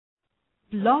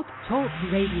Blog Talk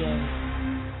Radio.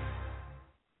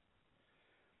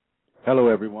 Hello,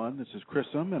 everyone. This is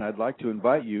Chrism, and I'd like to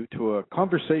invite you to a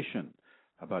conversation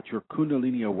about your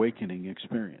Kundalini awakening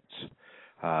experience.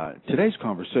 Today's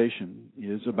conversation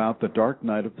is about the dark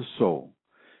night of the soul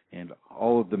and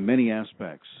all of the many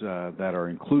aspects that are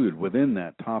included within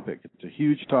that topic. It's a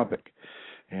huge topic,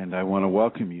 and I want to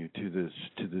welcome you to this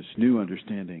new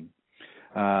understanding.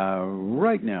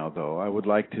 Right now, though, I would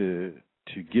like to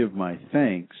give my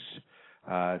thanks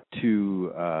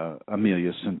to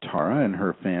Amelia Santara and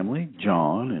her family,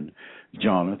 John and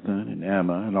Jonathan and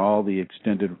Emma and all the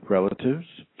extended relatives.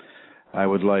 I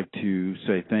would like to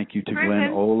say thank you to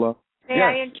Glenn Ola. May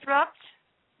I interrupt?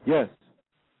 Yes.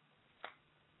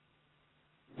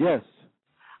 Yes.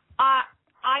 I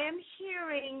am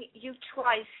hearing you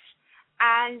twice,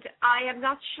 and I am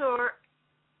not sure.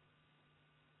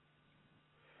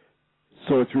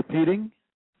 So it's repeating?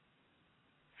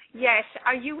 Yes.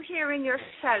 Are you hearing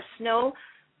yourself? No?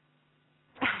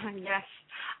 Yes.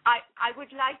 I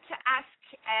would like to ask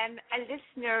a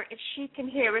listener if she can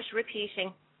hear us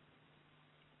repeating.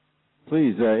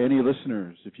 Please, any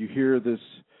listeners, if you hear this,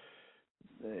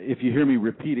 if you hear me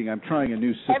repeating, I'm trying a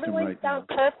new system Everyone right now. Everyone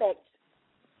sounds perfect.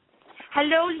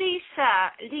 Hello,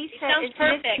 Lisa. Lisa is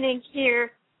perfect. listening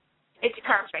here. It's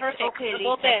perfect. Okay,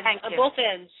 Lisa. Thank you. Both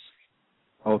ends.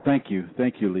 Oh, thank you,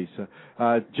 Lisa.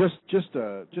 Just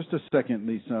a second,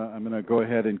 Lisa. I'm going to go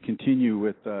ahead and continue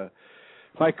with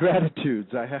my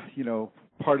gratitudes. I have,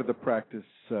 part of the practice,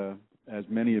 as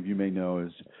many of you may know,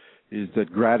 is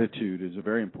that gratitude is a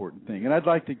very important thing, and I'd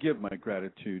like to give my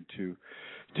gratitude to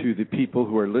the people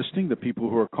who are listening, the people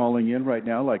who are calling in right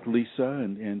now, like Lisa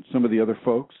and some of the other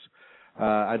folks.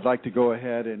 I'd like to go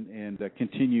ahead and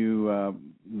continue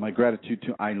my gratitude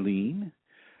to Eileen.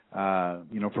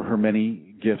 For her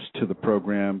many gifts to the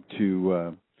program,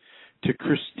 to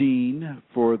Christine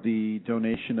for the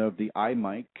donation of the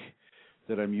iMic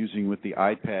that I'm using with the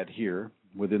iPad here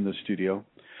within the studio.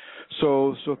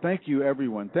 So thank you,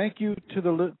 everyone. Thank you to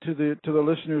the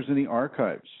listeners in the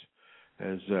archives.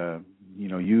 As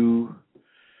you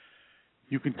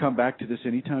can come back to this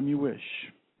anytime you wish,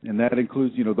 and that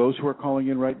includes those who are calling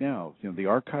in right now. The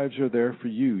archives are there for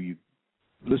you. You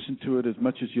listen to it as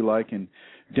much as you like and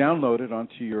download it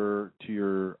onto your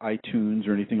iTunes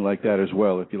or anything like that as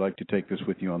well if you like to take this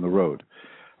with you on the road.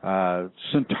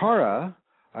 Santara,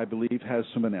 I believe, has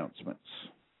some announcements.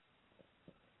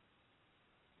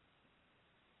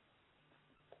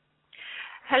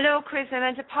 Hello, Chrism,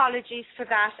 and apologies for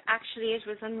that. Actually, it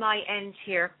was on my end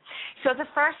here. So the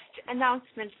first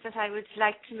announcement that I would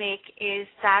like to make is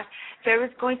that there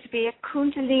is going to be a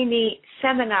Kundalini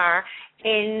seminar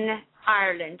in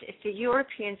Ireland. It's a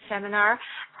European seminar,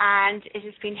 and it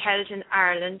has been held in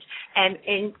Ireland,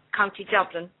 in County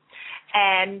Dublin.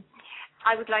 I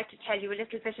would like to tell you a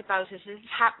little bit about it. It is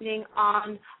happening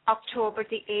on October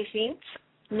the 18th.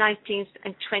 19th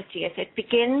and 20th. It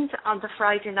begins on the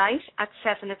Friday night at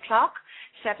 7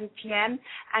 p.m.,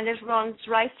 and it runs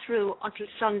right through until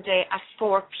Sunday at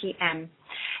 4 p.m.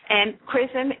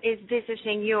 Chrism is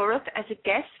visiting Europe as a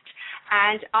guest,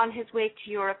 and on his way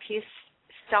to Europe, he is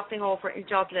stopping over in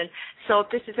Dublin. So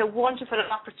this is a wonderful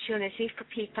opportunity for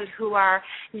people who are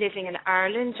living in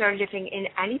Ireland or living in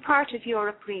any part of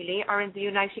Europe, really, or in the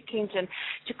United Kingdom,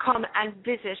 to come and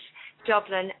visit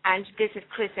Dublin and visit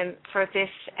Chrism for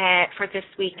this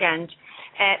weekend.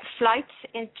 Flights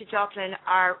into Dublin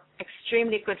are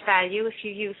extremely good value if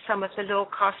you use some of the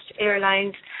low-cost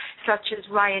airlines such as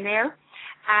Ryanair,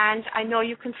 and I know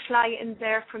you can fly in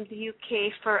there from the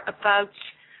UK for about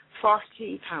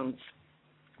 £40,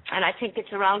 and I think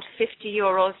it's around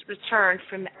 €50 return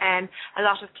from a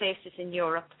lot of places in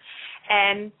Europe.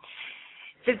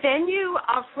 The venue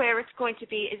of where it's going to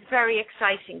be is very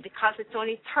exciting because it's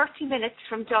only 30 minutes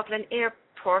from Dublin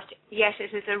Airport, yet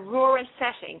it is a rural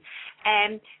setting.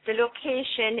 The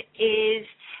location is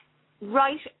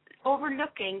right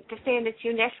overlooking the famous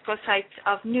UNESCO sites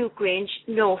of Newgrange,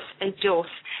 Noath and Dose.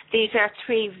 These are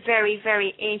three very,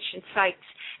 very ancient sites.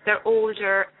 They're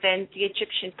older than the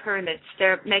Egyptian pyramids.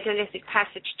 They're megalithic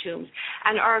passage tombs.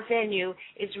 And our venue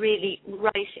is really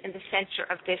right in the center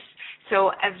of this. So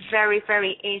a very,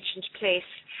 very ancient place,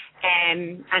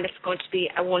 and it's going to be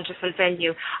a wonderful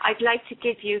venue. I'd like to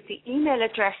give you the email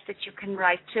address that you can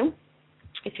write to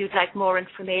if you'd like more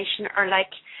information, or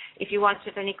if you want to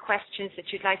have any questions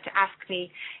that you'd like to ask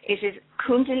me. It is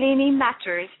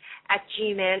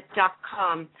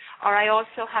kundalinimatters@gmail.com. Or I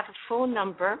also have a phone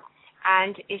number,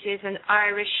 and it is an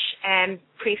Irish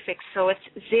prefix, so it's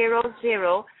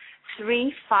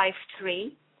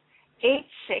 00353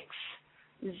 86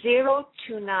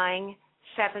 029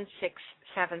 767.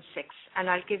 And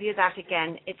I'll give you that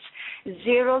again. It's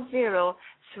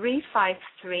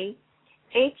 00353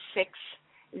 86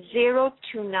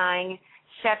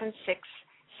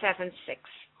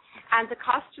 And the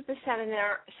cost of the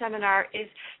seminar is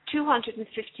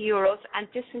 €250, and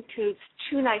this includes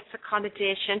 2 nights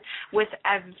accommodation with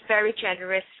a very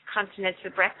generous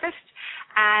continental breakfast,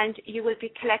 and you will be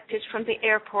collected from the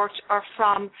airport or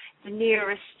from the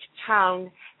nearest town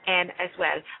as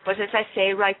well. But as I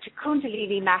say, write to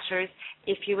Kundalini Matters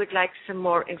if you would like some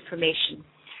more information.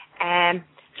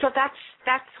 So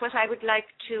that's what I would like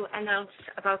to announce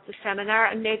about the seminar,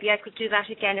 and maybe I could do that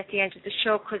again at the end of the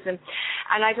show, Chrism.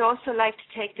 And I'd also like to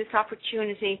take this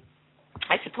opportunity.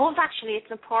 I suppose actually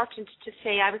it's important to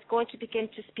say I was going to begin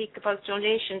to speak about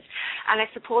donations, and I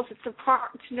suppose it's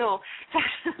important to know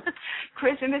that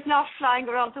Chrism is not flying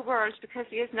around the world because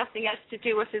he has nothing else to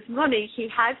do with his money. He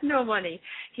has no money.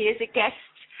 He is a guest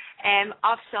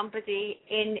of somebody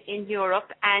in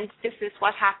Europe, and this is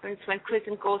what happens when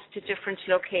Chrism goes to different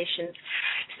locations.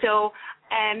 So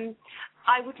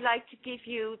I would like to give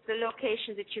you the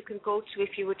location that you can go to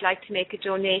if you would like to make a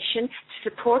donation to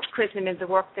support Chrism in the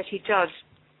work that he does.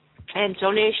 And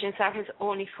donations are his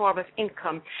only form of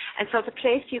income. And so the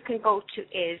place you can go to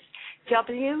is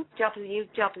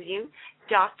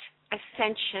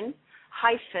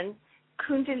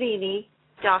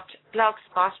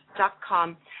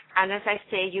www.ascension-kundalini.blogspot.com, and as I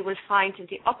say, you will find in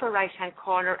the upper right-hand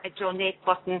corner a donate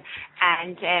button,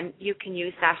 and you can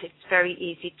use that. It's very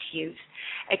easy to use.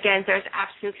 Again, there's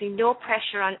absolutely no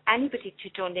pressure on anybody to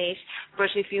donate, but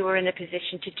if you are in a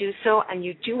position to do so and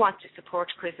you do want to support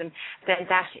Chrism, then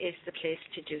that is the place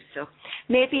to do so.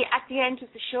 Maybe at the end of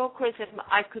the show, Chrism,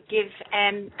 I could give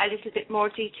a little bit more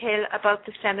detail about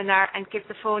the seminar and give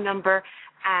the phone number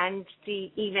and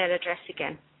the email address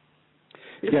again.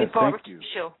 Looking forward to the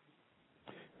show.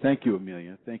 Thank you,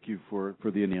 Amelia. Thank you for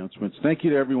the announcements. Thank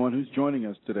you to everyone who's joining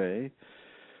us today.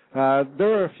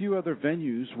 There are a few other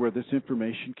venues where this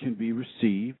information can be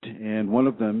received, and one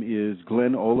of them is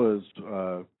Glenn Ola's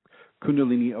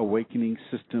Kundalini Awakening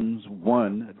Systems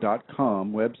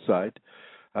 1.com website,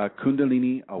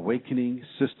 Kundalini Awakening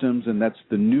Systems, and that's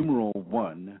the numeral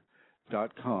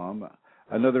 1.com.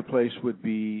 Another place would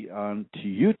be on to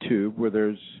YouTube, where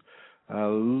there's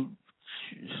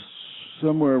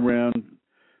somewhere around,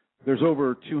 there's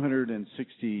over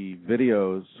 260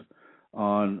 videos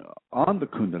on the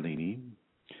Kundalini,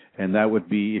 and that would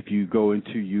be, if you go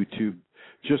into YouTube,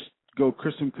 just go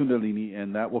Chrism Kundalini,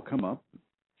 and that will come up.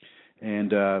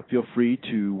 And feel free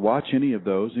to watch any of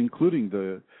those, including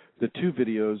the 2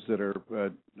 videos that are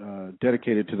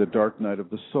dedicated to the dark night of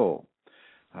the soul.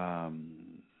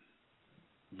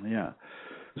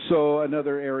 So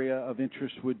another area of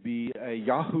interest would be a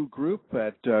Yahoo group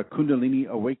at Kundalini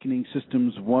Awakening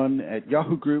Systems 1 at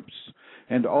Yahoo Groups,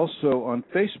 and also on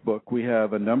Facebook we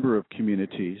have a number of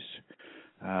communities.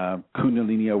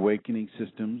 Kundalini Awakening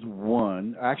Systems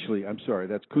 1, actually, I'm sorry,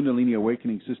 that's Kundalini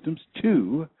Awakening Systems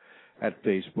 2 at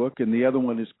Facebook, and the other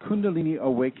one is Kundalini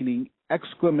Awakening !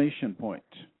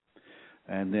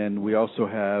 And then we also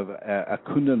have a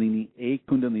Kundalini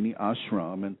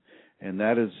Ashram, and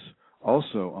that is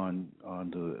also on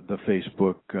the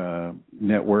Facebook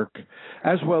network,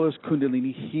 as well as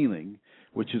Kundalini Healing,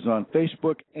 which is on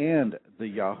Facebook and the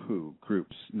Yahoo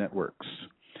Groups networks.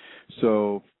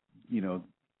 So, you know,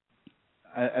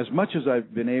 as much as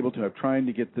I've been able to, I'm trying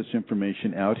to get this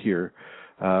information out here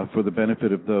for the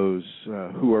benefit of those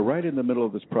who are right in the middle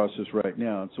of this process right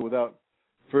now. And so without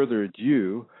further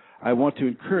ado, I want to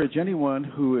encourage anyone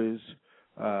who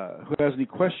has any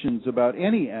questions about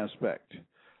any aspect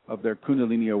of their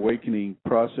Kundalini Awakening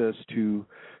process to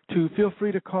feel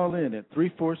free to call in at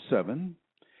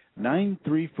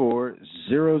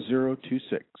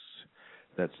 347-934-0026.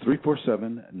 That's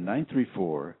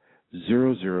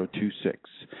 347-934-0026.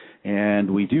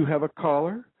 And we do have a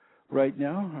caller right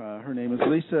now. Her name is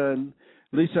Lisa, and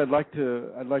Lisa, I'd like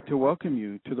to welcome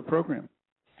you to the program.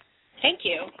 Thank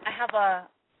you. I have a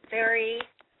very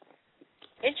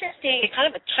interesting, kind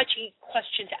of a touchy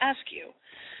question to ask you.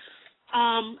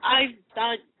 I've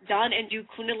done and do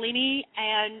Kundalini,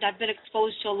 and I've been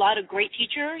exposed to a lot of great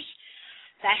teachers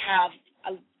that have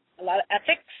a lot of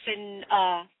ethics and,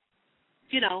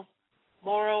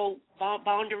 moral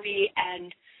boundary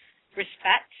and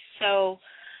respect. So,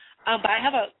 but I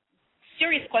have a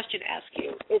serious question to ask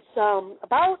you. It's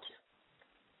about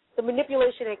the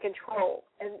manipulation and control,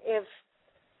 and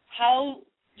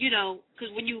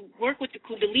because when you work with the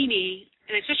Kundalini,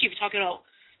 and especially if you're talking about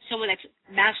someone that's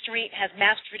has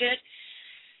mastered it,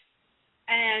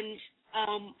 and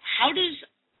I'm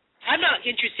not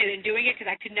interested in doing it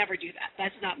because I could never do that.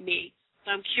 That's not me.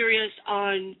 I'm curious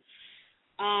on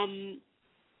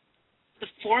the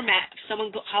format.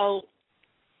 How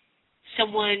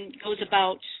someone goes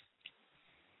about.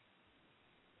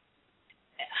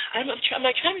 I'm trying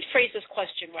to phrase this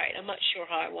question right. I'm not sure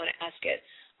how I want to ask it.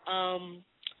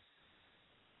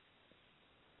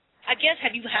 I guess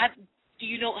have you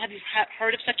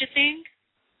heard of such a thing?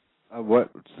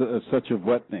 Such a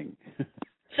what thing?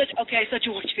 Such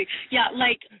a what thing? Yeah,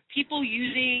 like people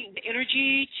using the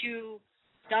energy to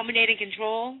dominate and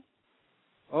control.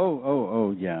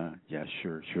 Oh, yeah,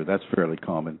 sure. That's fairly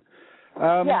common.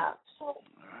 Yeah.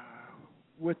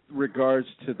 With regards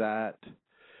to that,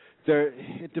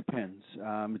 it depends.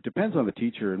 It depends on the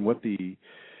teacher and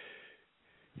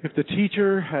if the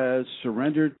teacher has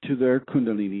surrendered to their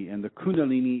Kundalini and the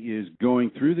Kundalini is going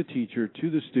through the teacher to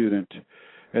the student,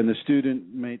 and the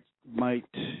student might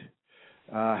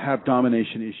have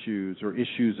domination issues or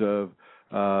issues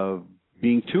of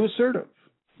being too assertive,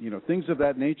 things of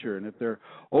that nature. And if they're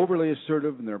overly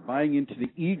assertive and they're buying into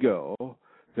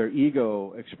their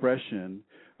ego expression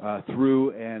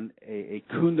through a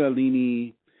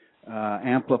Kundalini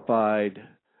amplified,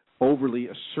 overly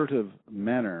assertive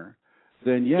manner,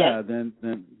 then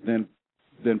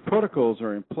then protocols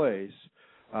are in place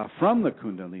from the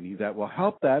Kundalini that will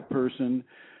help that person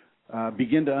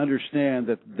begin to understand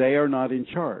that they are not in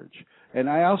charge. And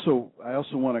I also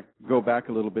want to go back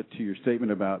a little bit to your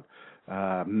statement about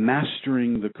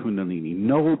mastering the Kundalini.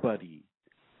 Nobody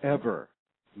ever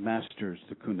masters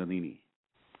the Kundalini,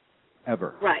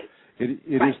 ever. Right.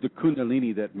 It is the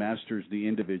Kundalini that masters the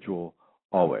individual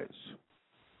always.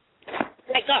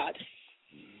 Like God.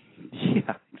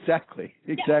 Yeah, exactly.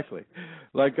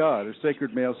 Like God, or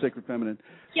sacred male, sacred feminine.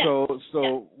 Yeah.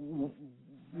 So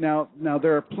now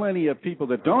there are plenty of people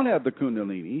that don't have the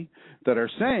Kundalini that are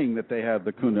saying that they have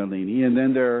the Kundalini, and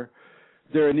then they're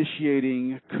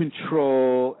initiating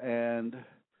control and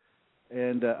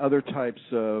other types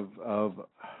of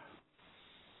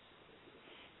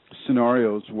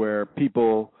scenarios where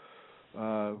people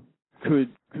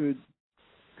could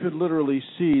literally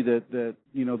see that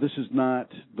this is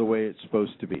not the way it's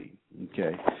supposed to be.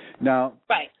 Okay. Now,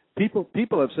 right.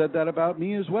 People have said that about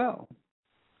me as well.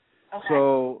 Okay.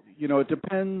 So it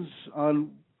depends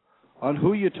on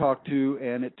who you talk to,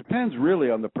 and it depends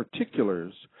really on the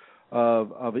particulars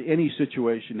of any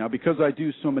situation. Now, because I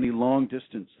do so many long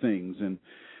distance things, and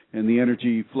the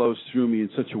energy flows through me in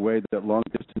such a way that long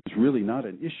distance is really not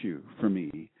an issue for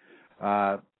me.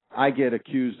 I get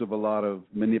accused of a lot of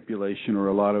manipulation or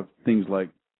a lot of things like,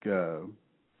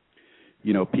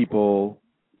 people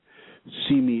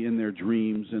see me in their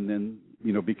dreams, and then,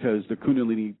 because the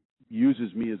Kundalini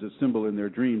uses me as a symbol in their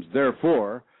dreams,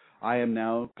 therefore, I am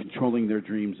now controlling their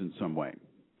dreams in some way.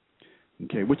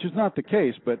 Okay, which is not the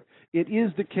case, but it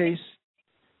is the case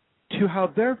to how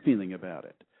they're feeling about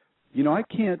it. I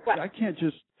can't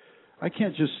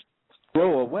just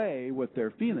throw away what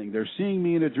they're feeling. They're seeing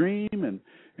me in a dream,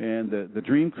 and the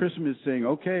dream Chrism is saying,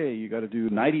 okay, you got to do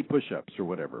 90 push-ups or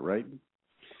whatever, right?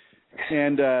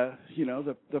 And the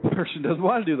person doesn't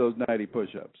want to do those 90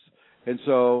 push-ups, and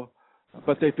so,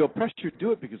 but they feel pressure to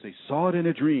do it because they saw it in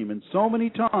a dream. And so many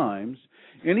times,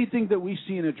 anything that we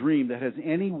see in a dream that has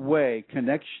any way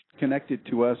connected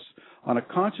to us on a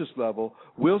conscious level,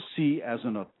 we'll see as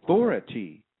an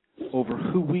authority over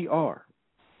who we are,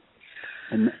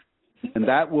 and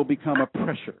that will become a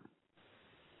pressure.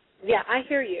 Yeah, I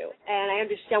hear you, and I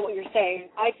understand what you're saying.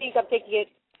 I think I'm thinking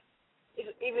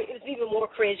it's even more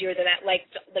crazier than that, like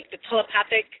the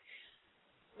telepathic,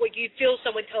 where you feel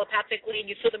someone telepathically and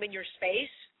you feel them in your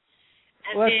space,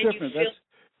 and well, that's then different. you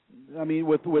feel. I mean,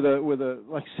 with a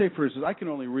like, say for instance, I can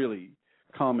only really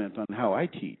comment on how I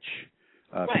teach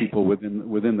people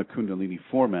within the Kundalini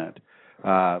format.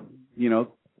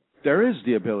 There is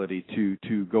the ability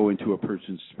to go into a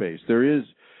person's space. There is,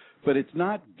 but it's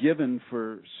not given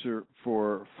for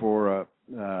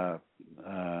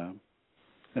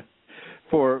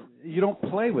you don't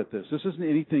play with this. This isn't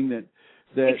anything that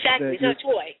Exactly, it's not a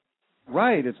toy.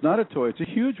 Right, it's not a toy. It's a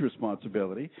huge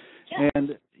responsibility. Yeah.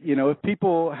 And if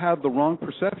people have the wrong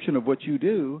perception of what you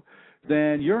do,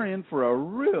 then you're in for a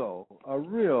real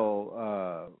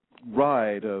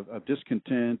ride of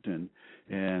discontent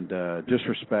and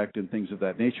disrespect and things of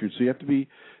that nature. So you have to be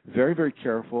very, very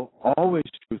careful, always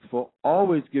truthful,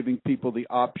 always giving people the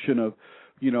option of,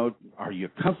 are you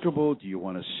comfortable? Do you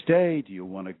want to stay? Do you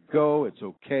want to go? It's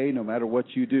okay no matter what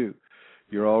you do.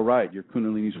 You're all right. Your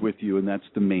Kundalini's with you, and that's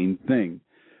the main thing.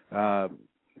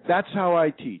 That's how I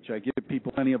teach. I give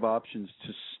people plenty of options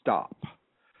to stop.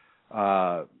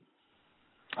 I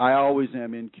always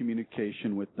am in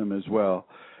communication with them as well.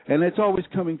 and it's always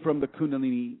coming from the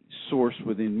Kundalini source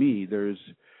within me. There's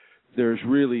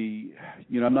really,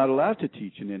 I'm not allowed to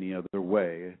teach in any other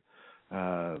way,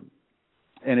 and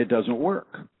it doesn't work.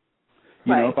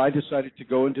 If I decided to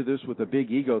go into this with a big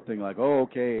ego thing, like, oh,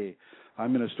 okay,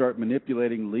 I'm going to start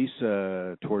manipulating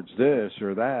Lisa towards this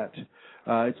or that,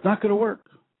 it's not going to work.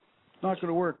 It's not going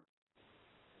to work.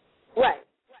 Right.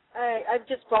 I've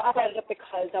just brought it up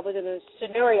because I was in a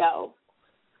scenario.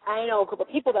 I know a group of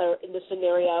people that are in the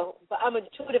scenario, but I'm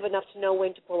intuitive enough to know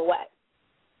when to pull away.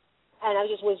 And I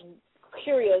just was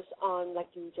curious on, like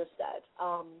you just said.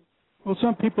 Well,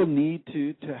 some people need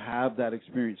to have that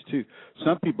experience too.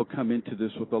 Some people come into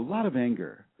this with a lot of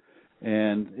anger,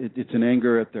 and it's an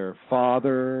anger at their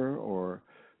father, or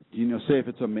say if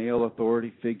it's a male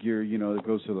authority figure, that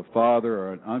goes to the father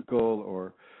or an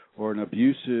uncle or an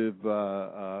abusive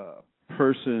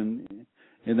person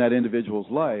in that individual's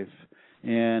life,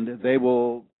 and they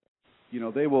will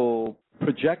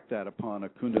project that upon a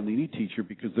Kundalini teacher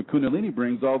because the Kundalini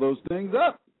brings all those things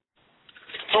up.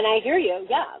 And I hear you,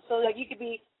 yeah. So like you could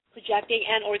be projecting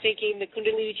and or thinking the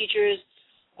Kundalini teacher is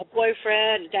a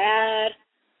boyfriend, a dad,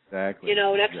 exactly,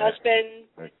 an ex-husband.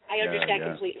 Exactly. I understand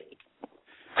completely.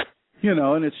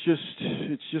 And it's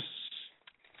just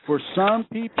for some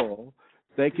people,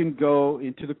 they can go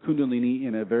into the Kundalini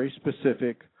in a very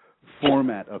specific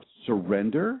format of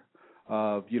surrender,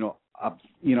 of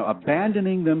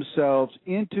abandoning themselves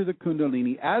into the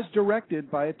Kundalini as directed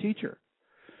by a teacher.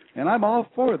 And I'm all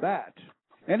for that.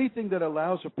 Anything that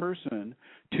allows a person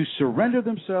to surrender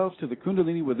themselves to the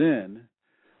Kundalini within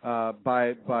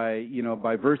by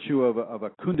virtue of a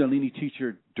Kundalini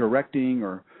teacher directing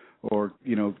or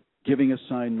giving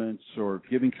assignments or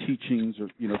giving teachings or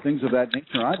things of that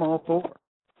nature, I'm all for.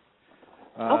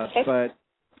 Okay. But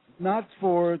not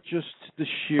for just the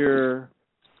sheer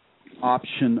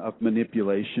option of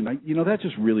manipulation. That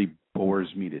just really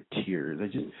bores me to tears. I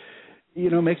just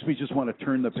makes me just want to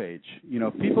turn the page.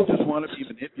 People just want to be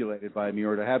manipulated by me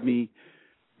or to have me,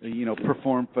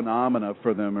 perform phenomena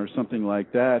for them or something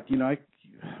like that.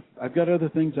 I've got other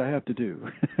things I have to do.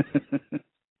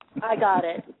 I got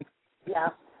it. Yeah.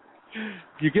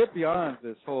 You get beyond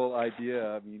this whole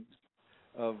idea,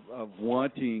 of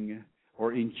wanting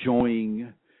or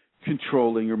enjoying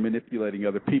controlling or manipulating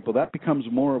other people. That becomes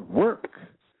more work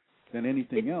than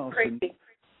anything else. Crazy.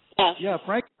 And,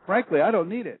 frankly, I don't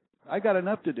need it. I got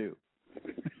enough to do.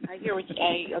 I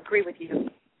agree with you.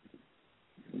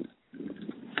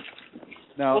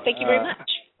 Now, well, thank you very much.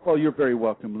 Well, you're very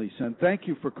welcome, Lisa, and thank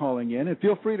you for calling in. And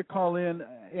feel free to call in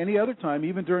any other time,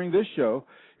 even during this show,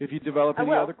 if you develop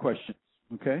any other questions.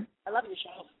 Okay? I love your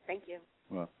show. Thank you.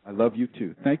 Well, I love you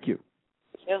too. Thank you.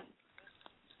 Thank you.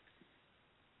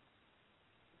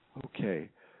 Okay.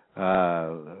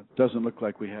 Doesn't look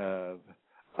like we have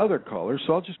other callers,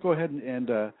 so I'll just go ahead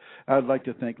and I'd like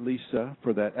to thank Lisa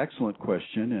for that excellent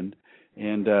question,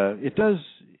 and it does,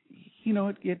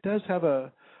 it does have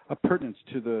a pertinence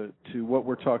to what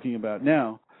we're talking about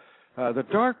now. The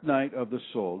dark night of the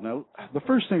soul. Now, the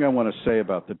first thing I want to say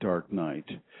about the dark night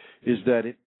is that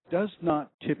it does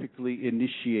not typically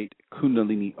initiate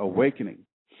Kundalini awakening.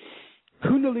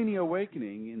 Kundalini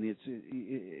awakening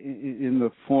in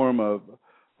the form of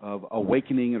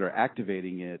awakening it or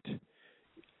activating it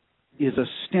is a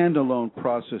standalone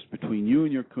process between you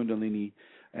and your Kundalini,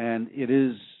 and it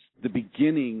is the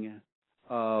beginning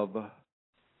of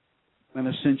an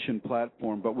ascension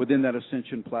platform. But within that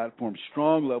ascension platform,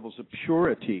 strong levels of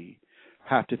purity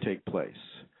have to take place.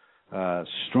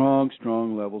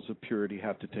 Strong levels of purity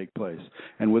have to take place.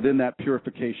 And within that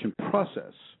purification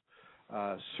process,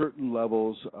 certain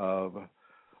levels of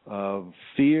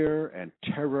fear and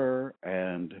terror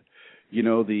and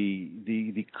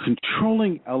the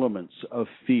controlling elements of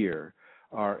fear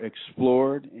are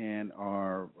explored and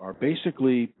are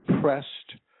basically pressed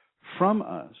from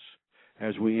us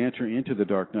as we enter into the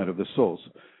dark night of the souls.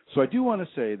 So I do want to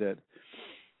say that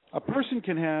a person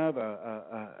can have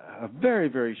a very,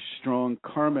 very strong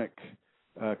karmic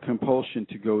compulsion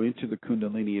to go into the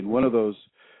Kundalini, and one of those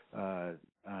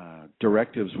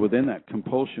directives within that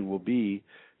compulsion will be,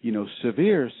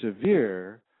 severe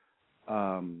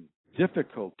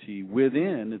difficulty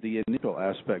within the initial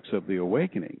aspects of the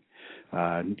awakening.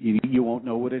 You won't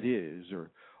know what it is, or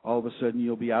all of a sudden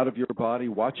you'll be out of your body,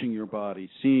 watching your body,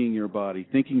 seeing your body,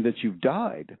 thinking that you've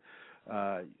died,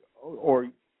 or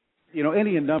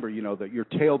any number, that your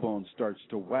tailbone starts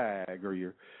to wag, or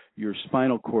your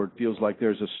spinal cord feels like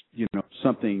there's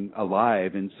something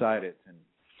alive inside it, and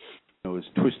is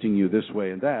twisting you this way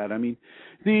and that. I mean,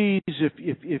 these,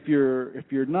 if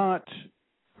you're not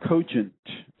cogent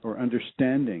or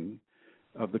understanding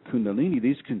of the Kundalini,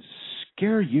 these can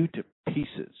scare you to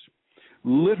pieces,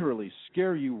 literally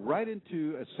scare you right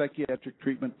into a psychiatric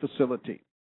treatment facility.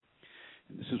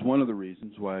 And this is one of the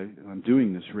reasons why I'm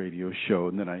doing this radio show,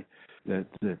 and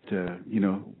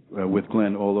with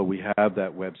Glenn Ola, we have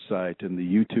that website, and the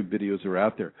YouTube videos are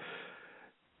out there.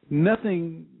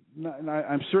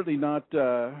 I'm certainly not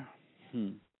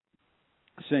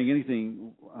saying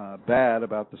anything bad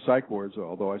about the psych wards,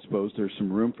 although I suppose there's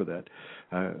some room for that,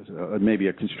 maybe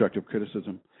a constructive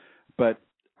criticism. But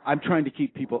I'm trying to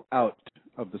keep people out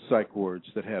of the psych wards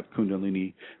that have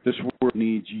Kundalini. This world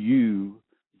needs you,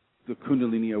 the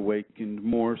Kundalini awakened,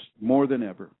 more than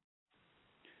ever.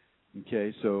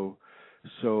 Okay, so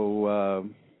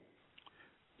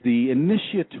the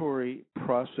initiatory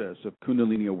process of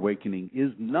Kundalini awakening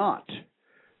is not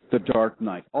the dark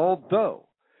night, although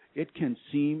it can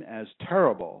seem as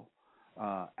terrible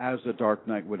as the dark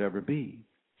night would ever be.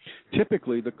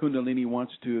 Typically, the Kundalini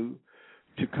wants to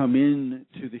come in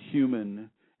to the human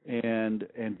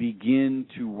and begin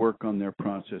to work on their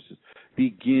processes,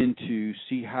 begin to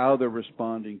see how they're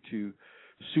responding to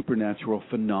supernatural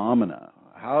phenomena,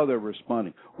 how they're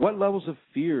responding, what levels of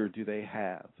fear do they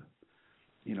have,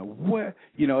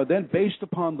 then based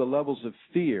upon the levels of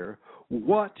fear,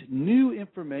 what new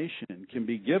information can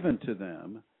be given to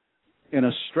them in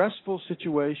a stressful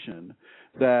situation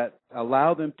that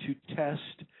allow them to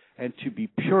test and to be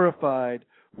purified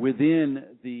within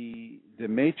the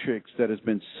matrix that has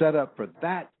been set up for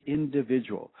that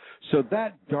individual. So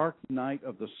that dark night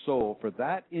of the soul for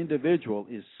that individual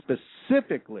is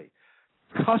specifically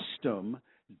custom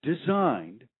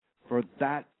designed for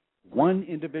that one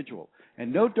individual.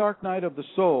 And no dark night of the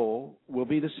soul will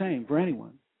be the same for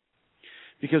anyone,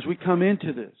 because we come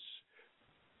into this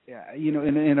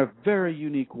in a very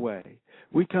unique way.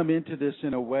 We come into this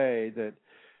in a way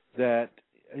that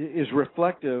is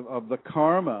reflective of the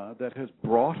karma that has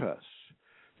brought us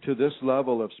to this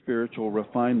level of spiritual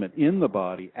refinement in the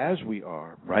body as we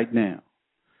are right now.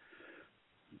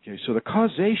 Okay, so the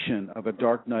causation of a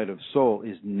dark night of soul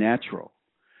is natural.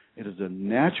 It is a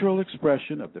natural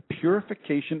expression of the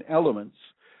purification elements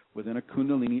within a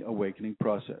Kundalini awakening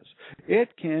process. It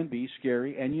can be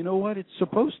scary, and you know what? It's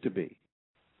supposed to be.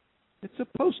 It's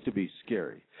supposed to be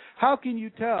scary. How can you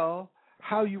tell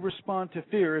how you respond to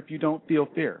fear if you don't feel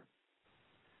fear?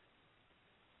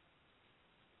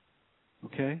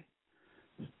 Okay?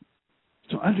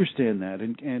 So understand that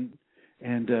and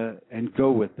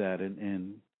go with that,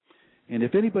 and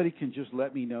if anybody can just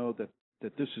let me know that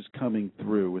this is coming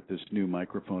through with this new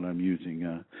microphone I'm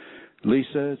using.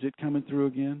 Lisa, is it coming through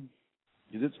again?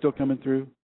 Is it still coming through?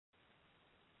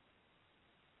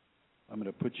 I'm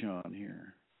going to put you on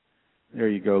here. There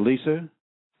you go, Lisa.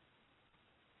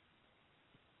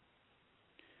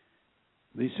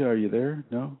 Lisa, are you there?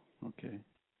 No? Okay.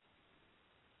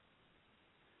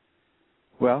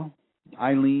 Well,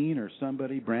 Eileen or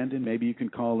somebody, Brandon, maybe you can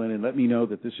call in and let me know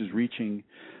that this is reaching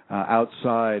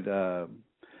outside.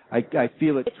 I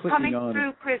feel it clicking on. It's coming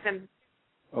through Chrism.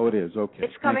 Oh, it is? Okay.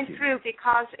 It's coming through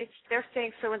because they're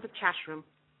saying so in the chat room.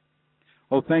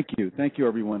 Oh, thank you. Thank you,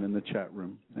 everyone in the chat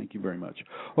room. Thank you very much.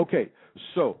 Okay,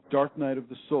 so Dark Night of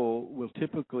the Soul will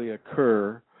typically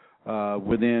occur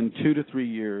within 2 to 3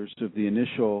 years of the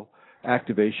initial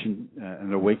activation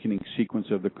and awakening sequence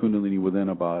of the Kundalini within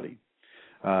a body.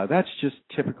 That's just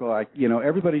typical.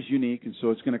 Everybody's unique, and so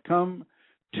it's going to come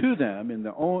to them in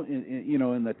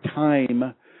the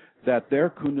time that their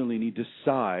Kundalini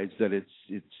decides that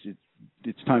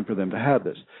it's time for them to have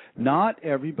this. Not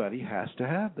everybody has to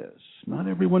have this. Not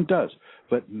everyone does,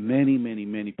 but many, many,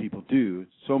 many people do.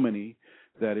 So many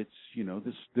that it's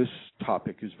this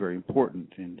topic is very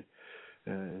important, and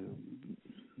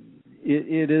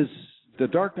it is the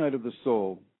dark night of the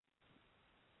soul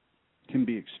can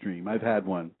be extreme. I've had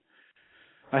one.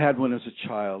 I had one as a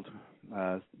child.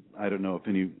 I don't know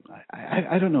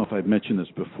if I've mentioned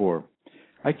this before.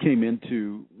 I came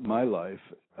into my life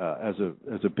as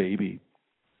a baby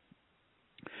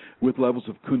with levels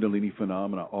of Kundalini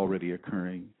phenomena already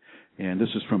occurring, and this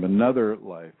is from another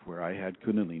life where I had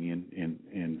Kundalini, and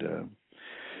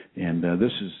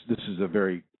this is a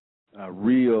very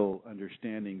real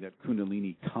understanding that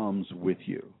Kundalini comes with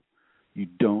you. You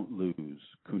don't lose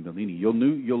Kundalini.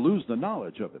 You'll lose the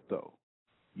knowledge of it, though.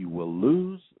 You will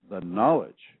lose the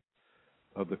knowledge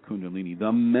of the Kundalini,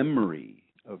 the memory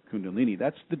of Kundalini.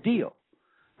 That's the deal.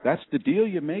 That's the deal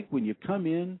you make when you come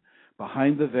in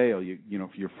behind the veil.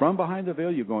 If you're from behind the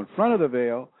veil, you go in front of the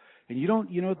veil, and you don't.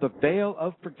 The veil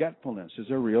of forgetfulness is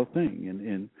a real thing.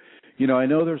 And I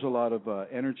know there's a lot of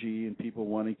energy in people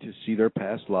wanting to see their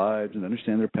past lives and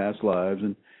understand their past lives,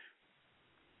 and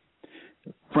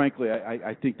frankly,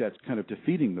 I think that's kind of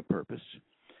defeating the purpose.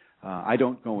 I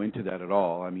don't go into that at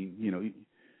all. I mean,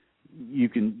 you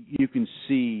can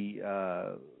see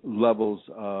levels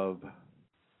of,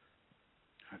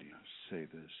 how do you say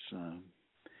this?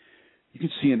 You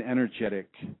can see an energetic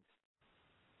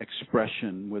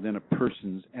expression within a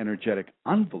person's energetic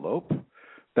envelope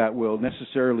that will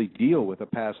necessarily deal with a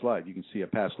past life. You can see a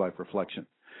past life reflection.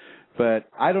 But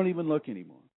I don't even look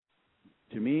anymore.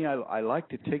 To me, I like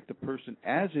to take the person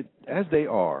as they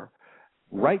are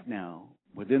right now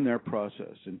within their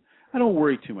process. And I don't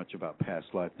worry too much about past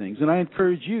life things. And I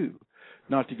encourage you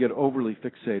not to get overly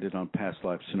fixated on past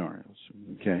life scenarios,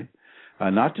 okay?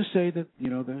 Not to say that,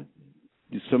 that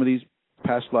some of these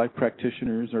past life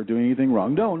practitioners are doing anything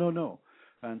wrong. No.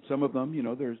 And some of them,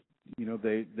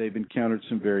 they've encountered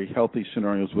some very healthy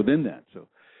scenarios within that. So,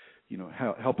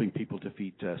 helping people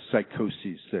defeat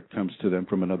psychosis that comes to them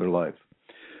from another life.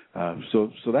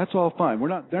 So that's all fine.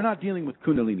 They're not dealing with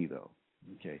Kundalini though.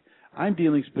 Okay. I'm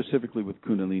dealing specifically with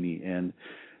Kundalini, and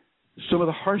some of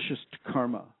the harshest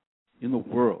karma in the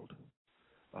world,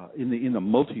 in the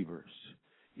multiverse,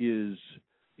 is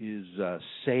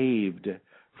saved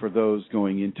for those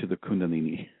going into the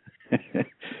Kundalini.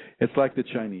 It's like the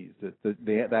Chinese,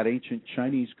 that ancient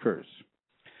Chinese curse.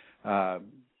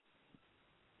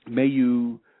 May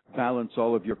you balance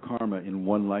all of your karma in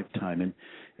one lifetime,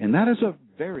 and that is a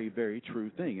very, very true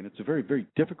thing, and it's a very, very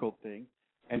difficult thing.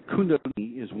 And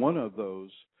Kundalini is one of those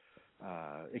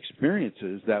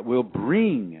experiences that will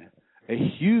bring a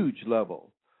huge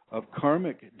level of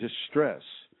karmic distress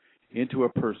into a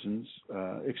person's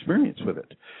experience with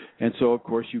it. And so, of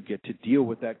course, you get to deal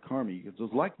with that karma. You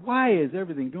get like, why is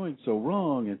everything going so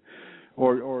wrong? And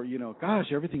or gosh,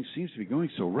 everything seems to be going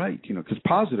so right. Because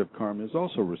positive karma is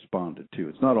also responded to.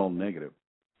 It's not all negative.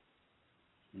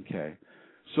 Okay.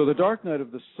 So the dark night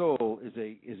of the soul is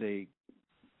a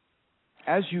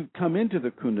as you come into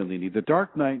the Kundalini, the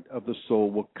dark night of the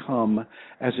soul will come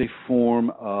as a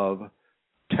form of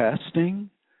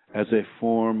testing, as a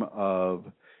form of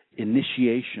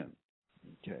initiation,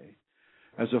 okay,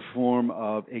 as a form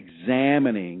of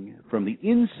examining from the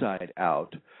inside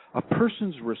out a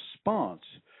person's response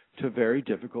to very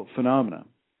difficult phenomena,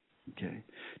 okay.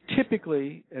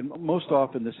 Typically, and most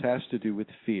often, this has to do with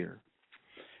fear,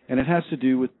 and it has to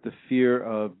do with the fear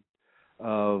of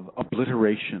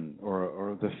obliteration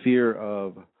or the fear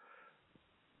of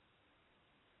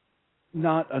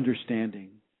not understanding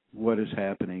what is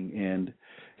happening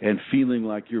and feeling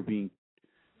like you're being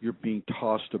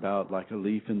tossed about like a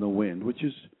leaf in the wind, which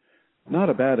is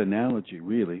not a bad analogy,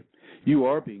 really. You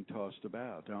are being tossed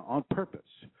about on purpose.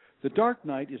 The dark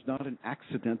night is not an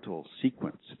accidental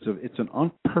sequence. It's an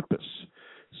on-purpose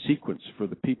sequence for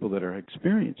the people that are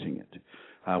experiencing it.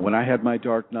 When I had my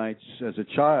dark nights as a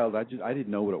child, I didn't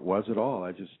know what it was at all.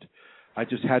 I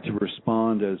just had to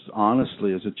respond as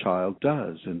honestly as a child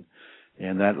does,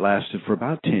 and that lasted for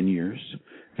about 10 years.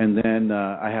 And then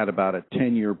I had about a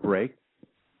 10-year break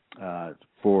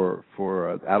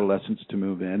for adolescents to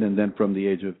move in, and then from the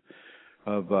age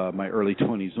of my early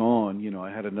 20s on, I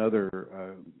had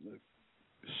another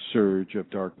surge of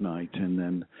dark night, and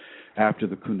then after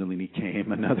the Kundalini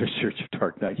came, another surge of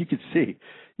dark night. You could see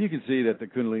that the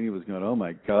Kundalini was going, oh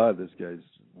my God, this guy's,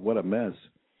 what a mess.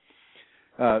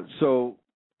 So,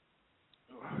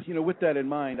 with that in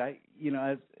mind,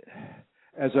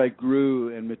 as I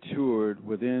grew and matured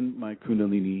within my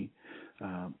Kundalini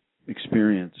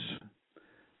experience,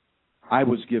 I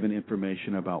was given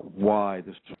information about why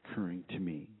this was occurring to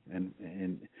me,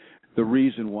 and the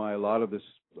reason why a lot of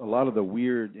the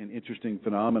weird and interesting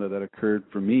phenomena that occurred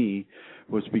for me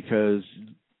was because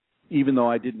even though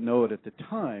I didn't know it at the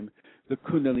time, the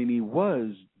Kundalini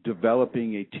was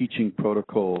developing a teaching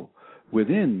protocol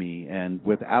within me, and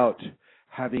without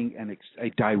having a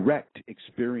direct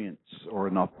experience or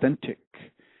an authentic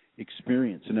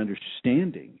experience, an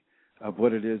understanding of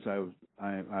what it is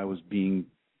I was being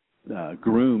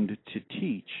groomed to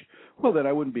teach, well, then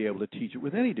I wouldn't be able to teach it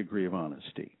with any degree of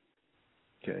honesty.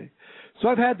 Okay, so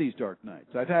I've had these dark nights.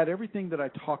 I've had everything that I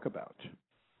talk about.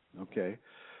 Okay,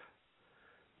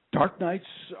 dark nights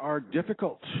are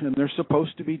difficult, and they're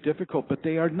supposed to be difficult, but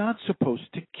they are not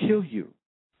supposed to kill you.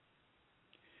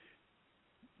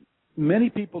 Many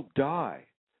people die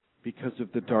because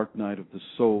of the dark night of the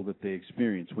soul that they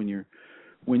experience. When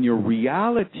your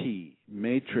reality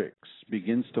matrix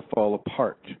begins to fall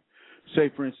apart, say,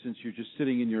 for instance, you're just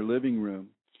sitting in your living room,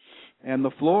 and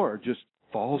the floor just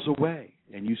falls away,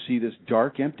 and you see this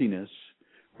dark emptiness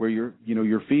where your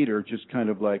feet are just kind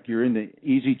of like you're in the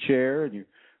easy chair, and you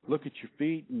look at your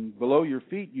feet, and below your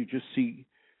feet you just see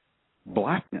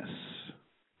blackness.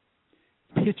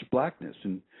 pitch blackness,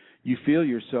 and you feel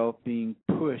yourself being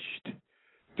pushed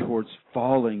towards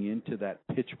falling into that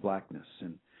pitch blackness,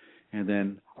 and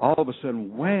then all of a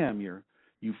sudden, wham,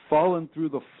 you've fallen through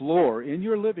the floor in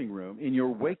your living room in your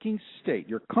waking state,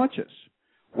 your conscious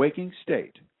waking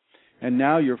state, and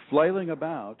now you're flailing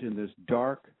about in this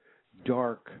dark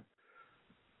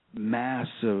mass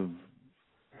of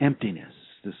emptiness,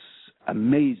 this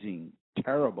amazing,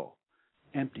 terrible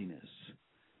emptiness,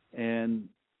 and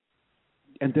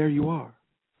there you are,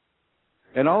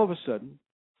 and all of a sudden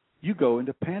you go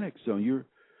into panic zone.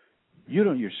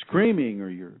 You're screaming, or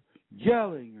you're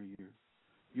yelling, or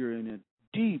you're in a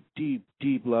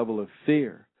deep level of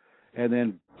fear, and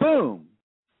then boom,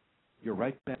 you're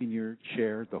right back in your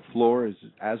chair. The floor is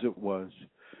as it was,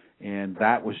 and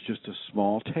that was just a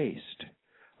small taste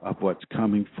of what's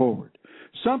coming forward.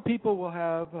 Some people will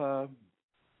have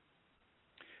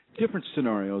different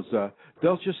scenarios.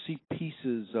 They'll just see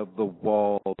pieces of the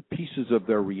wall, pieces of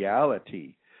their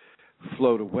reality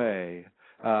float away.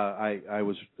 I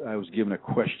was given a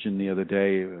question the other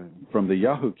day from the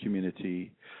Yahoo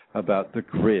community about the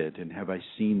grid, and have I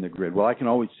seen the grid? Well, I can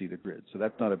always see the grid, so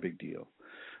that's not a big deal.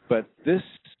 But this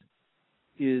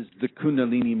is the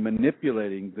Kundalini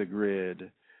manipulating the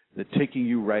grid, taking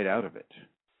you right out of it,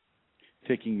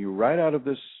 taking you right out of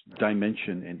this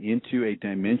dimension and into a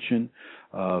dimension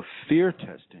of fear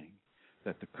testing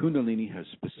that the Kundalini has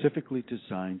specifically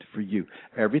designed for you.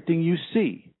 Everything you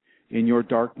see in your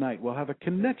dark night will have a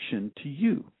connection to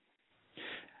you.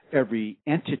 Every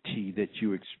entity that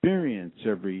you experience,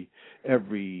 every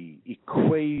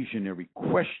equation, every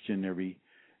question,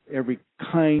 every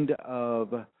kind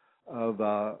of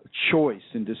choice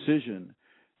and decision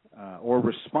or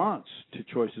response to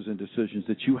choices and decisions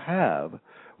that you have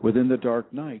within the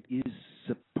dark night is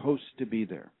supposed to be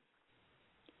there.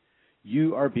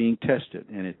 You are being tested,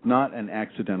 and it's not an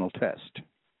accidental test.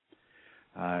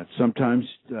 Sometimes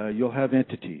you'll have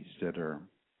entities that are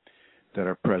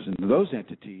present. Those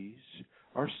entities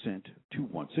are sent to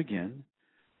once again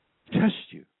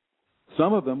test you.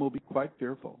 Some of them will be quite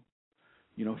fearful.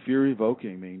 Fear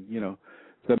evoking. I mean,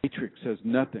 the Matrix has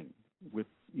nothing with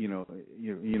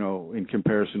in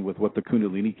comparison with what the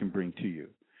Kundalini can bring to you.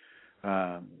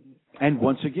 And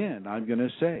once again, I'm going to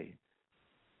say,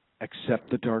 accept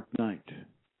the dark night.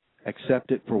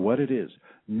 Accept it for what it is.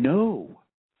 Know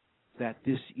that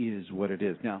this is what it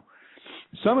is. Now,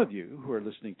 some of you who are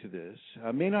listening to this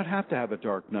may not have to have a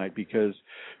dark night because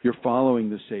you're following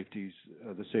the safety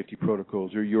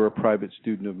protocols, or you're a private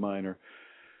student of mine,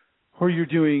 or you're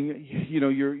doing,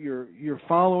 you're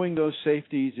following those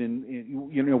safeties, in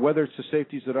whether it's the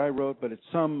safeties that I wrote, but it's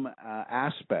some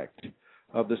aspect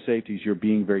of the safeties. You're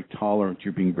being very tolerant,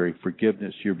 you're being very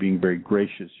forgiveness, you're being very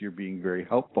gracious, you're being very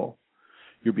helpful,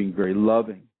 you're being very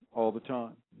loving all the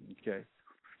time. Okay,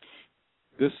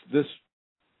 this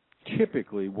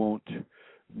typically won't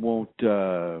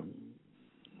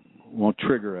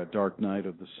trigger a dark night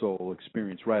of the soul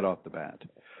experience right off the bat.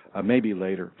 Maybe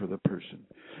later for the person.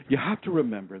 You have to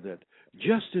remember that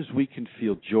just as we can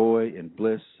feel joy and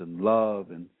bliss and love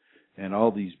and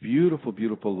all these beautiful,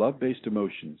 beautiful love-based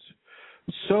emotions,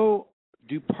 so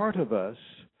do part of us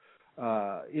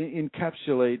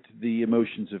encapsulate the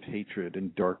emotions of hatred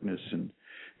and darkness and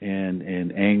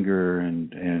anger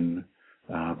and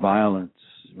violence,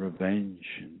 revenge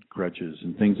and grudges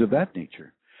and things of that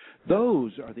nature.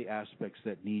 Those are the aspects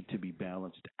that need to be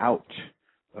balanced out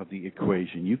of the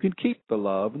equation. You can keep the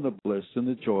love and the bliss and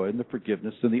the joy and the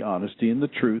forgiveness and the honesty and the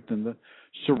truth and the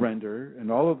surrender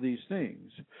and all of these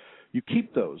things. You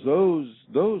keep those.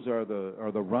 Those are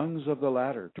the rungs of the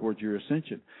ladder towards your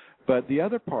ascension. But the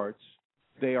other parts,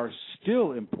 they are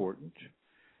still important,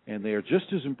 and they are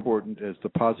just as important as the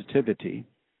positivity.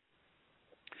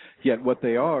 Yet what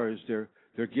they are is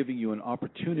they're giving you an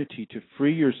opportunity to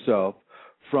free yourself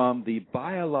from the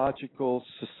biological,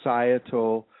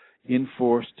 societal,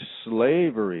 enforced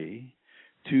slavery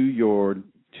to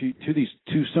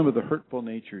some of the hurtful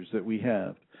natures that we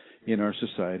have in our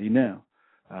society now.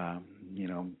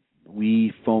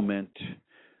 We foment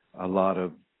a lot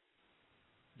of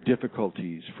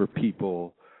difficulties for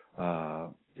people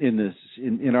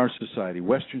in our society,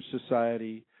 Western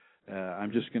society.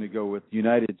 I'm just going to go with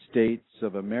United States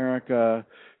of America,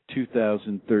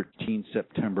 2013,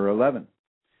 September 11.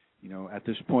 At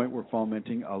this point, we're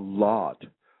fomenting a lot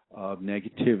of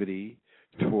negativity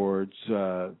towards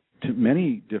to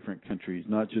many different countries,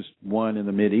 not just one in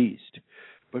the Mideast.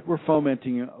 But we're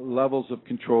fomenting levels of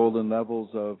control and levels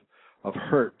of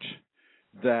hurt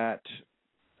that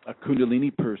a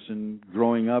Kundalini person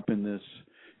growing up in this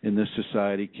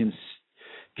society can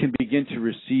begin to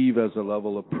receive as a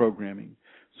level of programming.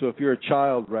 So if you're a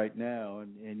child right now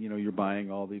and you're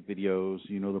buying all the videos,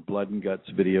 the blood and guts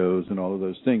videos and all of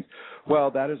those things,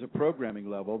 well, that is a programming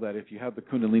level that if you have the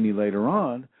Kundalini later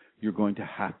on, you're going to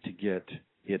have to get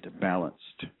it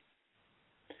balanced.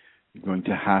 You're going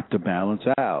to have to balance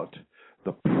out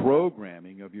the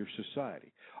programming of your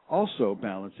society. Also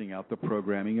balancing out the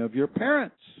programming of your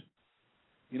parents.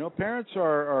 Parents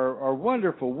are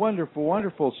wonderful, wonderful,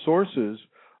 wonderful sources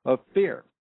of fear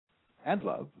and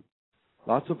love.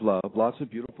 Lots of love, lots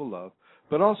of beautiful love,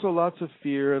 but also lots of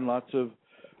fear and lots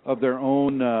of their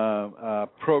own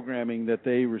programming that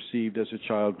they received as a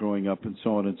child growing up and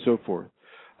so on and so forth.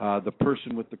 The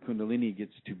person with the Kundalini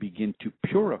gets to begin to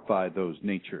purify those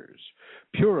natures,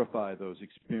 purify those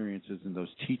experiences and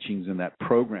those teachings and that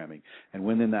programming. And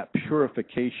when in that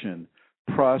purification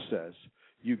process,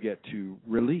 you get to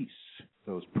release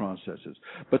those processes.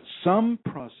 But some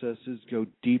processes go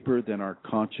deeper than our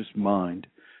conscious mind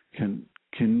can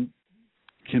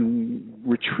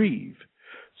retrieve.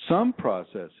 Some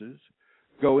processes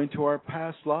go into our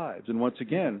past lives, and once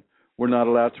again, we're not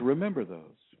allowed to remember those.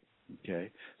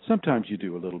 Okay? Sometimes you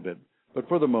do a little bit, but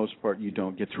for the most part, you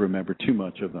don't get to remember too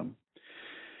much of them.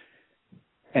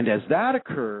 And as that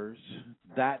occurs,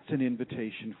 that's an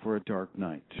invitation for a dark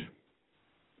night.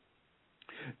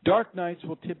 Dark nights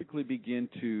will typically begin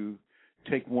to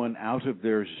take one out of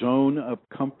their zone of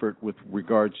comfort with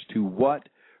regards to what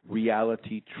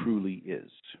reality truly is.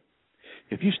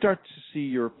 If you start to see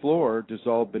your floor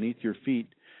dissolve beneath your feet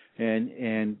and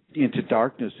into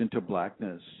darkness, into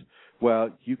blackness, well,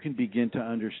 you can begin to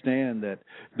understand that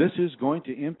this is going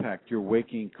to impact your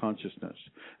waking consciousness.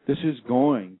 This is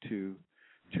going to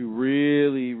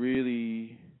really,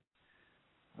 really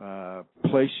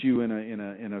place you in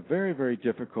a very, very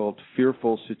difficult,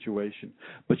 fearful situation.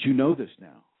 But you know this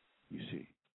now, you see.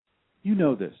 You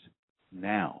know this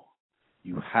now.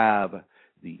 You have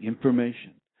the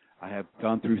information. I have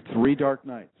gone through 3 dark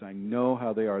nights. I know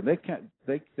how they are. They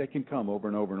can come over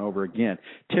and over and over again.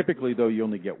 Typically, though, you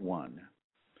only get one.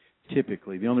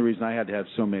 Typically. The only reason I had to have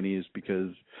so many is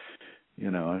because,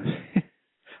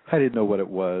 I didn't know what it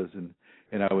was,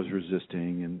 and I was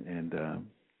resisting, and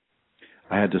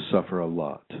I had to suffer a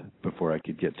lot before I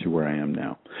could get to where I am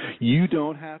now. You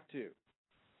don't have to.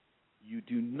 You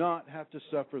do not have to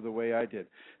suffer the way I did.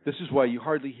 This is why you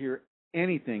hardly hear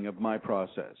anything of my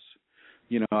process.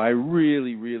 I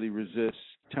really, really resist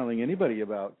telling anybody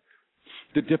about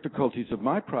the difficulties of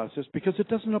my process because it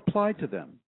doesn't apply to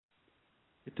them.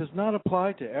 It does not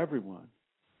apply to everyone.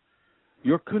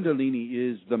 Your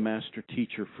Kundalini is the master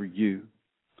teacher for you,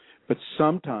 but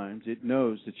sometimes it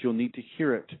knows that you'll need to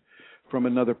hear it from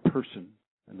another person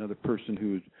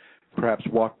who perhaps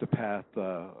walked the path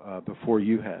before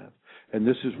you have. And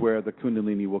this is where the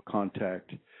Kundalini will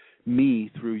contact me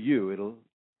through you.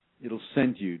 It'll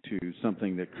send you to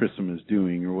something that Chrism is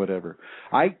doing or whatever.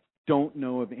 I don't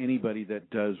know of anybody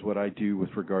that does what I do with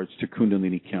regards to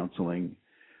Kundalini counseling.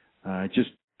 I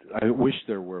wish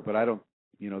there were, but I don't.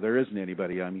 There isn't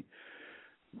anybody. I mean,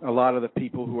 a lot of the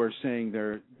people who are saying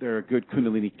they're a good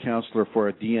Kundalini counselor for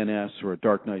a DNS or a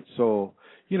dark night soul,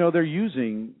 they're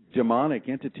using demonic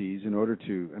entities in order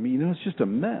to. I mean, it's just a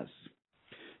mess.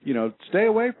 Stay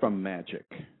away from magic.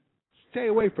 Stay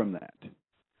away from that.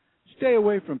 Stay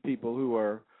away from people who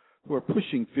are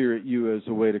pushing fear at you as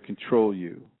a way to control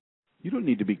you. You don't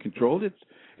need to be controlled.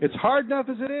 It's hard enough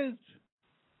as it is.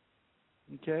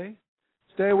 Okay?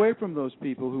 Stay away from those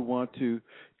people who want to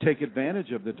take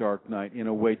advantage of the dark night in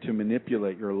a way to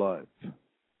manipulate your life.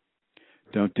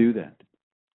 Don't do that.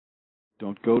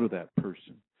 Don't go to that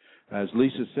person. As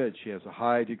Lisa said, she has a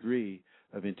high degree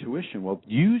of intuition. Well,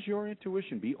 use your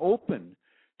intuition. Be open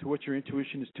to what your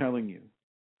intuition is telling you.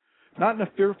 Not in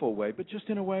a fearful way, but just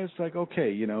in a way it's like,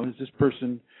 okay, is this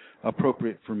person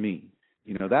appropriate for me?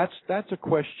 That's a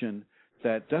question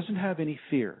that doesn't have any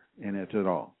fear in it at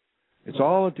all. It's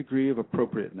all a degree of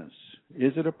appropriateness.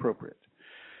 Is it appropriate?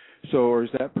 Or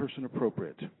is that person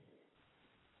appropriate?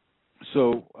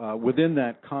 So within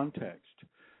that context,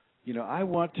 I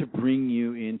want to bring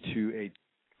you into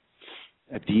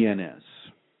a DNS.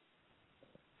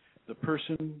 The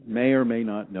person may or may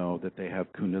not know that they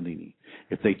have Kundalini.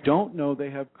 If they don't know they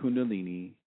have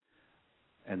Kundalini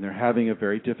and they're having a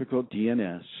very difficult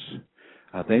DNS,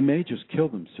 they may just kill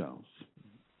themselves.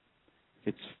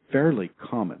 It's fairly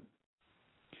common.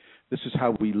 This is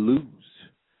how we lose,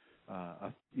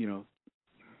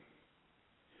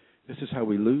 this is how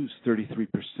we lose 33%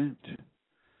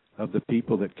 of the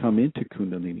people that come into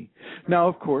Kundalini. Now,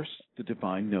 of course, the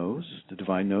Divine knows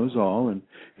all,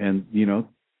 and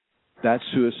that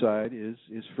suicide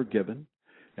is forgiven,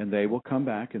 and they will come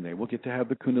back, and they will get to have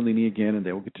the Kundalini again, and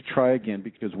they will get to try again,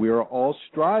 because we are all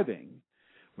striving.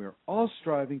 We are all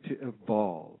striving to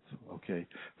evolve. Okay,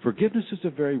 forgiveness is a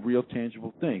very real,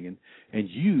 tangible thing, and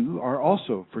you are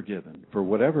also forgiven for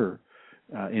whatever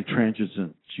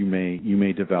intransigence you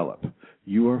may develop.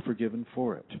 You are forgiven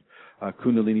for it. A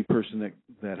Kundalini person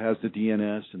that has the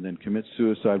DNS and then commits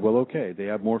suicide, well, okay, they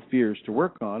have more fears to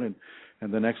work on,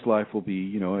 and the next life will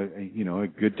be, a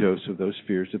good dose of those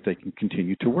fears that they can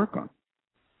continue to work on.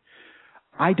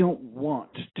 I don't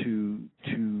want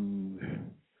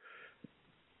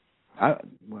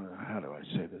how do I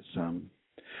say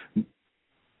this?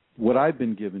 What I've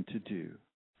been given to do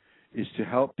is to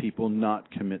help people not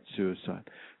commit suicide,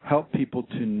 help people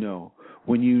to know.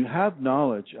 When you have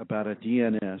knowledge about a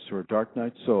DNS or a dark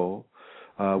night soul,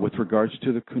 with regards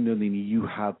to the Kundalini, you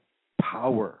have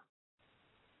power.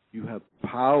 You have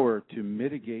power to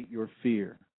mitigate your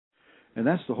fear. And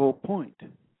that's the whole point.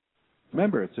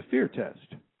 Remember, it's a fear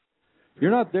test.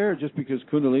 You're not there just because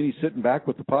Kundalini's sitting back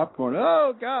with the popcorn.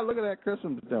 Oh, God, look at that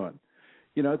Chrism doing.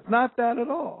 It's not that at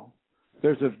all.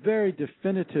 There's a very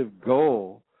definitive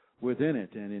goal within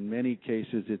it, and in many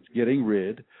cases it's getting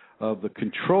rid of the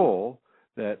control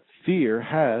that fear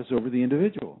has over the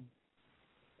individual.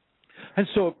 And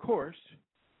so, of course,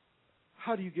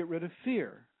 how do you get rid of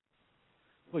fear?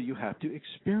 Well, you have to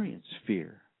experience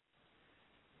fear.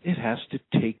 It has to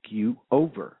take you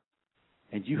over,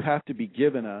 and you have to be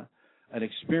given an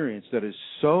experience that is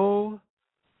so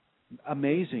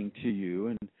amazing to you,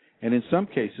 and in some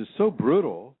cases so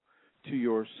brutal to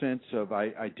your sense of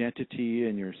identity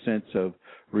and your sense of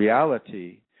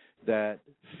reality, that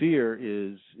fear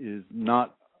is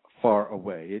not far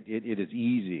away. It is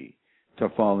easy to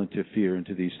fall into fear,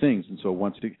 into these things. And so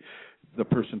once the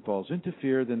person falls into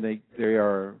fear, then they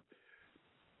are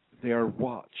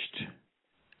watched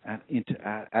as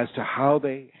to how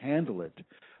they handle it.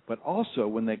 But also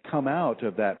when they come out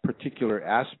of that particular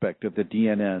aspect of the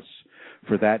DNS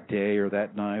for that day or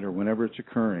that night or whenever it's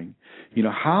occurring,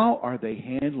 how are they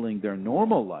handling their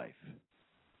normal life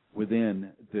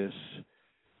within this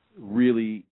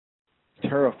really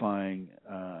terrifying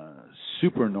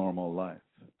supernormal life?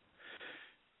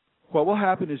 What will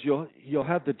happen is you'll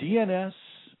have the DNS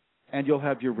and you'll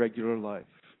have your regular life.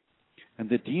 And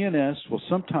the DNS will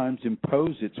sometimes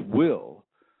impose its will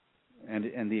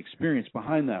and the experience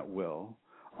behind that will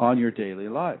on your daily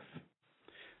life.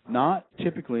 Not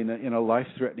typically in a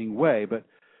life-threatening way, but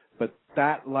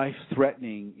that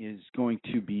life-threatening is going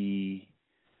to be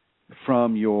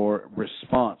from your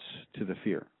response to the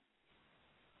fear.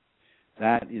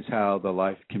 That is how the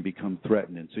life can become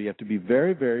threatened. And so you have to be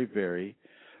very, very, very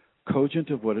cogent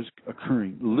of what is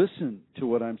occurring. Listen to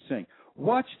what I'm saying.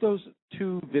 Watch those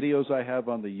 2 videos I have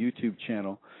on the YouTube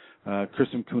channel,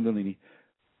 Chrism Kundalini.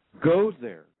 Go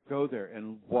there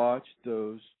and watch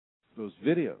those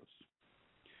videos.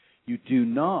 You do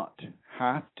not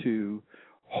have to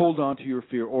hold on to your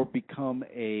fear or become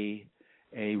a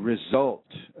result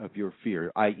of your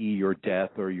fear, i.e., your death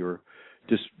or your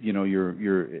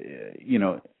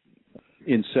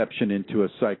inception into a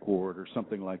psych ward or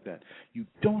something like that. You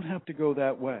don't have to go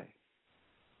that way.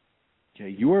 Okay,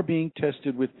 you are being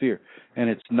tested with fear, and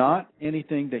it's not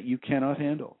anything that you cannot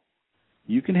handle.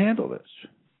 You can handle this.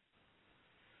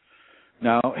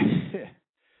 Now,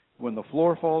 when the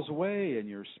floor falls away and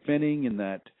you're spinning in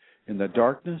the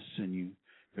darkness and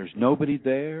there's nobody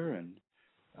there, and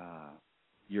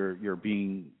you're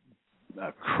being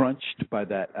crunched by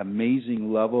that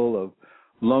amazing level of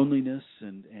loneliness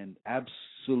and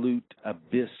absolute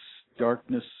abyss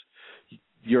darkness.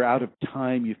 You're out of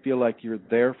time. You feel like you're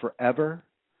there forever.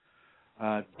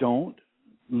 Don't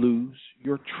lose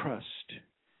your trust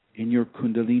in your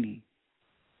Kundalini.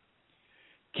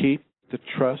 Keep the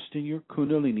trust in your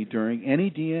Kundalini during any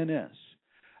DNS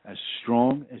as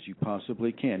strong as you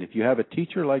possibly can. If you have a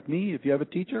teacher like me,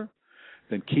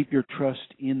 then keep your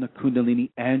trust in the Kundalini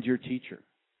and your teacher.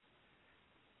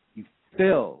 You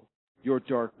fill your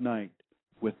dark night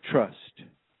with trust.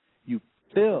 You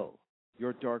fill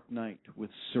your dark night with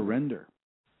surrender.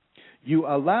 You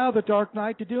allow the dark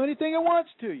night to do anything it wants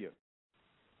to you.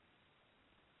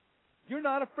 You're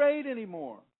not afraid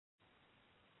anymore.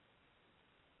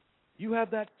 You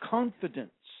have that confidence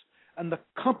and the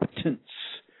competence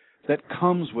that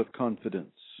comes with confidence.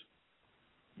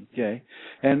 Okay?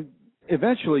 And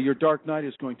eventually your dark night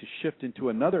is going to shift into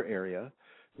another area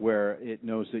where it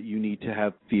knows that you need to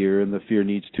have fear and the fear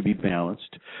needs to be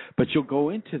balanced. But you'll go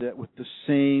into that with the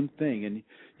same thing, and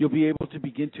you'll be able to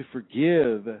begin to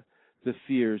forgive the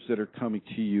fears that are coming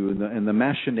to you and the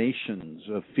machinations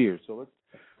of fear. So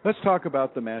let's talk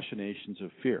about the machinations of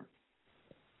fear.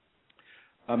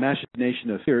 imagination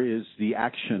of fear is the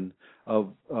action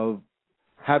of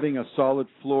having a solid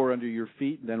floor under your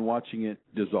feet and then watching it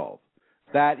dissolve.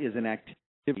 That is an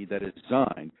activity that is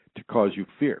designed to cause you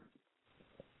fear.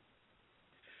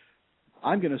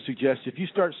 I'm going to suggest if you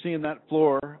start seeing that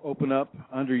floor open up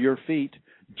under your feet,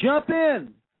 jump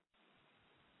in.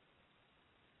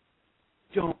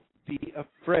 Don't be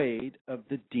afraid of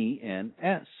the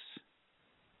DNS.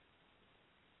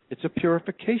 It's a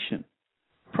purification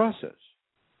process.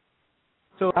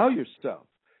 So allow yourself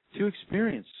to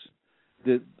experience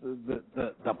the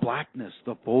blackness,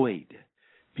 the void.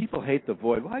 People hate the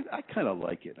void. Well, I kind of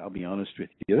like it, I'll be honest with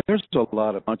you. There's a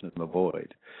lot of punch in the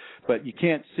void. But you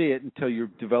can't see it until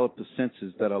you've developed the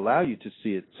senses that allow you to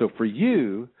see it. So for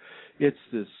you, it's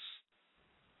this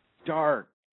dark,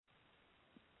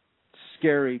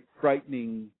 scary,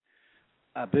 frightening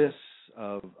abyss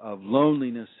of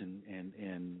loneliness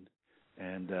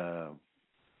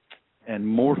and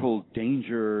mortal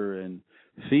danger and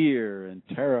fear and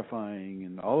terrifying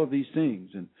and all of these things.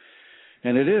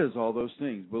 And it is all those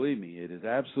things. Believe me, it is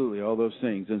absolutely all those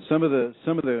things. And some of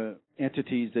the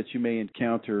entities that you may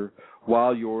encounter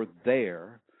while you're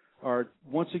there are,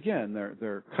 once again,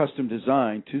 they're custom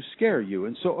designed to scare you.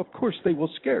 And so, of course, they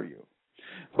will scare you.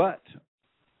 But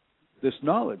this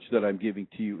knowledge that I'm giving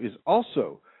to you is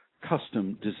also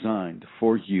custom designed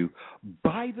for you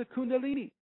by the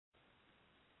Kundalini.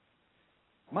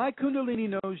 My Kundalini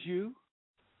knows you.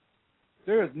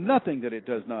 There is nothing that it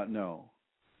does not know.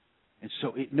 And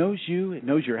so it knows you. It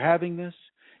knows you're having this.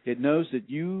 It knows that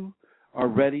you are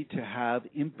ready to have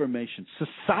information.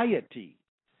 Society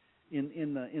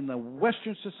in the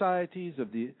Western societies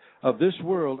of this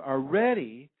world are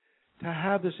ready to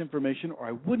have this information, or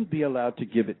I wouldn't be allowed to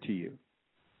give it to you.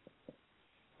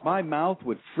 My mouth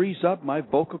would freeze up. My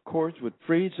vocal cords would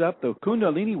freeze up. The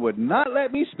Kundalini would not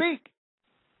let me speak.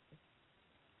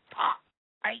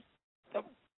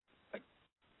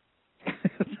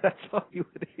 That's all you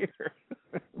would hear.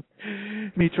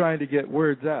 Me trying to get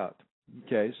words out.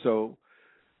 Okay, so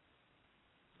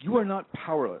you are not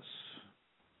powerless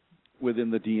within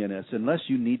the DNS unless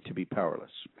you need to be powerless.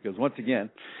 Because once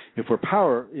again, if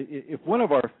one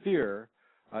of our fear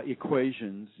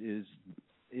equations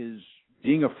is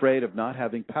being afraid of not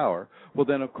having power, well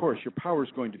then of course your power is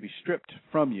going to be stripped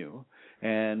from you,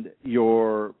 and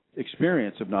your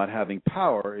experience of not having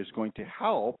power is going to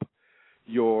help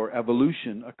your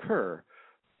evolution occur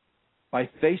by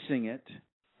facing it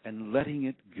and letting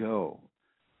it go,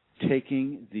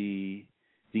 taking the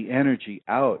energy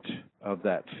out of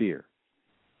that fear.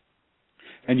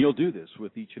 And you'll do this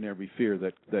with each and every fear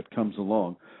that comes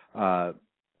along.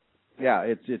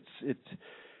 It's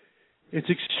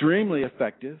extremely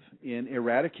effective in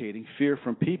eradicating fear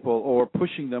from people or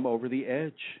pushing them over the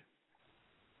edge.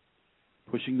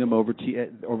 Pushing them over the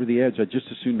edge. I'd just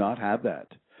as soon not have that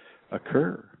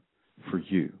occur for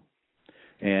you.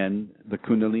 And the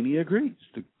Kundalini agrees.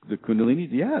 The Kundalini,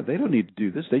 they don't need to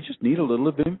do this. They just need a little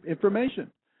of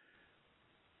information.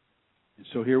 And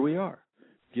so here we are,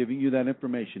 giving you that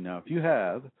information. Now, if you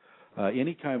have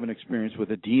any kind of an experience with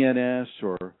a DNS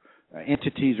or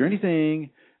entities or anything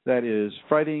that is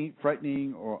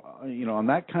frightening or, on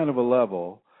that kind of a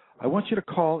level, I want you to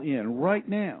call in right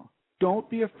now. Don't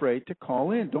be afraid to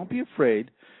call in. Don't be afraid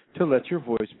to let your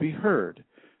voice be heard.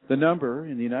 The number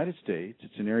in the United States,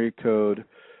 it's an area code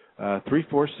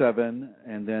 347,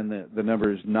 and then the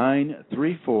number is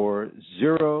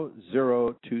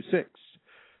 934-0026.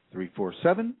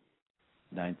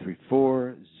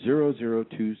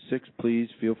 347-934-0026. Please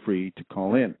feel free to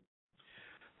call in.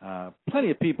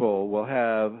 Plenty of people will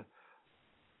have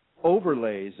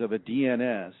overlays of a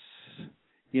DNS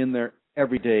in their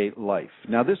everyday life.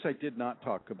 Now, this I did not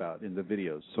talk about in the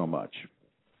videos so much.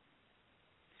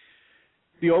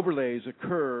 The overlays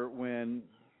occur when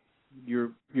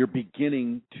you're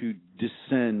beginning to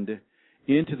descend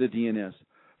into the DNS.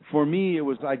 For me, it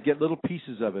was I'd get little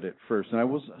pieces of it at first, and I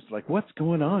was like, "What's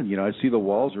going on?" I see the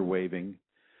walls are waving.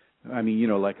 I mean,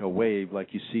 like a wave,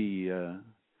 like you see.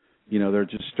 They're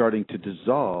just starting to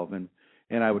dissolve, and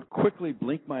I would quickly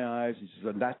blink my eyes and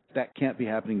say, "That can't be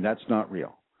happening. That's not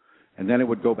real." And then it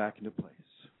would go back into place.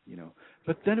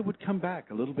 But then it would come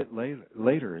back a little bit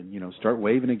later and, start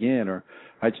waving again. Or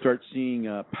I'd start seeing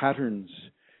patterns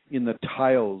in the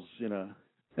tiles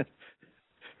this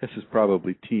is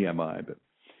probably TMI, but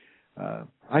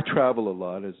I travel a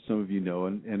lot, as some of you know,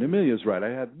 and Amelia's right. I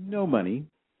have no money,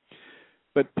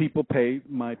 but people pay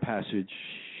my passage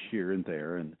here and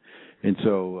there, and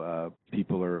so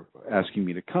people are asking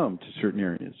me to come to certain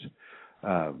areas.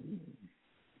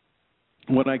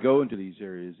 When I go into these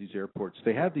areas, these airports,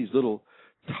 they have these little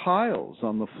tiles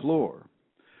on the floor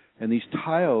And these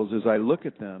tiles, as I look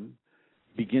at them,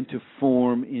 begin to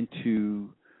form into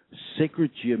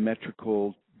sacred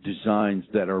geometrical designs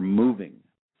that are moving.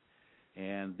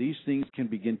 And these things can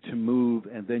begin to move,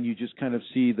 and then you just kind of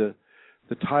see the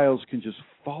tiles can just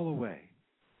fall away.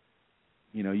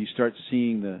 You know, you start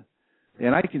seeing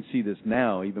and I can see this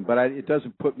now even, but it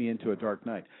doesn't put me into a dark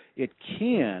night. It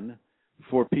can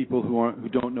for people who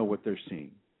don't know what they're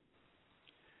seeing.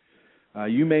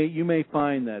 You may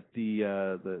find that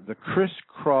the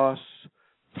crisscross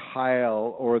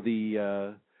tile or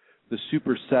the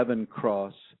Super 7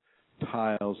 cross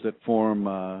tiles that form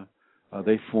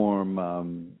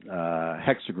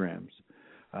hexagrams.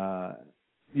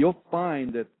 You'll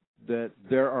find that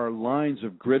there are lines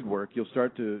of grid work. You'll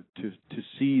start to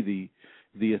see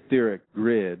the etheric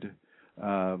grid.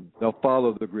 They'll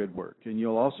follow the grid work, and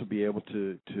you'll also be able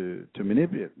to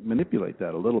manipulate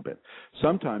that a little bit.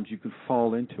 Sometimes you can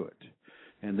fall into it,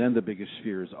 and then the biggest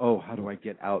fear is, how do I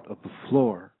get out of the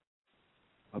floor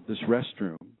of this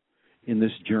restroom in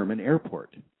this German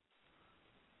airport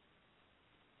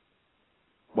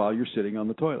while you're sitting on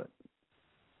the toilet?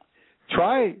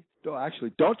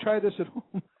 Don't try this at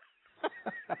home.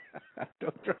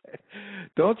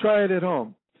 Don't try it at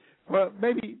home. Well,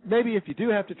 maybe if you do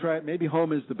have to try it, maybe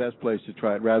home is the best place to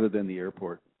try it rather than the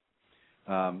airport.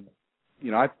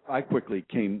 I quickly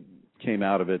came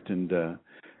out of it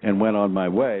and went on my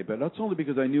way, but that's only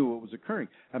because I knew what was occurring.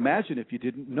 Imagine if you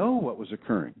didn't know what was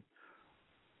occurring.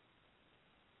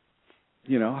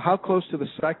 You know, how close to the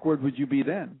psych ward would you be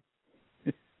then?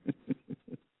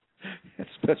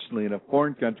 Especially in a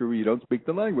foreign country where you don't speak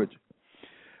the language.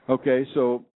 Okay,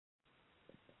 so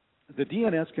the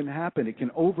DNS can happen. It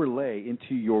can overlay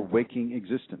into your waking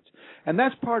existence. And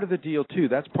that's part of the deal, too.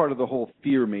 That's part of the whole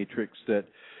fear matrix that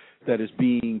is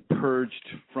being purged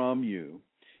from you,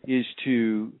 is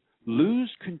to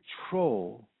lose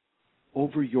control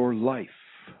over your life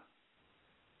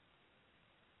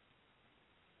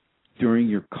during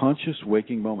your conscious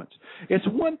waking moments. It's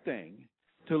one thing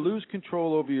to lose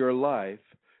control over your life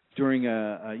during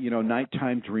a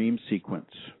nighttime dream sequence.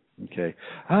 Okay.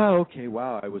 Okay,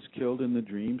 wow, I was killed in the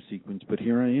dream sequence, but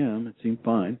here I am. It seemed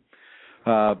fine.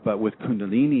 But with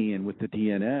Kundalini and with the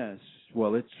DNS,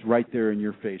 well, it's right there in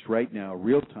your face right now,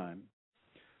 real time.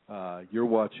 You're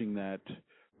watching that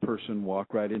person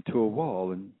walk right into a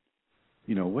wall, and,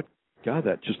 you know, what? God,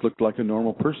 that just looked like a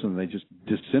normal person. They just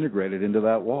disintegrated into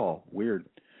that wall. Weird.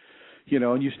 You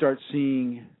know, and you start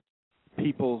seeing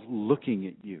people looking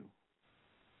at you.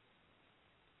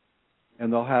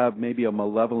 And they'll have maybe a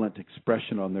malevolent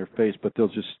expression on their face, but they'll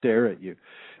just stare at you.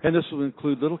 And this will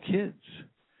include little kids.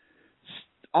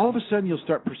 All of a sudden, you'll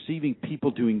start perceiving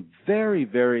people doing very,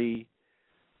 very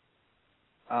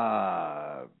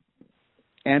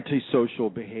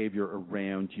antisocial behavior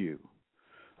around you.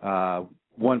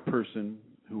 One person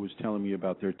who was telling me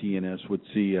about their DNS would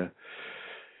see,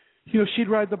 she'd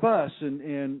ride the bus,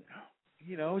 and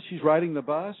she's riding the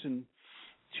bus, and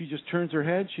she just turns her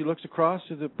head. She looks across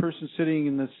to the person sitting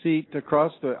in the seat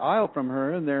across the aisle from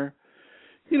her, and they're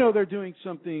doing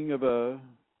something of a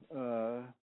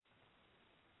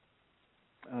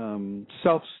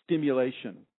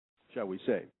self-stimulation, shall we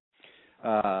say?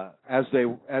 As they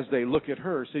look at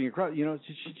her sitting across,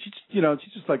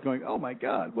 she's just like going, "Oh my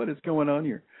God, what is going on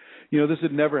here?" This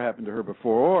had never happened to her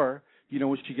before. Or,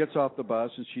 when she gets off the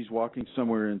bus and she's walking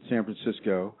somewhere in San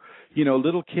Francisco,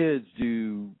 little kids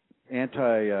do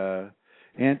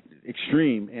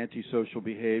extreme antisocial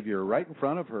behavior right in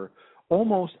front of her,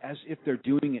 almost as if they're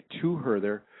doing it to her.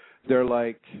 They're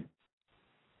like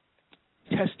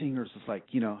testing her. It's like,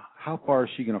 how far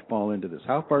is she going to fall into this?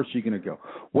 How far is she going to go?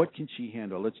 What can she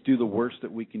handle? Let's do the worst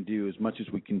that we can do, as much as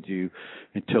we can do,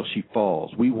 until she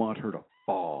falls. We want her to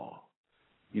fall.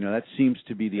 That seems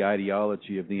to be the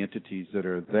ideology of the entities that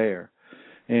are there.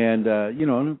 And,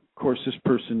 and of course, this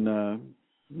person,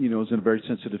 is in a very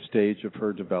sensitive stage of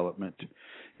her development.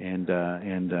 And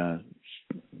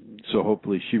so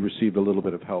hopefully she received a little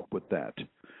bit of help with that.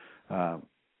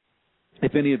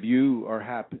 If any of you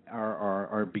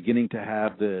are beginning to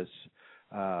have this,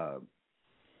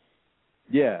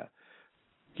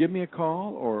 give me a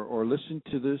call or listen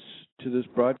to this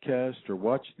broadcast, or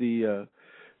watch the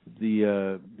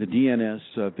DNS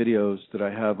videos that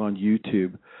I have on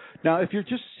YouTube. Now, if you're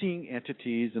just seeing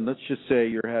entities, and let's just say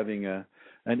you're having an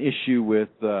issue with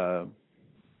some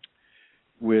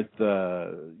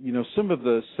of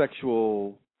the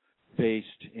sexual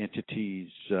based entities,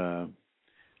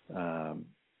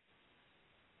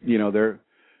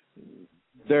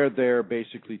 they're there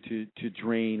basically to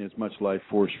drain as much life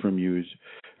force from you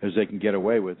as they can get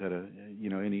away with at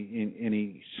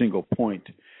any single point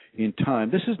in time.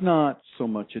 This is not so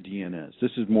much a DNS.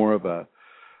 This is more of a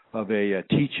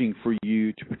teaching for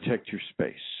you to protect your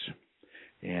space.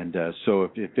 And so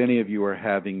if any of you are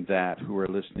having that who are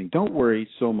listening, don't worry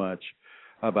so much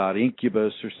about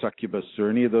incubus or succubus or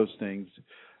any of those things.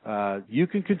 You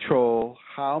can control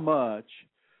how much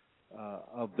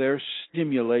of their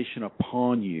stimulation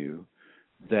upon you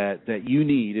that you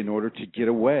need in order to get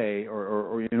away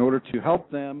or in order to help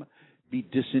them be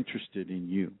disinterested in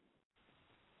you.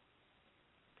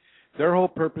 Their whole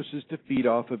purpose is to feed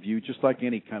off of you, just like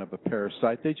any kind of a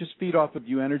parasite. They just feed off of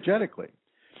you energetically.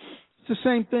 It's the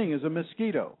same thing as a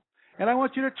mosquito. And I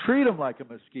want you to treat them like a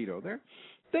mosquito.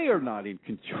 They are not in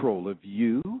control of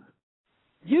you.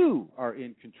 You are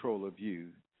in control of you,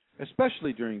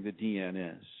 especially during the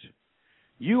DNS.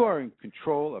 You are in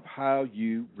control of how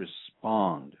you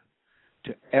respond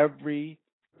to every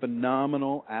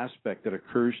phenomenal aspect that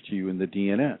occurs to you in the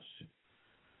DNS.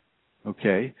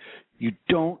 Okay? You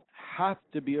don't have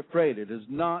to be afraid. It is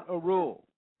not a rule.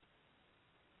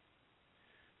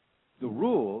 The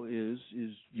rule is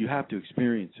you have to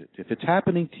experience it. If it's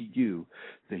happening to you,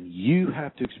 then you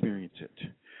have to experience it.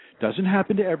 Doesn't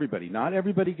happen to everybody. Not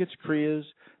everybody gets Kriyas.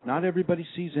 Not everybody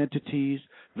sees entities.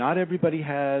 Not everybody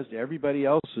has everybody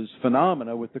else's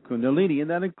phenomena with the Kundalini, and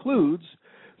that includes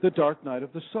the dark night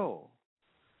of the soul.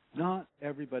 Not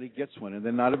everybody gets one, and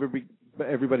then not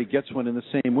everybody gets one in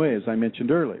the same way as I mentioned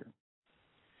earlier.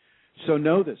 So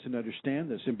know this and understand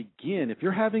this and begin. If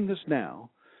you're having this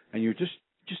now and you're just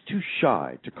too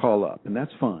shy to call up, and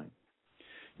that's fine,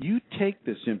 you take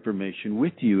this information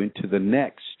with you into the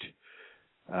next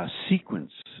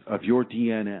sequence of your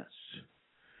DNS.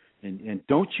 And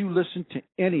don't you listen to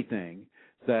anything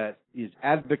that is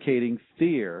advocating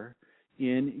fear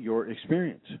in your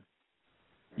experience.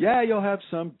 Yeah, you'll have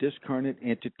some discarnate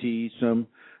entity, some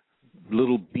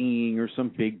little being or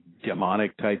some big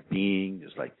demonic type being.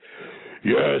 It's like,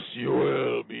 yes, you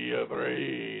will be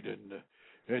afraid.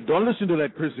 And don't listen to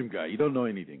that Chrism guy. You don't know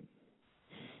anything.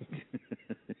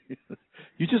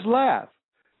 You just laugh.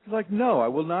 It's like, no, I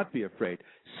will not be afraid.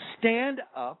 Stand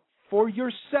up for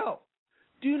yourself.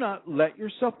 Do not let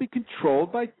yourself be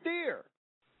controlled by fear.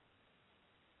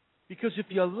 Because if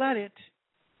you let it,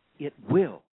 it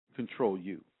will control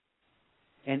you.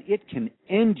 And it can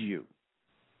end you.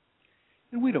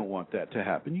 And we don't want that to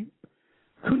happen.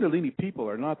 Kundalini people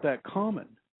are not that common.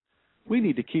 We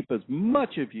need to keep as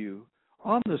much of you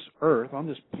on this earth, on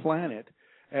this planet,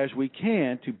 as we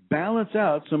can to balance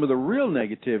out some of the real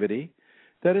negativity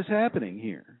that is happening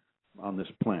here on this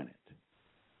planet.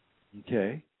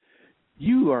 Okay?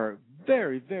 You are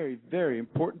very, very, very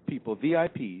important people,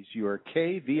 VIPs. You are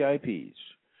KVIPs.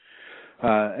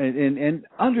 And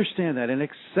understand that and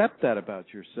accept that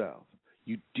about yourself.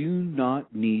 You do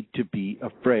not need to be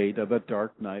afraid of a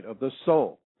dark night of the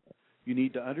soul. You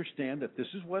need to understand that this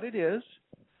is what it is,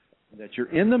 that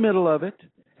you're in the middle of it,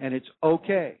 and it's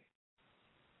okay.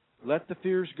 Let the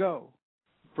fears go.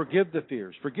 Forgive the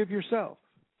fears. Forgive yourself.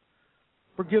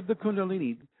 Forgive the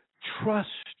Kundalini. Trust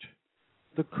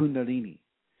the Kundalini.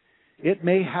 It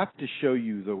may have to show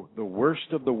you the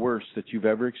worst of the worst that you've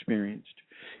ever experienced.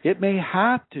 It may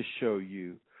have to show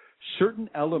you certain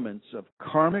elements of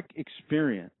karmic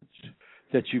experience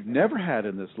that you've never had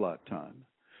in this lifetime,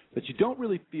 that you don't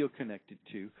really feel connected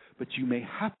to, but you may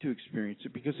have to experience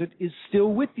it because it is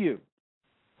still with you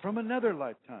from another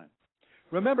lifetime.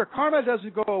 Remember, karma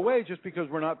doesn't go away just because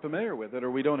we're not familiar with it or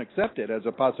we don't accept it as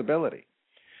a possibility.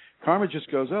 Karma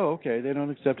just goes, oh, okay, they don't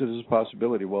accept it as a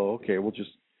possibility. Well, okay, we'll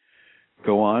just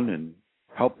go on and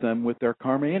help them with their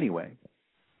karma anyway.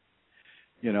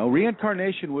 You know,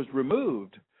 reincarnation was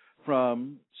removed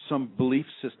from some belief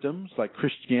systems like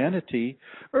Christianity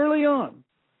early on.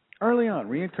 Early on,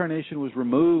 reincarnation was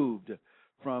removed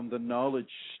from the knowledge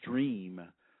stream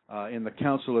in the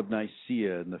Council of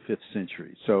Nicaea in the 5th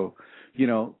century. So, you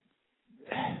know,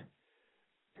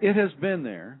 it has been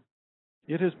there.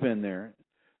 It has been there.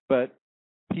 But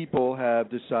people have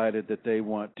decided that they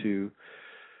want to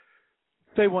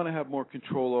have more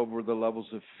control over the levels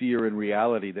of fear and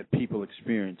reality that people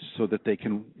experience so that they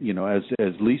can, you know, as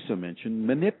Lisa mentioned,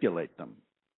 manipulate them.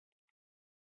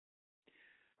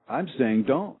 I'm saying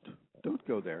don't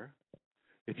go there.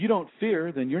 If you don't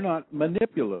fear, then you're not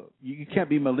manipulated. You can't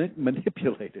be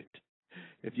manipulated.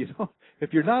 If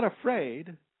you're not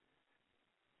afraid,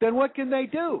 then what can they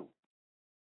do?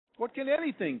 What can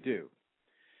anything do?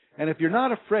 And if you're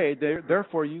not afraid,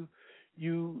 therefore you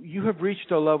have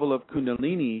reached a level of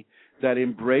Kundalini that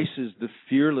embraces the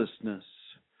fearlessness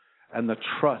and the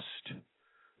trust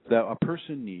that a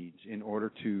person needs in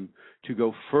order to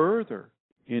go further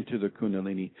into the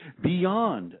Kundalini,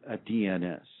 beyond a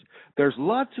DNS, there's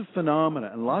lots of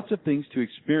phenomena and lots of things to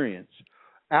experience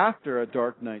after a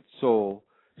dark night soul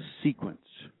sequence.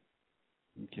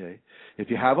 Okay, if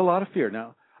you have a lot of fear,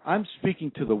 now I'm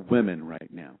speaking to the women right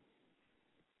now.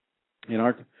 In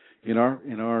our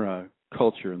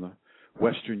culture, in the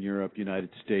Western Europe, United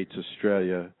States,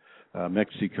 Australia,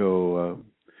 Mexico,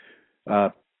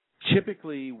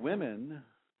 typically women,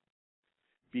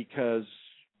 because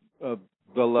of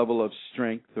the level of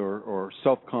strength or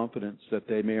self-confidence that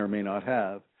they may or may not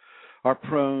have, are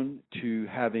prone to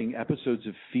having episodes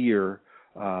of fear,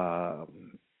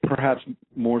 perhaps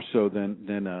more so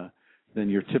than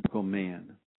your typical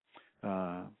man.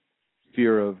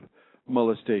 Fear of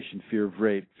molestation, fear of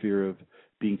rape, fear of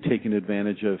being taken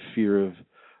advantage of, fear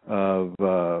of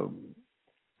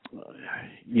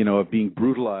being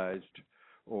brutalized,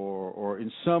 or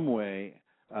in some way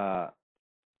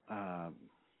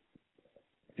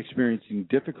experiencing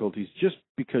difficulties just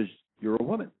because you're a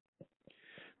woman.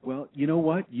 Well, you know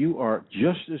what? You are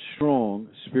just as strong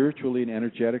spiritually and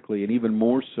energetically, and even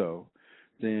more so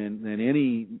than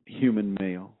any human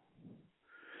male.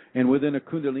 And within a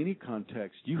Kundalini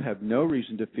context, you have no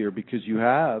reason to fear, because you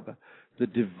have the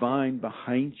divine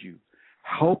behind you,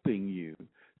 helping you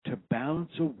to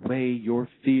balance away your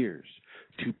fears,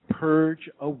 to purge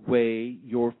away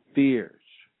your fears.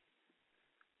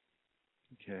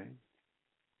 Okay?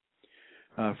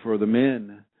 For the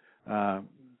men,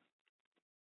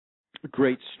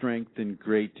 great strength and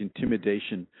great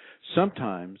intimidation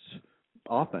sometimes,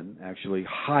 often actually,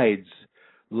 hides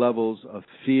levels of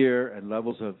fear and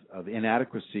levels of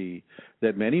inadequacy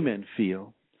that many men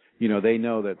feel. They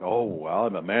know that, oh, well,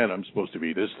 I'm a man, I'm supposed to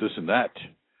be this, and that.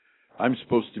 I'm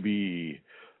supposed to be,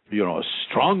 a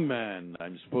strong man.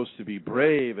 I'm supposed to be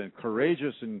brave and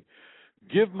courageous and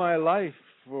give my life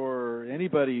for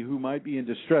anybody who might be in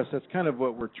distress. That's kind of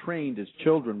what we're trained as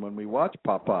children when we watch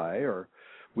Popeye or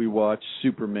we watch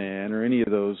Superman or any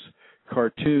of those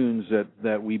cartoons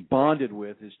that we bonded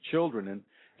with as children.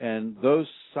 And those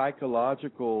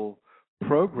psychological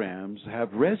programs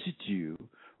have residue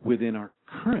within our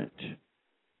current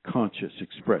conscious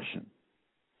expression.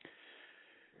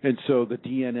 And so the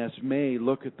DNS may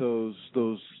look at those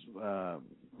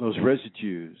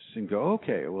residues and go,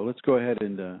 okay, well, let's go ahead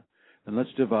and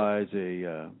let's devise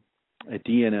a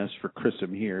DNS for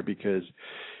Chrism here, because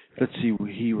let's see,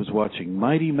 he was watching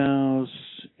Mighty Mouse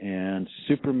and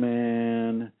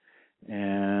Superman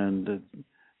and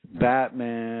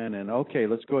Batman, and okay,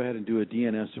 let's go ahead and do a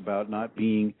DNS about not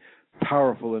being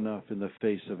powerful enough in the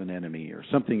face of an enemy or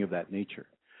something of that nature.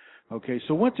 Okay,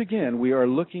 so once again, we are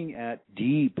looking at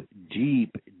deep,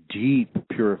 deep, deep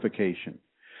purification.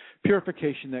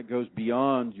 Purification that goes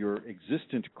beyond your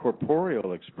existent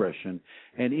corporeal expression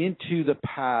and into the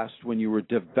past when you were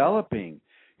developing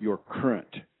your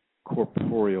current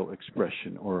corporeal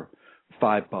expression, or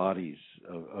 5 bodies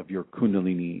of your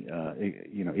Kundalini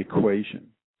equation.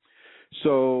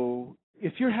 So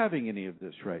if you're having any of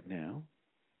this right now,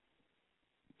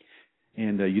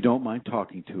 and you don't mind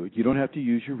talking to it, you don't have to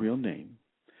use your real name.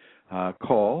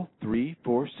 Call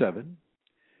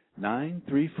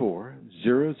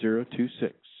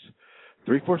 347-934-0026.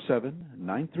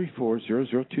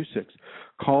 347-934-0026.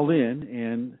 Call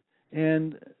in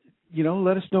and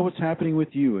let us know what's happening with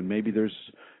you, and maybe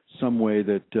there's some way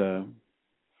that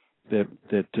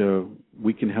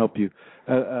we can help you.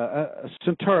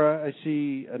 Santara, I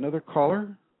see another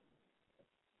caller.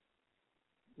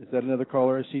 Is that another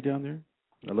caller I see down there?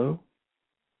 Hello?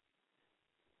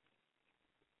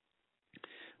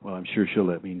 Well, I'm sure she'll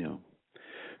let me know.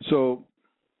 So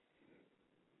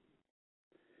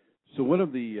one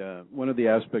of the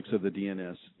aspects of the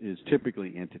DNS is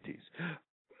typically entities,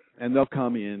 and they'll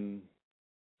come in,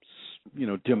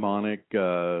 demonic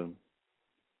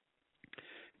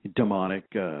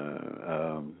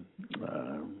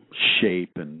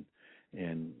shape and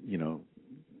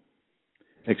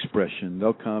expression.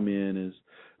 They'll come in as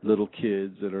little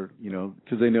kids that are,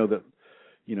 because they know that,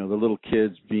 the little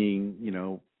kids being,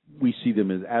 we see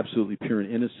them as absolutely pure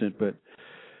and innocent, but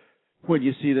when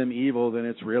you see them evil, then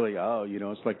it's really,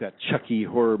 it's like that Chucky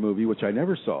horror movie, which I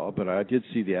never saw, but I did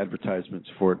see the advertisements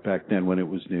for it back then when it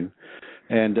was new.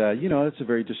 And, it's a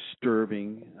very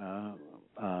disturbing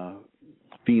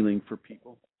feeling for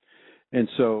people. And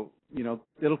so,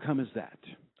 it'll come as that.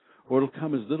 Or it'll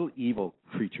come as little evil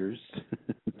creatures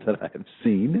that I have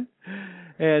seen.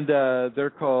 And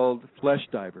they're called flesh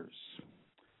divers.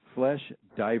 Flesh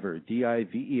diver,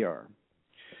 D-I-V-E-R.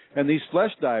 And these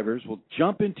flesh divers will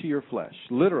jump into your flesh,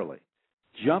 literally,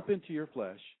 jump into your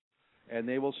flesh, and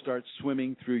they will start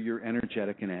swimming through your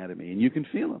energetic anatomy. And you can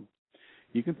feel them.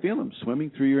 You can feel them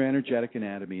swimming through your energetic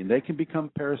anatomy, and they can become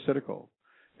parasitical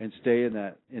and stay in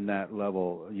that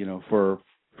level,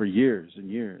 for years and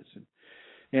years.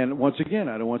 And once again,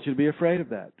 I don't want you to be afraid of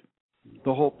that.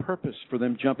 The whole purpose for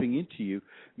them jumping into you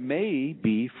may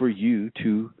be for you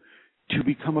to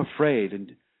become afraid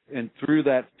and through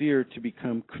that fear to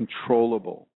become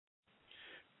controllable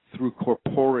through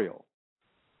corporeal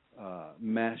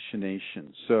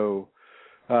machinations. So,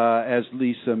 as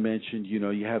Lisa mentioned,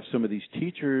 you have some of these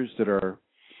teachers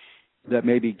that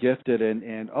may be gifted,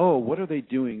 and what are they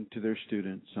doing to their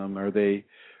students? Are they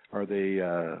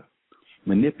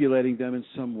manipulating them in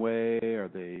some way? Are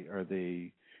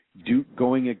they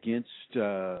going against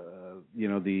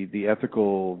the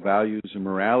ethical values and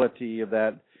morality of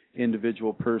that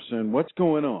individual person? What's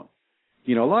going on?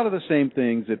 A lot of the same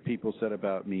things that people said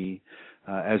about me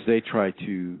as they try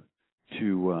to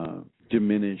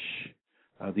diminish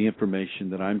the information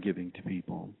that I'm giving to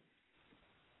people.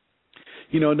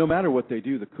 No matter what they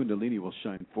do, the Kundalini will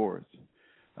shine forth.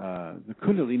 The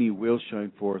Kundalini will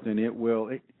shine forth, and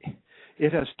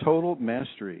it has total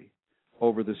mastery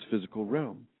over this physical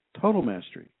realm. Total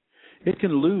mastery. It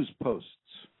can lose posts.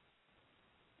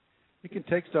 It can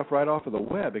take stuff right off of the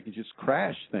web. It can just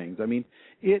crash things. I mean,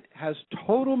 it has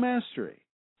total mastery.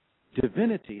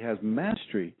 Divinity has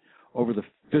mastery over the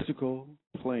physical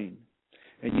plane.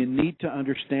 And you need to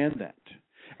understand that.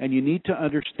 And you need to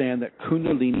understand that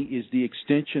Kundalini is the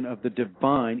extension of the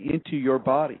divine into your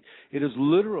body. It is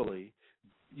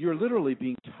you're literally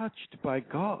being touched by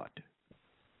God.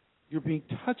 You're being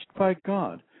touched by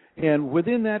God. And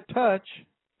within that touch,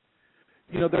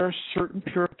 there are certain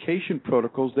purification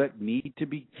protocols that need to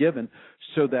be given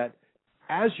so that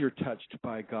as you're touched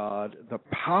by God, the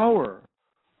power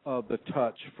of the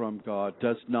touch from God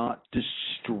does not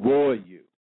destroy you.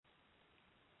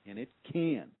 And it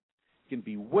can. It can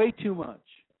be way too much.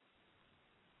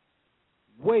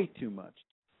 Way too much.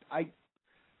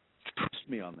 Trust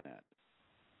me on that.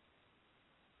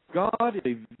 God is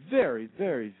a very,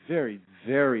 very, very,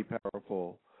 very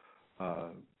powerful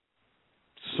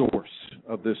source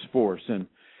of this force, and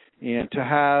to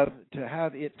have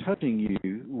it touching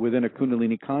you within a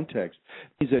Kundalini context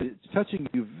means that it's touching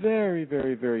you very,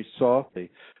 very, very softly,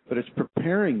 but it's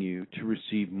preparing you to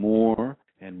receive more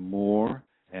and more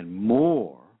and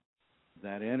more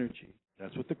that energy.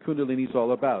 That's what the Kundalini is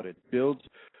all about. It builds,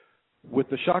 with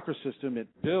the chakra system, it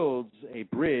builds a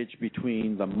bridge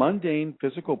between the mundane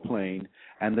physical plane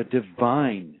and the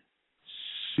divine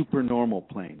supernormal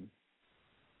plane.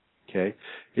 Okay?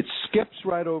 It skips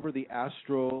right over the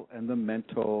astral and the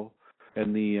mental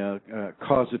and the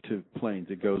causative planes.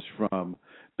 It goes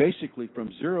basically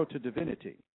from zero to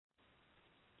divinity.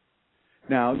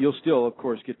 Now, you'll still, of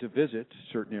course, get to visit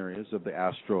certain areas of the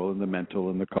astral and the mental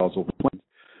and the causal planes.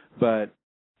 But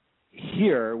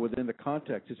here, within the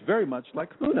context, it's very much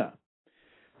like Huna.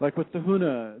 Like what the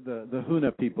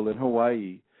Huna people in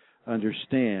Hawaii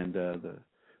understand,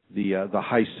 the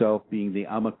high self being the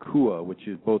Amakua, which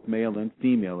is both male and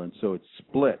female, and so it's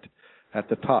split at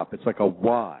the top. It's like a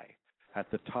Y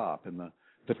at the top, and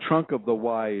the trunk of the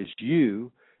Y is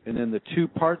you, and then the two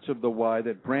parts of the Y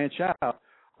that branch out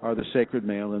are the sacred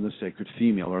male and the sacred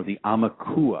female, or the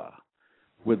Amakua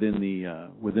within the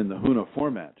Huna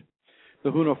format.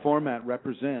 The Huna format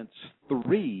represents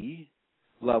 3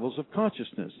 levels of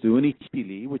consciousness: the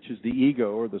Unipili, which is the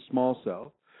ego or the small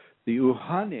self; the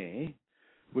Uhane,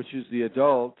 which is the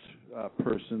adult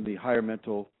person, the higher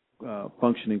mental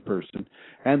functioning person;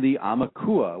 and the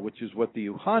Amakua, which is what the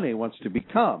Uhane wants to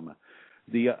become.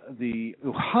 The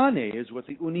Uhane is what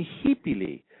the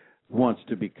Unihipili wants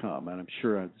to become, and I'm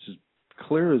sure this is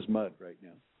clear as mud right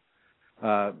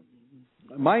now.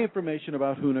 My information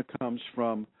about Huna comes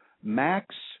from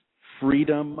Max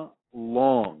Freedom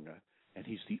Long, and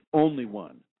he's the only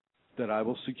one that I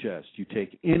will suggest you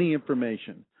take any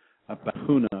information about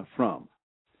Huna from.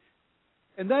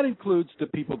 And that includes the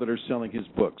people that are selling his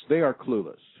books. They are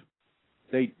clueless.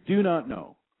 They do not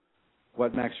know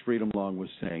what Max Freedom Long was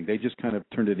saying. They just kind of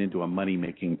turned it into a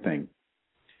money-making thing.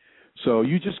 So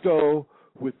you just go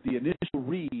with the initial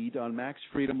read on Max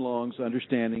Freedom Long's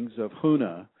understandings of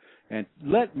Huna, and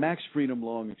let Max Freedom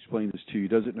Long explain this to you. He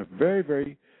does it in a very,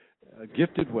 very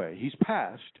gifted way. He's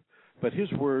passed, but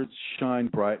his words shine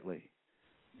brightly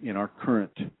in our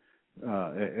current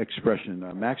expression.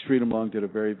 Max Freedom Long did a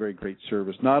very, very great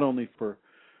service, not only for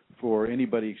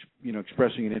anybody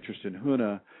expressing an interest in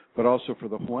Huna, but also for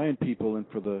the Hawaiian people and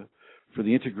for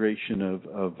the integration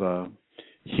of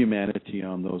humanity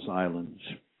on those islands.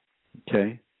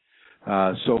 Okay,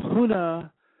 so Huna.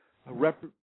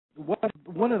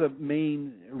 One of the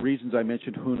main reasons I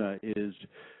mentioned Huna is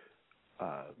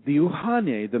the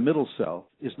uhane, the middle self,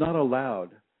 is not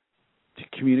allowed to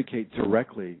communicate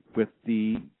directly with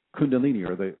the Kundalini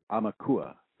or the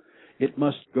Amakua. It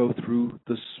must go through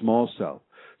the small self.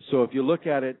 So if you look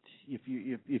at it,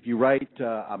 if you write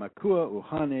Amakua,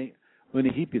 Uhane,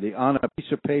 Unihipili on a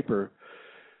piece of paper,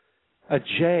 a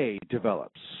J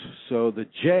develops. So the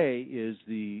J is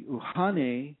the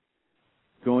Uhane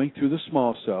going through the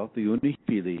small self, the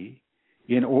Unihipili,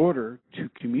 in order to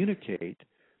communicate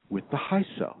with the high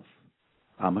self,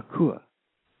 Amakua.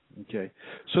 Okay,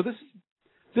 so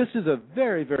this is a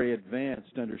very, very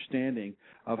advanced understanding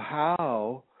of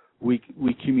how we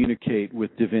communicate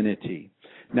with divinity.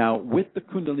 Now, with the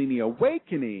Kundalini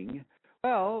awakening,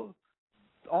 well,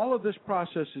 all of this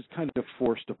process is kind of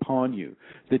forced upon you.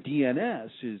 The DNS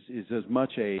is as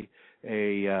much a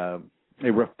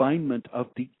refinement of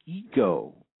the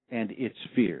ego and its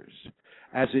fears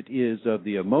as it is of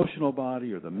the emotional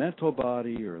body or the mental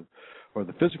body or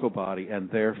the physical body and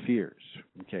their fears.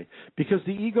 Okay, because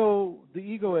the ego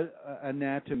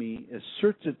anatomy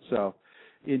asserts itself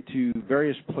into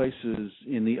various places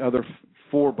in the other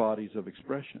four bodies of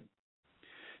expression.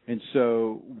 And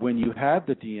so when you have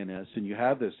the DNS and you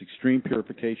have this extreme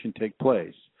purification take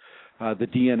place, the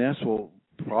DNS will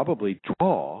probably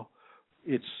draw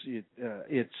its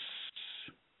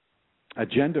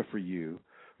agenda for you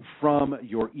from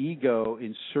your ego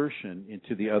insertion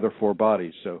into the other four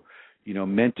bodies. So,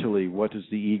 mentally, what is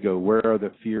the ego? Where are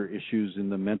the fear issues in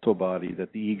the mental body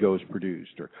that the ego has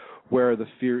produced? Or where are the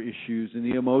fear issues in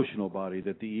the emotional body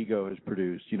that the ego has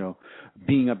produced?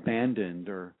 Being abandoned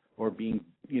or being,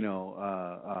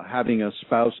 having a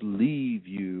spouse leave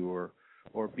you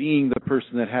or being the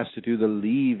person that has to do the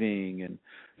leaving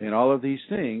and all of these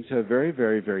things have very,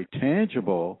 very, very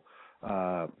tangible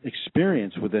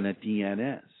experience within a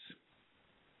DNS.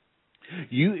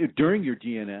 During your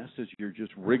DNS, as you're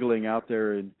just wriggling out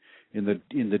there in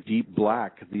the deep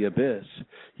black, the abyss,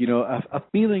 a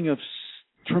feeling of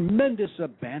tremendous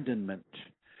abandonment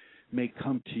may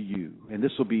come to you, and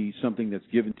this will be something that's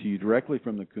given to you directly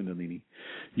from the Kundalini.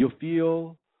 You'll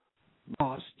feel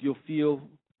lost. You'll feel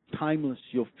timeless.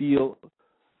 You'll feel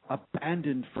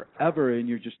abandoned forever, and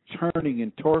you're just turning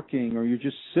and torquing, or you're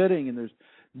just sitting, and there's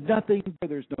nothing.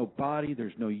 There's no body.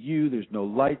 There's no you. There's no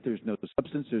light. There's no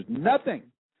substance. There's nothing.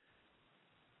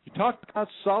 You talk about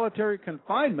solitary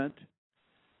confinement.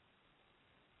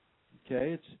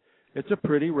 Okay, it's a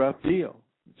pretty rough deal.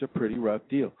 It's a pretty rough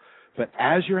deal. But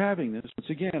as you're having this, once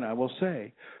again, I will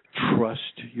say, trust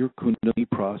your Kundalini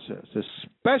process,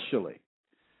 especially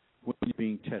when you're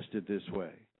being tested this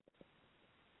way.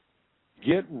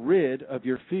 Get rid of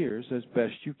your fears as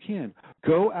best you can.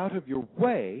 Go out of your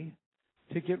way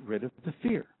to get rid of the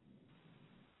fear.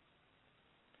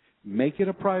 Make it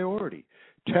a priority.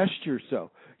 Test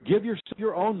yourself. Give yourself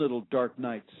your own little dark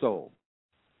night soul.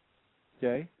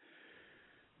 Okay?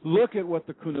 Look at what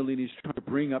the Kundalini is trying to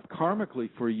bring up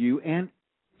karmically for you and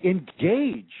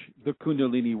engage the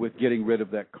Kundalini with getting rid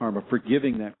of that karma,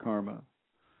 forgiving that karma.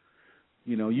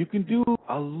 You can do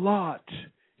a lot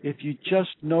if you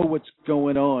just know what's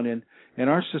going on, and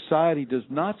our society does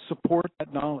not support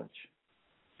that knowledge.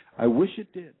 I wish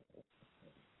it did.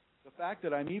 The fact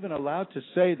that I'm even allowed to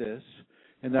say this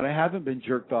and that I haven't been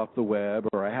jerked off the web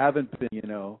or I haven't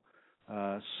been,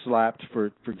 slapped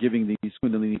for giving these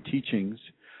Kundalini teachings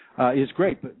is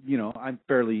great. But, I'm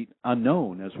fairly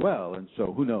unknown as well, and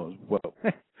so who knows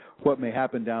what may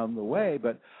happen down the way.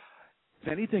 But if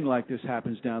anything like this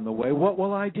happens down the way, what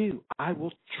will I do? I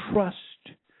will trust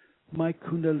my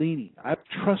Kundalini. I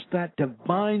trust that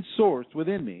divine source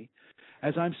within me,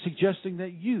 as I'm suggesting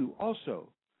that you also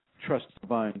trust the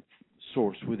divine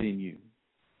source within you.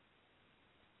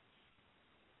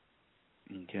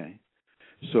 Okay.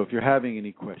 So if you're having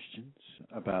any questions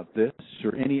about this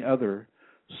or any other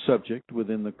subject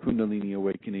within the Kundalini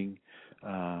Awakening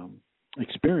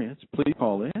experience, please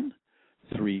call in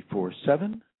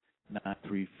 347-934-0026.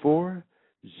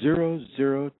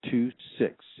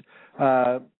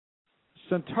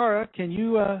 Santara, can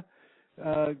you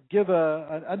give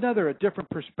a different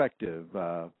perspective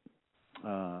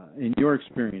in your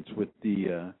experience with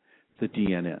the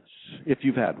DNS, if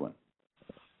you've had one?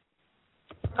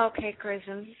 Okay,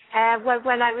 Chrism. Well,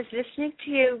 when I was listening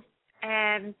to you,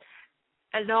 an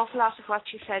awful lot of what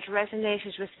you said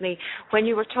resonated with me. When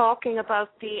you were talking about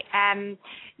the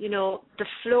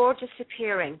floor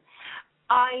disappearing,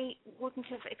 I wouldn't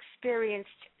have experienced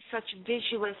such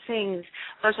visual things,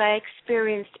 but I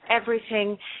experienced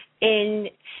everything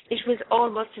it was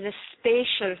almost in a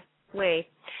spatial way.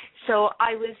 So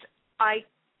I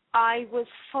was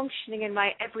functioning in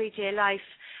my everyday life,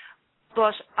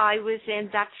 but I was in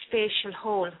that spatial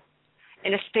hole.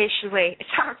 in a spatial way. It's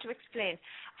hard to explain.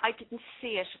 I didn't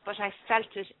see it, but I felt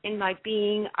it in my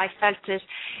being. I felt it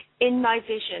in my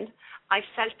vision. I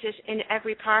felt it in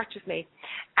every part of me.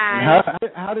 And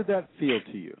how did that feel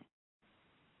to you?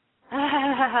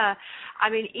 I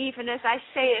mean, even as I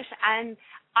say it, and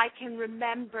I can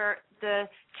remember the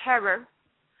terror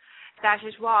that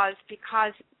it was,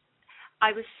 because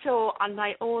I was so on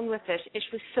my own with it. It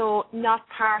was so not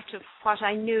part of what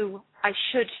I knew I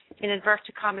should, in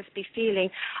inverted commas, be feeling.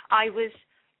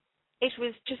 It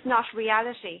was just not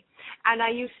reality. And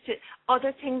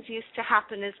other things used to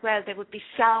happen as well. There would be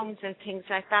sounds and things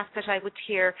like that I would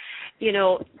hear,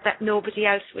 that nobody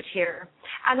else would hear.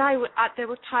 And there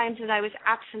were times when I was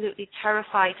absolutely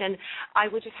terrified, and I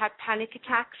would have had panic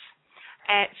attacks.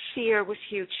 Fear was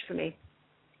huge for me.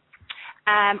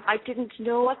 I didn't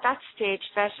know at that stage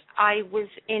that I was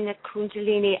in a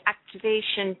Kundalini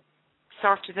activation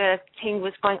sort of a thing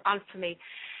was going on for me.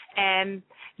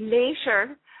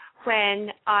 Later,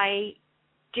 when I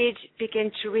did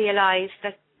begin to realize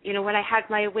that, when I had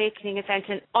my awakening event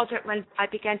and when I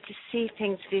began to see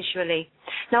things visually.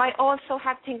 Now, I also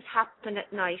had things happen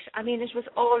at night. I mean, it was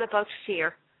all about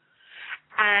fear.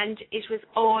 And it was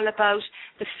all about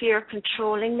the fear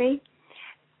controlling me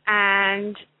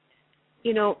and,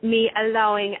 me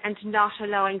allowing and not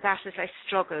allowing that as I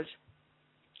struggled.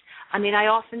 I mean, I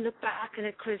often look back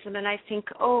at Chrism and I think,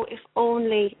 oh, if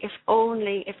only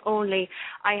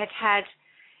I had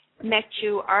met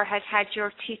you or had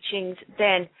your teachings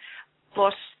then.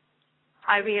 But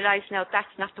I realize now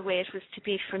that's not the way it was to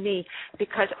be for me,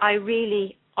 because I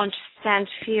really understand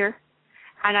fear.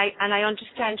 And I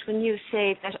understand when you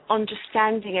say that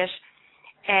understanding it,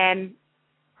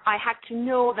 I had to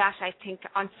know that, I think,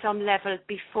 on some level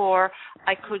before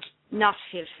I could not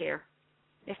feel fear,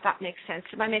 if that makes sense.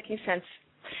 Am I making sense?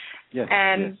 Yes.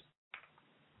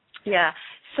 Yes.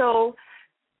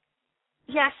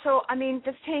 Yeah. So I mean,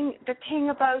 the thing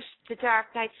about the Dark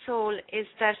Night Soul is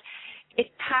that it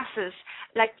passes.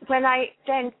 Like when I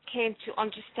then came to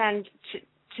understand,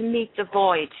 to meet the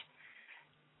void,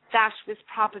 that was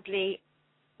probably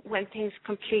when things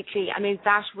completely, I mean,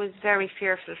 that was very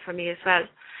fearful for me as well.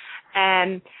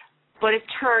 But it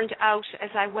turned out as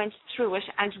I went through it,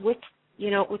 and with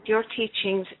your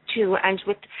teachings too, and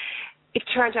it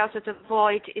turned out that the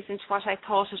void isn't what I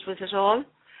thought it was at all.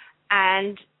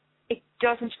 And it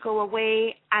doesn't go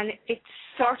away, and it's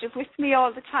sort of with me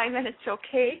all the time, and it's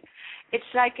okay.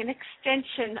 It's like an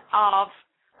extension of,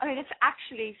 I mean, it's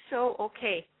actually so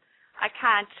okay. I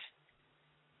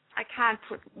can't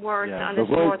put words on it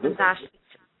more than that.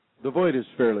 The void is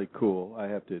fairly cool, I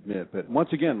have to admit. But once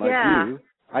again, like you,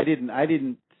 I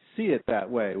didn't see it that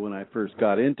way when I first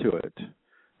got into it.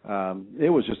 It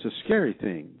was just a scary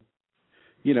thing.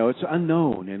 It's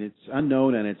unknown, and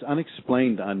it's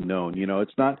unexplained unknown.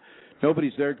 It's not,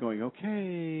 nobody's there going,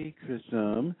 okay,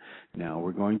 Chrism, now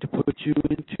we're going to put you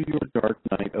into your dark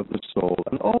night of the soul.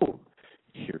 And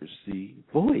here's the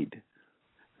void.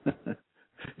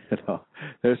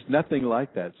 There's nothing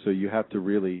like that. So you have to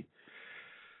really,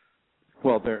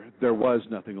 there was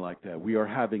nothing like that. We are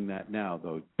having that now,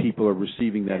 though. People are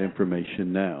receiving that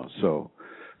information now. So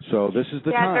this is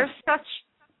the time.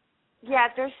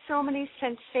 There's so many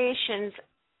sensations.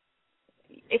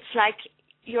 It's like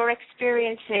you're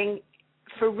experiencing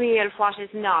for real what is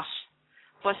not,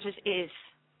 but it is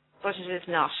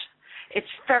not. It's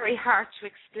very hard to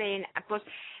explain, but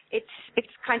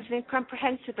it's kind of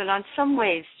incomprehensible on some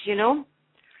ways,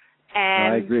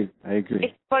 I agree.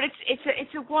 But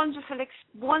it's a wonderful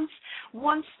once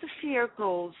the fear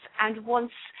goes, and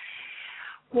once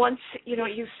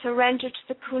you surrender to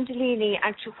the Kundalini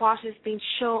and to what has been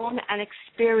shown and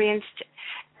experienced,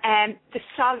 the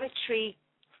solitary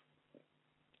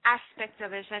aspect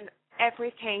of it and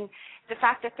everything, the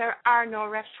fact that there are no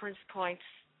reference points,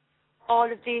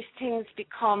 all of these things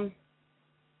become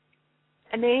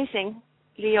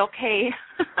amazingly okay.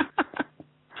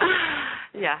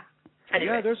 Yeah.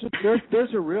 Anyway. Yeah,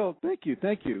 there's a real thank you,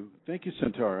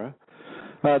 Santara.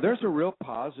 There's a real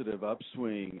positive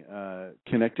upswing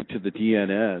connected to the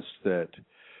DNS that,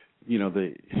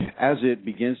 as it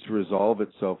begins to resolve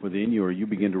itself within you, or you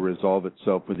begin to resolve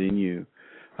itself within you,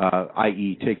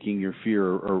 i.e. taking your fear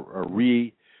or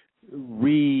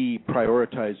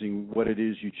reprioritizing what it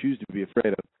is you choose to be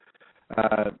afraid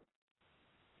of,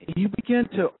 you begin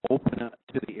to open up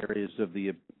to the areas of the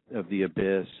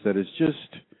abyss that is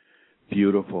just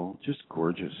beautiful, just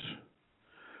gorgeous.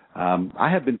 I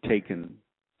have been taken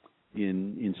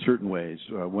in certain ways.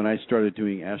 When I started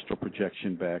doing astral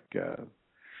projection back,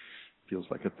 feels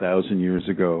like 1,000 years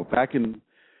ago, back in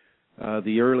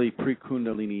the early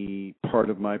pre-Kundalini part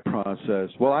of my process,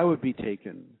 well, I would be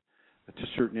taken to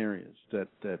certain areas that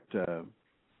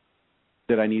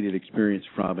I needed experience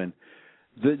from, and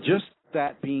just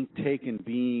that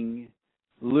being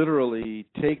literally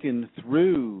taken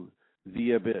through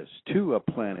the abyss to a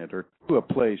planet or to a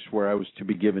place where I was to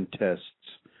be given tests.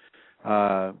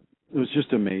 It was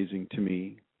just amazing to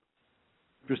me.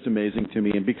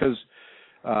 And because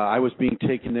I was being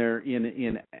taken there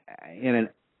in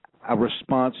a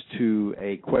response to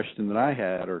a question that I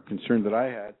had or concern that I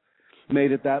had,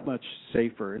 made it that much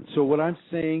safer. And so what I'm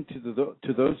saying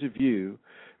to those of you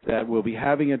that will be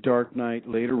having a dark night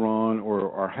later on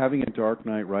or are having a dark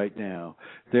night right now,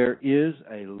 there is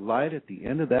a light at the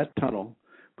end of that tunnel,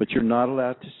 but you're not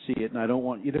allowed to see it, and I don't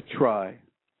want you to try.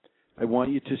 I want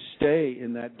you to stay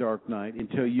in that dark night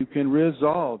until you can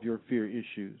resolve your fear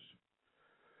issues.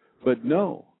 But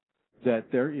know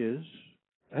that there is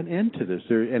an end to this,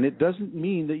 and it doesn't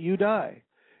mean that you die.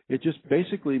 It just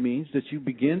basically means that you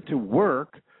begin to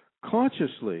work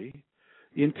consciously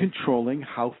in controlling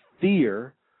how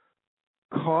fear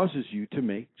causes you to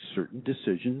make certain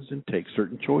decisions and take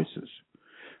certain choices.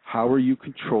 How are you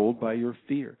controlled by your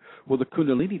fear? Well, the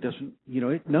Kundalini doesn't,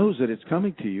 it knows that it's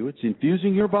coming to you. It's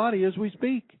infusing your body as we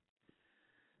speak.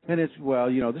 And it's,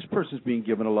 this person's being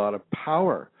given a lot of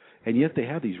power, and yet they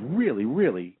have these really,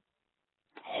 really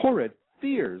horrid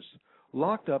fears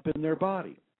locked up in their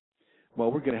body.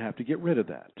 Well, we're going to have to get rid of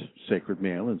that. Sacred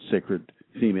male and sacred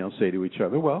female say to each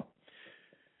other, well,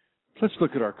 let's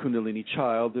look at our Kundalini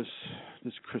child,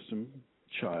 this Chrism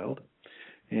child.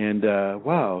 And,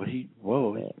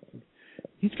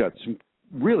 he's got some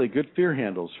really good fear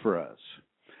handles for us.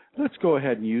 Let's go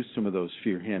ahead and use some of those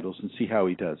fear handles and see how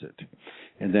he does it.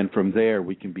 And then from there,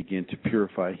 we can begin to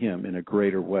purify him in a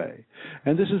greater way.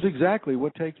 And this is exactly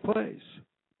what takes place.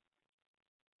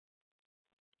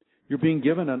 You're being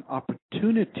given an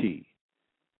opportunity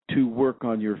to work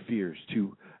on your fears,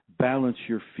 to balance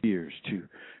your fears,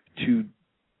 to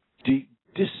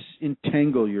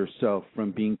disentangle yourself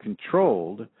from being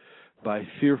controlled by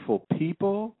fearful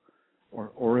people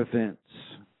or events.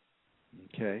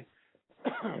 Okay?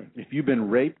 If you've been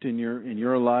raped in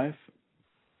your life,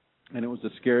 and it was a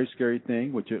scary, scary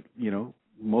thing, which it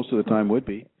most of the time would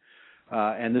be,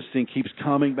 and this thing keeps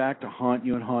coming back to haunt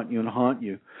you and haunt you and haunt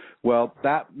you, well,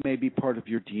 that may be part of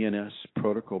your DNS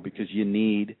protocol because you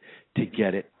need to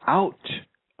get it out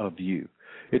of you.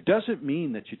 It doesn't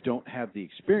mean that you don't have the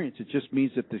experience. It just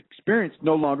means that the experience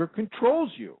no longer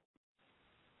controls you.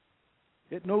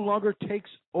 It no longer takes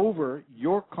over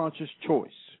your conscious choice.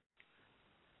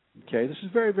 Okay, this is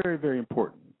very, very, very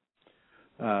important.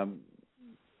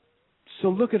 So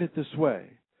look at it this way.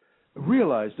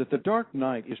 Realize that the dark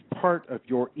night is part of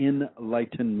your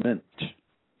enlightenment.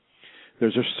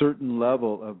 There's a certain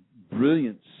level of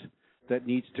brilliance that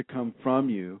needs to come from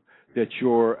you that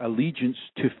your allegiance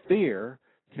to fear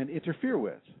can interfere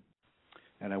with.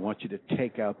 And I want you to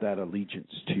take out that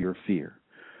allegiance to your fear.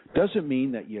 Doesn't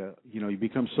mean that you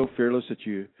become so fearless that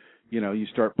you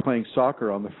start playing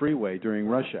soccer on the freeway during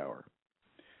rush hour.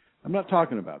 I'm not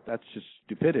talking about that's just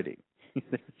stupidity.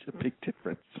 It's a big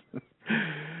difference.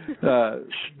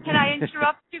 Can I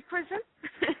interrupt you, Chrism?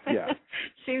 Yeah.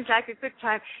 Seems like a good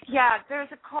time. Yeah, there's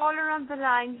a caller on the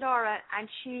line, Laura, and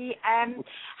she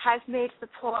has made the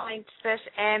point that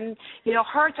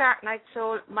her dark night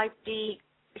soul might be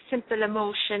simple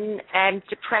emotion,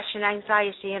 depression,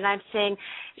 anxiety, and I'm saying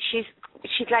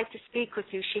she'd like to speak with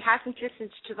you. She hasn't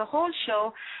listened to the whole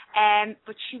show,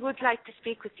 but she would like to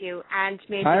speak with you and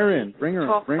maybe Hire in. Bring her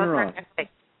on.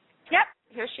 Yep,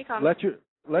 here she comes.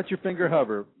 Let your finger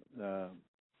hover,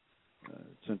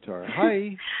 Centaur.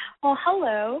 Hi. Well,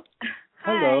 hello.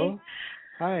 Hello.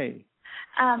 Hi.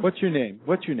 What's your name?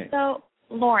 So,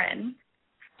 Lauren.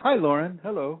 Hi, Lauren.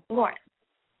 Hello. Lauren.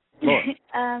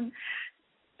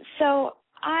 So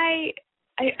I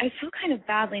feel kind of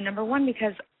badly, number one,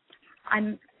 because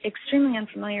I'm extremely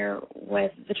unfamiliar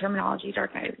with the terminology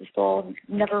Dark Night of the Soul.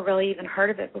 Never really even heard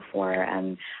of it before,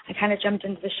 and I kind of jumped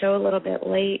into the show a little bit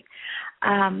late.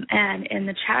 And in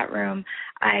the chat room,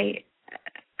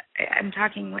 I'm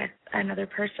talking with another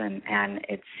person, and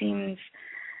it seems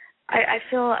I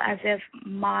feel as if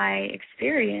my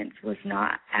experience was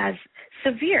not as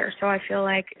severe, so I feel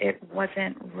like it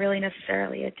wasn't really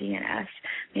necessarily a DNS.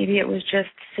 Maybe it was just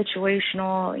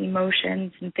situational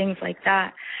emotions and things like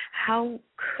that. How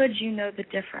could you know the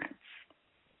difference?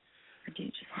 Or do you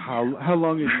just how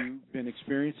long have you been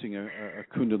experiencing a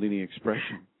Kundalini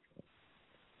expression?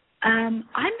 I'm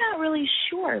not really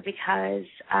sure because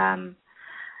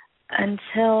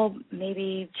until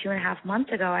maybe 2.5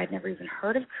 months ago, I'd never even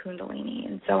heard of Kundalini,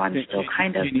 and so I'm still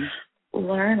kind of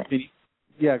learn.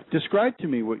 Yeah, describe to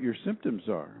me what your symptoms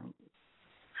are.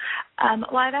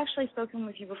 Well, I've actually spoken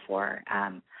with you before.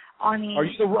 Are you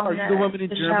the woman in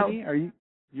Germany? Show.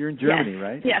 You're in Germany, yes.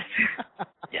 right? Yes.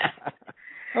 Yes.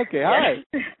 Okay. Hi.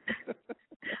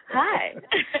 Hi.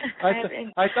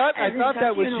 I thought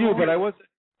that was you, but I wasn't.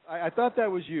 I thought that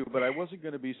was you, but I wasn't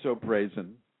going to be so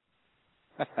brazen.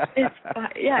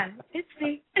 It's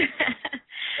me.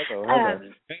 Hello.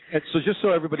 And so just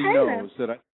so everybody knows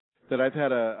that I've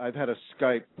had a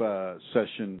Skype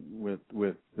session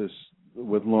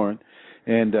with Lauren,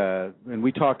 and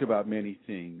we talked about many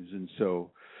things, and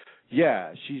so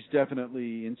yeah, she's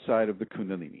definitely inside of the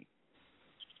Kundalini.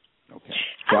 Okay,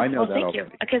 so I know that thank already. you,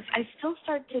 because I still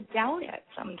start to doubt it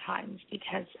sometimes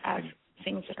because of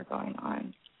things that are going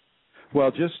on. Well,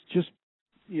 just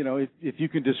if you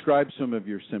can describe some of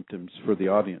your symptoms for the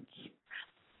audience.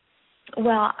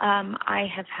 Well, I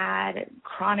have had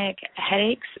chronic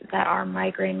headaches that are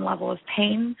migraine level of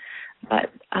pain, but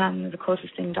the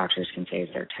closest thing doctors can say is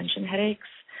they're tension headaches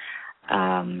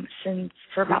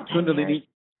for about 10 years.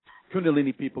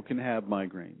 Kundalini people can have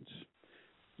migraines,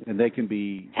 and they can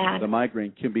be the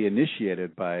migraine can be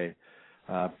initiated by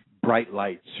bright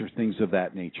lights or things of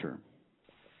that nature.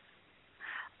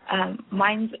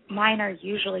 Mine are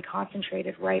usually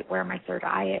concentrated right where my third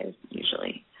eye is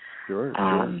usually. Sure.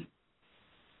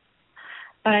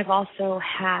 But I've also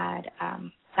had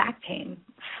back pain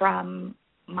from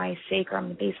my sacrum,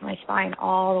 the base of my spine,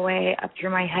 all the way up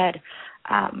through my head.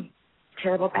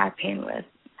 Terrible back pain with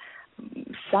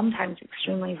sometimes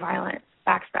extremely violent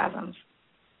back spasms.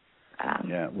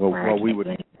 What we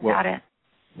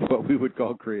would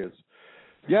call Kriyas.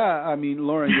 Yeah, I mean,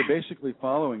 Lauren, you're basically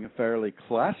following a fairly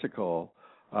classical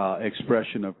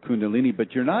expression of Kundalini,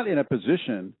 but you're not in a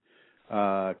position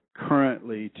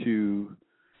currently to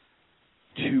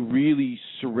really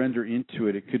surrender into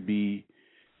it. It could be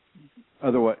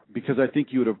otherwise, because I think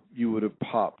you would have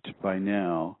popped by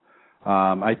now.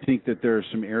 I think that there are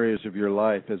some areas of your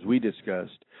life, as we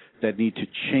discussed, that need to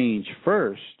change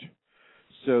first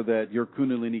so that your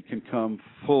Kundalini can come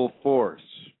full force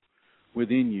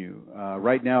within you.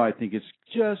 Right now, I think it's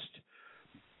just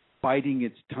biding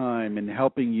its time and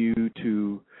helping you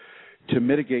to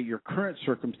mitigate your current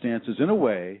circumstances in a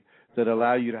way that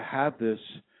allow you to have this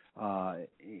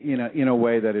in a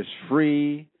way that is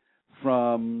free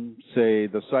from, say,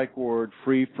 the psych ward,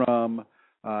 free from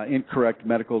incorrect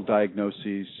medical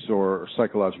diagnoses or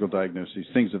psychological diagnoses,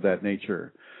 things of that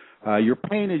nature. Your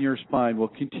pain in your spine will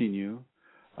continue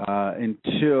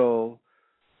until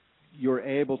you're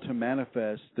able to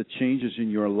manifest the changes in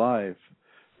your life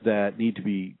that need to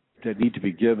be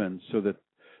given, so that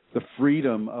the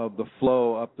freedom of the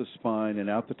flow up the spine and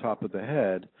out the top of the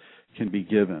head can be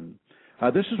given.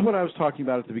 This is what I was talking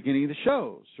about at the beginning of the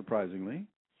show, surprisingly.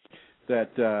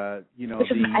 That I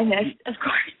missed, of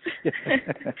course.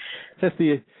 That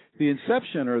the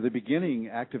inception or the beginning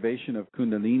activation of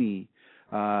Kundalini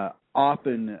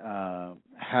often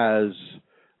has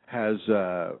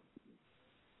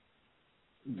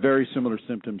very similar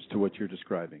symptoms to what you're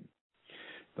describing.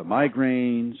 The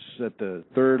migraines at the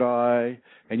third eye,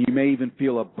 and you may even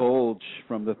feel a bulge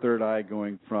from the third eye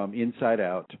going from inside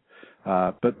out,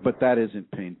 but that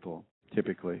isn't painful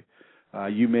typically.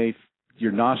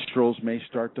 Your nostrils may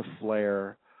start to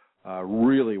flare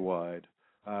really wide.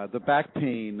 The back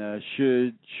pain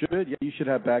you should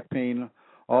have back pain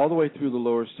all the way through the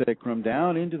lower sacrum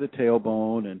down into the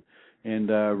tailbone and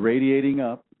radiating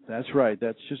up. That's right.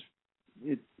 That's just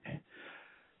it.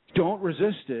 Don't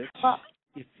resist it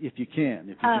if you can.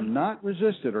 If you cannot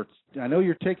resist it, or I know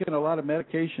you're taking a lot of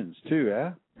medications too,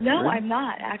 yeah? No, Really? I'm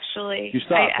not actually. You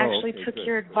stopped. I actually took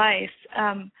your advice.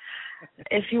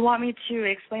 If you want me to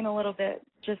explain a little bit,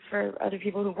 just for other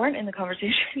people who weren't in the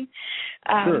conversation,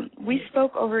 sure. We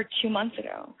spoke over 2 months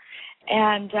ago,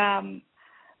 and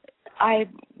I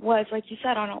was, like you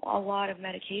said, on a lot of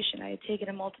medication. I had taken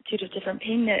a multitude of different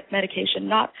pain medication,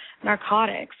 not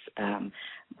narcotics,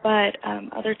 but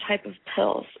other type of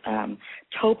pills.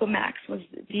 Topamax was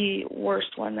the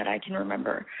worst one that I can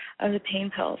remember of the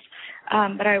pain pills.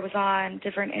 But I was on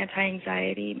different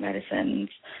anti-anxiety medicines,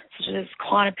 such as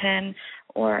Klonopin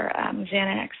or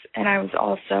Xanax, and I was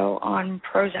also on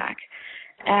Prozac.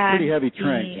 And pretty heavy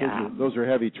tranks. Those are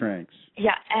heavy tranks.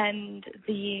 Yeah, and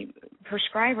the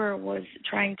prescriber was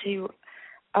trying to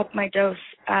up my dose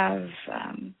of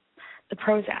the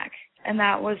Prozac. And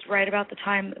that was right about the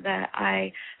time that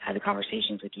I had the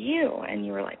conversations with you, and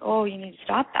you were like, oh, you need to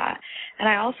stop that. And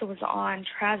I also was on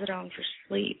trazodone for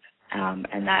sleep,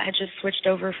 and that had just switched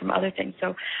over from other things.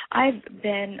 So I've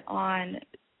been on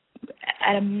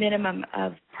at a minimum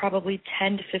of probably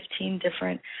 10 to 15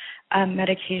 different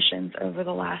medications over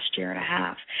the last year and a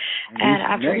half. And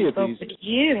after I spoke with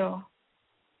you...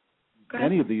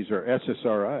 Many of these are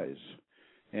SSRIs.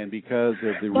 And because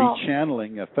of the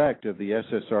rechanneling effect of the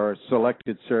SSR,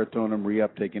 selected serotonin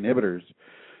reuptake inhibitors,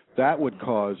 that would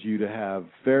cause you to have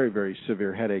very, very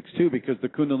severe headaches too, because the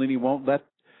Kundalini won't let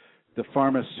the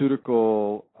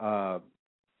pharmaceutical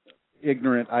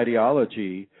ignorant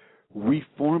ideology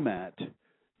reformat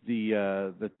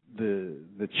the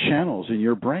channels in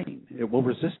your brain. It will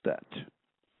resist that,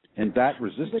 and that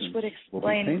resistance will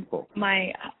be painful.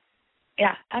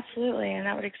 Yeah, absolutely, and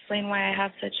that would explain why I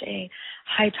have such a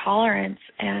high tolerance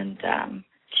and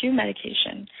to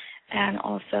medication, and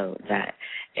also that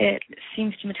it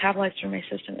seems to metabolize through my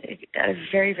system at a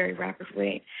very, very rapid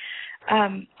rate.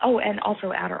 And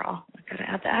also Adderall. I've got to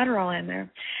add the Adderall in there.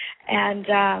 And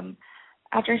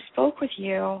after I spoke with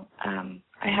you, I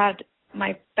had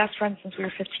my best friend since we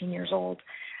were 15 years old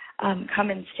come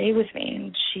and stay with me,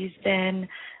 and she's been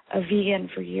a vegan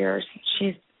for years.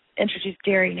 She's introduced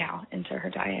dairy now into her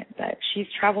diet, but she's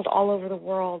traveled all over the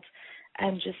world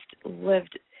and just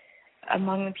lived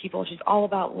among the people. She's all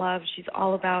about love. She's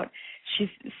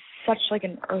such like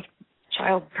an earth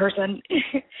child person.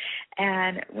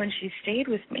 And when she stayed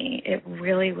with me, it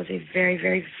really was a very,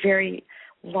 very, very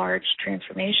large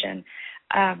transformation.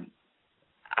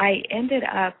 I ended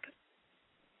up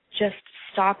just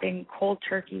stopping cold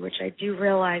turkey, which I do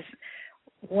realize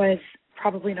was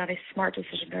probably not a smart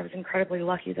decision, but I was incredibly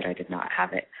lucky that I did not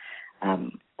have it.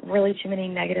 Really too many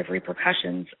negative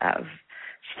repercussions of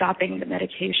stopping the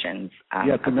medications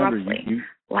abruptly.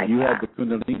 You have the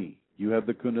Kundalini. You have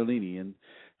the Kundalini, and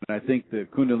I think the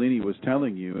Kundalini was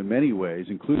telling you in many ways,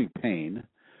 including pain,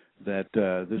 that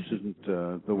this isn't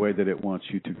the way that it wants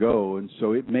you to go, and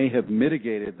so it may have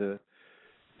mitigated the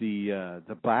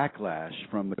backlash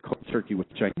from the cold turkey,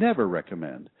 which I never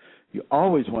recommend. You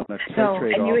always want to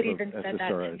titrate and you off had even of said that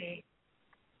to me.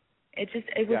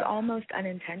 It was almost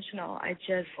unintentional. I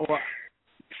just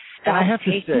stopped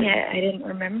taking it. I didn't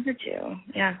remember to.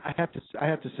 Yeah. I have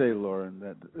to say, Lauren,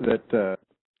 that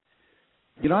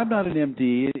I'm not an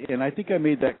MD, and I think I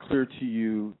made that clear to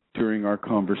you during our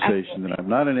conversation. Absolutely. That I'm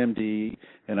not an MD,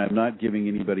 and I'm not giving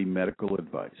anybody medical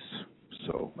advice.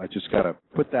 So I just got to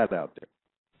put that out there.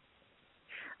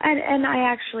 And I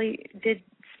actually did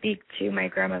speak to my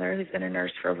grandmother, who's been a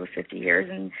nurse for over 50 years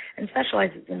and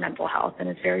specializes in mental health and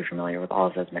is very familiar with all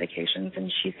of those medications.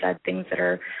 And she said things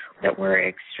that were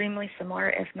extremely similar,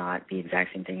 if not the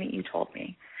exact same thing that you told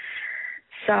me.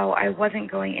 So I wasn't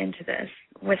going into this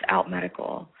without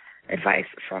medical advice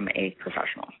from a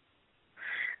professional.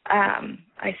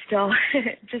 I still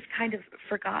just kind of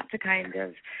forgot to kind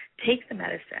of take the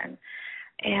medicine,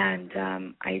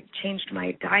 and I changed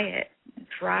my diet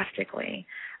drastically.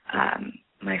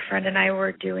 My friend and I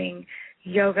were doing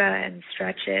yoga and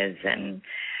stretches and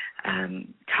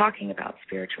talking about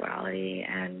spirituality,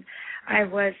 and I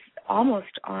was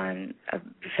almost on a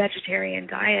vegetarian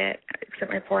diet,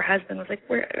 except my poor husband was like,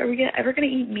 are we ever going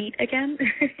to eat meat again?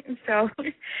 So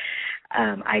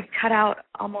I cut out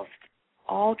almost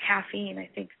all caffeine. I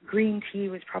think green tea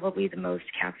was probably the most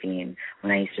caffeine.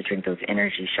 When I used to drink those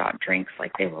energy shot drinks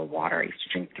like they were water, I used to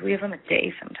drink 3 of them a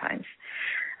day sometimes.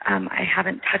 I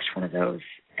haven't touched one of those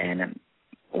in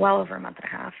well over a month and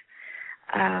a half.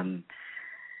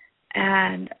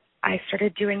 And I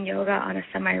started doing yoga on a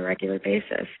semi-regular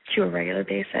basis to a regular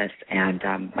basis, and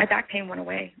my back pain went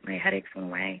away. My headaches went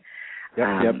away.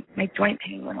 My joint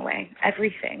pain went away.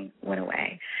 Everything went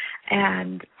away.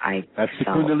 And I That's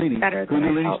felt the Kundalini. better than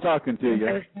Kundalini's I felt talking to you.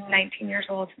 I was 19 years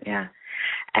old, yeah.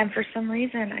 And for some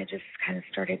reason, I just kind of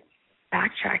started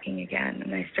backtracking again,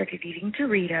 and I started eating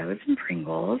Doritos and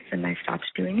Pringles, and I stopped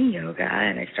doing the yoga,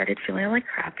 and I started feeling like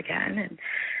crap again. And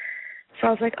so I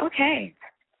was like, okay,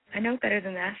 I know better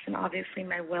than this, and obviously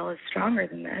my will is stronger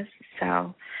than this.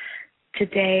 So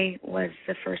today was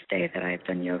the first day that I've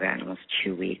done yoga in almost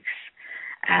 2 weeks,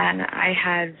 and I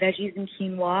had veggies and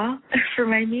quinoa for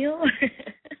my meal.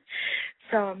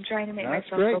 So I'm trying to make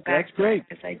myself go back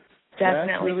because I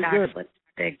definitely backslid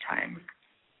big time.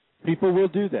 People will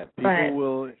do that. People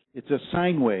will. It's a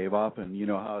sine wave often. You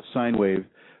know how a sine wave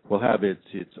will have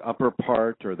its upper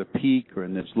part or the peak, or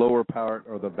in its lower part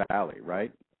or the valley,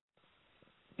 right?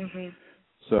 Mm-hmm.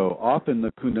 So often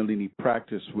the Kundalini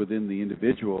practice within the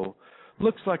individual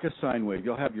looks like a sine wave.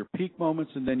 You'll have your peak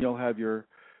moments, and then you'll have your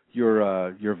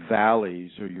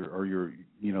valleys or your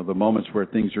the moments where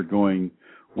things are going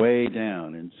way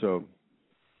down. And so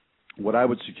what I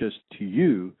would suggest to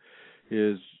you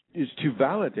is to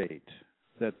validate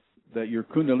that your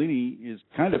Kundalini is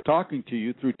kind of talking to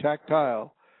you through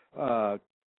tactile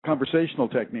conversational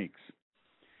techniques.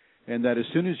 And that as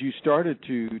soon as you started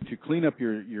to clean up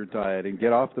your diet and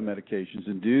get off the medications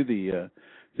and do the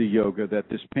yoga, that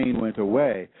this pain went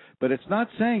away. But it's not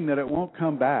saying that it won't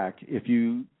come back if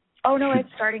you. Oh no, it's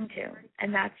starting to,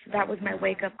 and that was my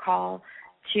wake up call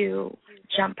to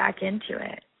jump back into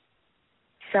it.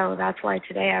 So that's why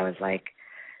today I was like,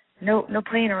 no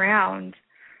playing around.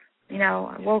 You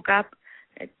know, I woke up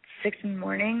at 6 in the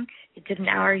morning, I did an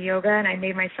hour of yoga, and I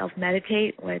made myself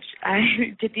meditate, which I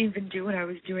didn't even do when I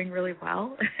was doing really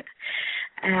well.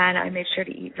 And I made sure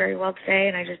to eat very well today,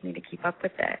 and I just need to keep up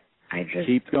with it.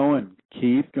 Keep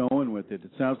going with it.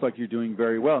 It sounds like you're doing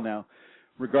very well. Now,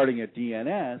 regarding a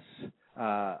DNS,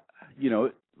 you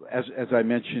know, as I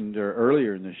mentioned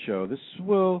earlier in the show, this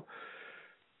will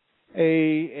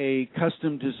a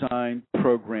custom designed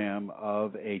program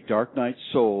of a Dark Night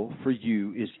Soul for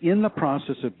you is in the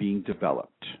process of being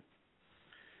developed.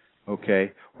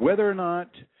 Okay? Whether or not,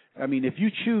 I mean, if you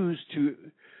choose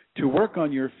to work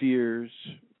on your fears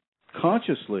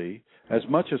consciously as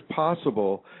much as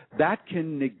possible, that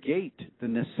can negate the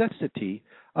necessity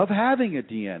of having a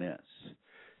DNS.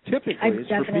 Typically, I'm it's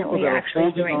for people that are actually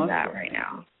holding doing on that to right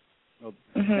now. Well,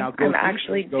 mm-hmm. Now I'm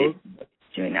actually doing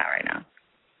that right now.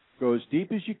 Go as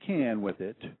deep as you can with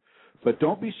it, but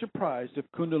don't be surprised if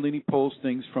Kundalini pulls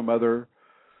things from other,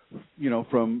 you know,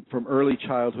 from early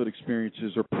childhood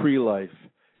experiences or pre-life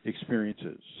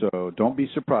experiences. So don't be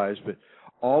surprised, but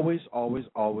always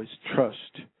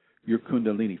trust your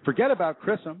Kundalini. Forget about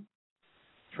Chrism.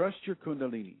 Trust your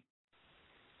Kundalini.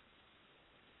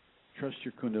 Trust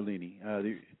your Kundalini.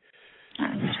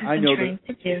 I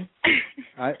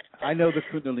know the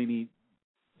Kundalini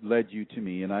led you to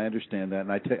me, and I understand that,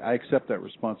 and I accept that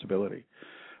responsibility.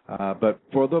 But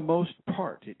for the most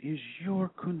part, it is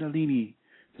your Kundalini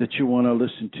that you want to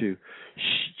listen to.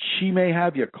 She may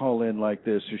have you call in like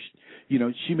this, or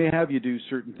she may have you do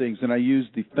certain things, and I use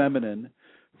the feminine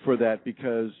for that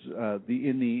because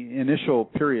in the initial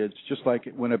periods, just like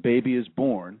when a baby is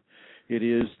born, it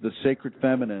is the sacred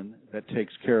feminine that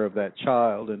takes care of that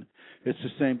child, and it's the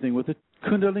same thing with the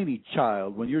Kundalini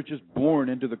child. When you're just born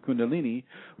into the Kundalini,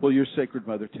 well, your sacred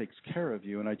mother takes care of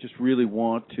you, and I just really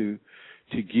want to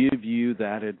give you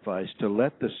that advice, to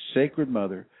let the sacred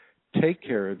mother take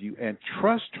care of you and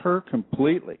trust her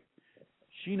completely.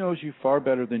 She knows you far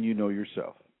better than you know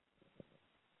yourself.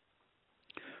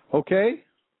 Okay?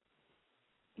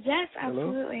 Yes,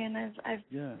 absolutely. Hello? And I've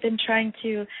been trying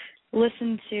to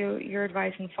listen to your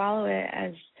advice and follow it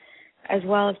as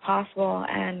well as possible.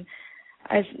 And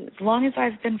as long as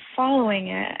I've been following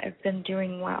it, I've been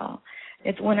doing well.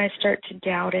 It's when I start to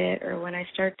doubt it, or when I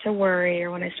start to worry,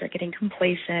 or when I start getting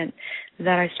complacent,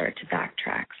 that I start to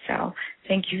backtrack. So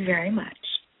thank you very much.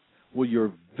 Well,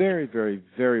 you're very, very,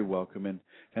 very welcome, and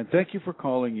thank you for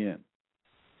calling in.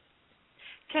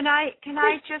 Can I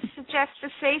just suggest the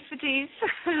safeties,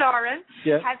 Lauren?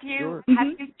 Yes, have you sure.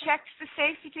 Have you checked the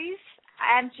safeties,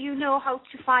 and do you know how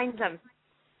to find them?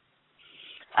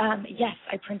 Yes,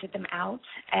 I printed them out,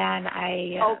 and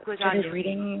I started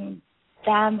reading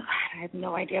them. I have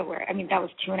no idea where. I mean, that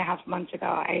was 2.5 months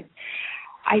ago.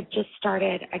 I just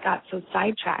started. I got so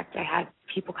sidetracked. I had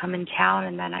people come in town,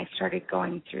 and then I started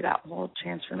going through that whole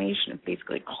transformation of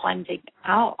basically cleansing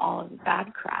out all of the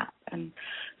bad crap. And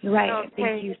you're right. Okay.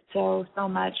 Thank you so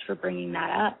much for bringing that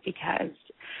up, because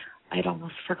I'd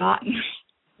almost forgotten.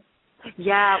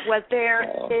 Yeah, well,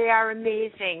 they are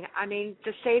amazing. I mean,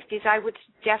 the safeties, I would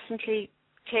definitely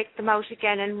take them out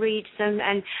again and read them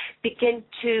and begin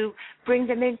to bring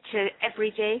them into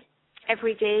every day,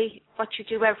 what you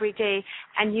do every day,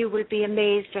 and you will be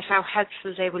amazed at how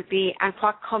helpful they will be and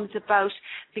what comes about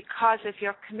because of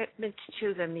your commitment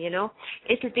to them, you know.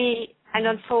 It'll be an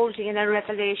unfolding and a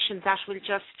revelation that will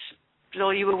just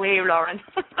blow you away, Lauren.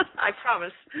 I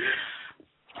promise.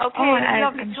 Okay,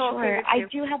 lovely talking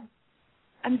with you.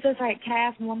 I'm so sorry. Can I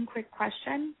ask one quick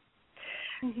question?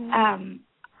 Mm-hmm.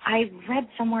 I read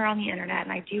somewhere on the internet,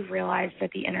 and I do realize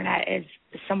that the internet is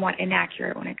somewhat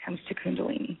inaccurate when it comes to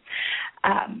Kundalini.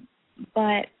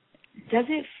 But does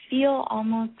it feel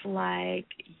almost like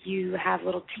you have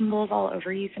little tingles all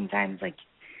over you sometimes? Like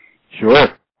Sure.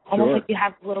 Almost like you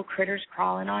have little critters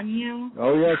crawling on you?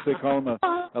 Oh, yes. They call them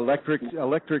electric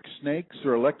snakes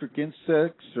or electric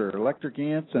insects or electric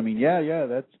ants. I mean,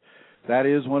 that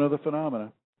is one of the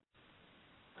phenomena.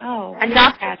 Oh, and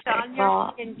not just on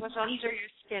your skin, but under your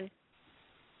skin.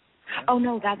 Oh,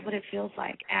 no, that's what it feels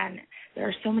like. And there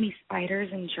are so many spiders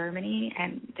in Germany,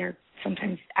 and they're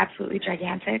sometimes absolutely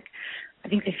gigantic. I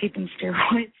think they feed them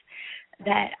steroids.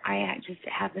 That I just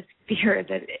have this fear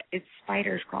that it's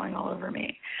spiders crawling all over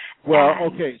me. Well,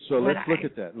 And okay, so let's look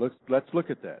at that. Let's look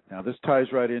at that. Now, this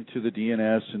ties right into the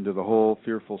DNS, into the whole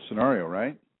fearful scenario,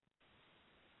 right?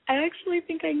 I actually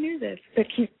think I knew this, but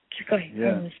keep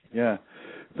going. Yeah.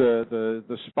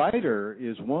 The spider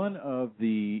is one of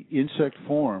the insect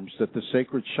forms that the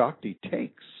sacred Shakti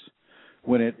takes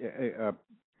when it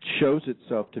shows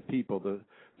itself to people.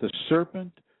 The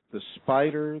serpent, the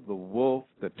spider, the wolf,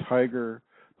 the tiger,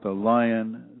 the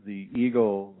lion, the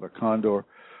eagle, the condor,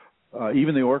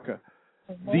 even the orca.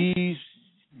 Mm-hmm.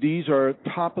 These are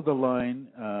top of the line,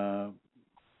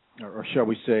 or shall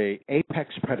we say,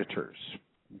 apex predators.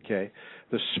 Okay,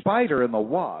 the spider and the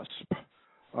wasp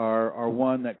are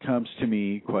one that comes to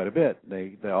me quite a bit.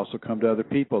 They also come to other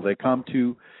people. They come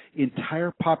to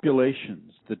entire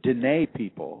populations. The Dene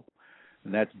people,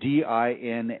 and that's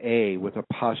D-I-N-A with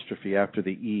apostrophe after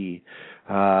the E.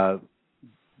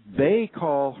 They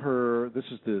call her.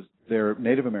 They're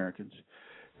Native Americans.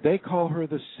 They call her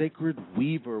the sacred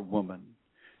weaver woman,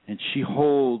 and she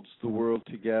holds the world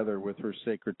together with her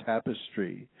sacred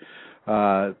tapestry.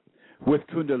 With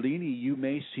Kundalini, you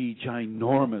may see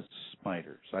ginormous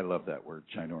spiders. I love that word,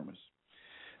 ginormous.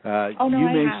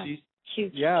 See,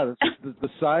 huge. Yeah, the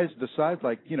size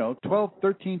like, 12,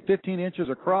 13, 15 inches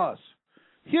across.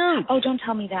 Huge. Oh, don't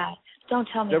tell me that. Don't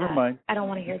tell me Never that. mind. I don't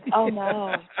want to hear that. Oh,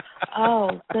 no.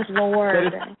 Oh, good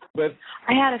Lord. But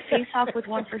I had a face-off with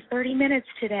one for 30 minutes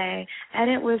today,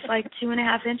 and it was like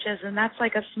 2.5 inches, and that's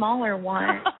like a smaller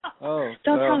one. Oh.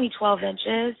 Don't tell me 12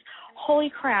 inches.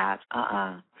 Holy crap.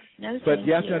 No, but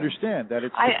you have to understand that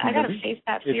it's... I got to face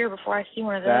that fear before I see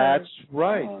one of those. That's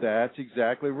right. Oh. That's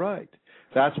exactly right.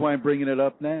 That's why I'm bringing it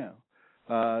up now.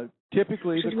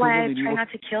 Typically, which is why I try not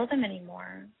to kill them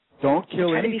anymore. Don't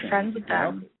kill anything. I try to be friends with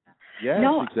them. Yes,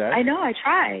 no, exactly. I know. I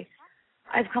try.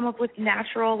 I've come up with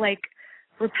natural,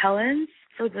 repellents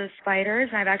for the spiders,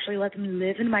 and I've actually let them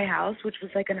live in my house, which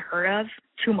was, unheard of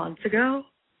 2 months ago.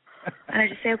 And I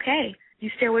just say, okay, you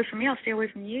stay away from me, I'll stay away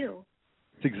from you.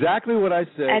 It's exactly what I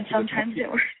said. And sometimes it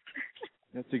works.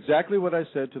 That's exactly what I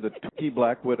said to the Turkey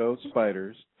black widow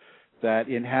spiders that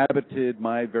inhabited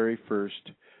my very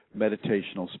first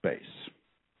meditational space.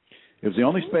 It was the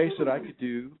only space that I could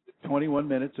do 21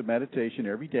 minutes of meditation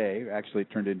every day. Actually,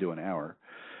 it turned into an hour.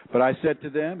 But I said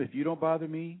to them, if you don't bother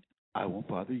me, I won't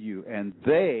bother you. And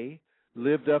they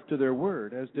lived up to their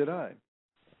word, as did I.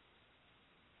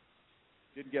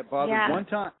 Didn't get bothered one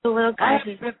time. The little guy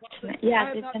they've been listening. I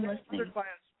have not been bothered by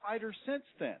a spider since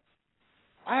then.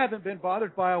 I haven't been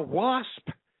bothered by a wasp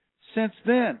since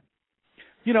then.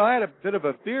 I had a bit of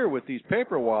a fear with these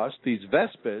paper wasps, these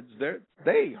vespids.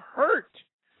 They hurt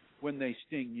when they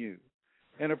sting you.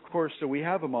 And, of course, so we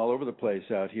have them all over the place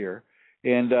out here.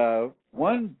 And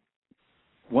one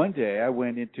day I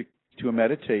went into a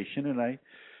meditation,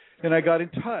 and I got in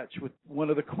touch with one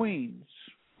of the queens,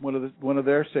 one of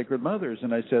their sacred mothers,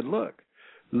 and I said, look,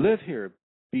 live here,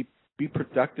 be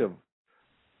productive,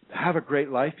 have a great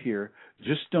life here,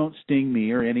 just don't sting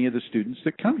me or any of the students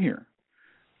that come here,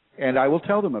 and I will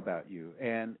tell them about you.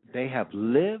 And they have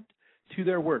lived to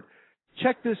their word.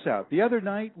 Check this out. The other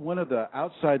night, one of the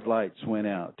outside lights went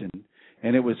out,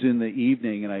 and it was in the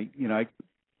evening, and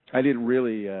I didn't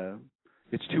really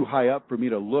it's too high up for me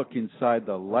to look inside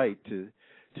the light to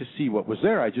see what was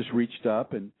there. I just reached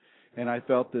up and I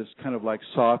felt this kind of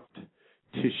soft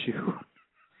tissue.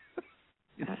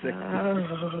 And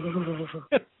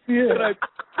I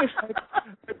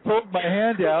pulled my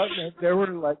hand out, and there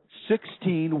were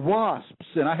 16 wasps,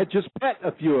 and I had just pet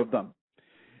a few of them,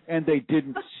 and they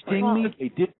didn't sting me.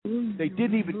 They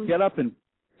didn't even get up, and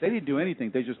they didn't do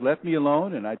anything. They just left me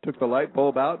alone, and I took the light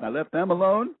bulb out, and I left them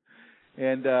alone,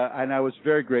 and I was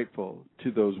very grateful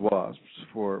to those wasps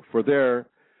for their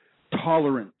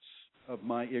tolerance of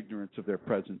my ignorance of their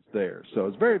presence there. So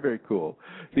it's very, very cool.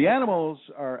 The animals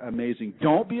are amazing.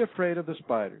 Don't be afraid of the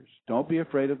spiders. Don't be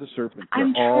afraid of the serpents.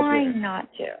 I'm trying not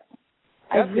to.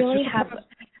 I really have.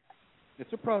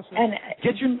 It's a process. And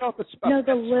get yourself a spider.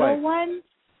 The little ones,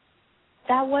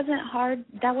 that wasn't hard.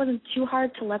 That wasn't too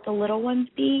hard to let the little ones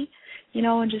be,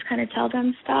 and just kind of tell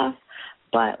them stuff.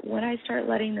 But when I start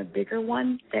letting the bigger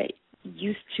ones that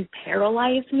used to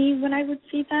paralyze me when I would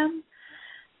see them,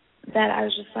 that I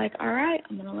was just like, all right,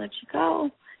 I'm going to let you go.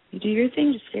 You do your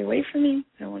thing. Just stay away from me.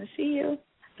 I don't want to see you.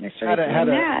 And I started doing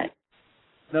that.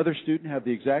 Another student had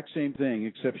the exact same thing,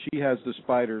 except she has the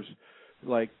spiders,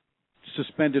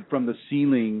 suspended from the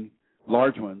ceiling,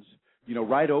 large ones,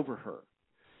 right over her.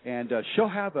 And she'll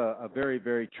have a very,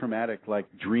 very traumatic,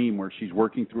 dream where she's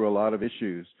working through a lot of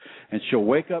issues. And she'll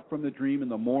wake up from the dream in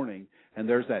the morning, and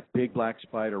there's that big black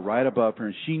spider right above her.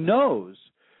 And she knows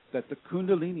that the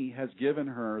Kundalini has given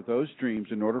her those dreams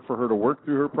in order for her to work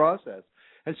through her process.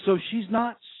 And so she's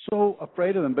not so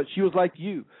afraid of them, but she was like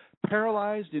you,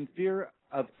 paralyzed in fear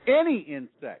of any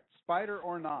insect, spider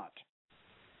or not.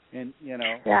 And, Yeah,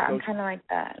 so I'm kind of like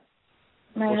that.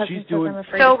 My husband says I'm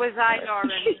afraid. So was I,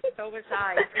 Lauren. So was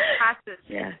I. It passes.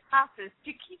 Yeah. It passes.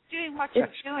 You keep doing what you're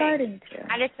doing. It's starting to.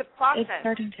 And it's a process. It's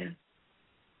starting to.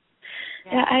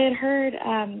 Yeah, I had heard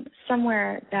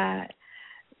somewhere that,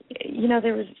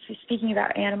 there was speaking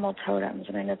about animal totems,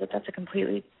 and I know that that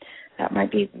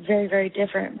might be very, very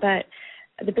different, but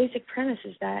the basic premise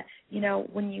is that,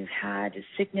 when you've had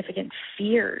significant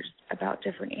fears about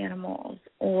different animals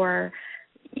or,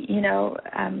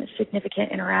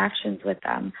 significant interactions with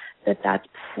them, that's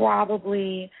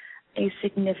probably a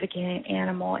significant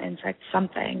animal, insect,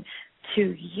 something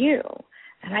to you.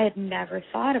 And I had never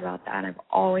thought about that. I've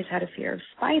always had a fear of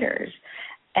spiders.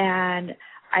 And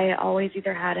I always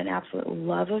either had an absolute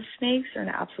love of snakes or an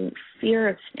absolute fear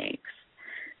of snakes.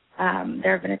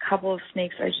 There have been a couple of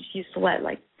snakes I just used to let,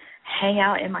 hang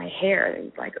out in my hair. They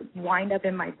would, wind up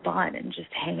in my bun and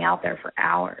just hang out there for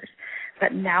hours.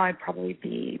 But now I'd probably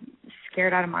be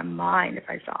scared out of my mind if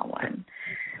I saw one.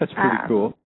 That's pretty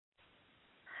cool.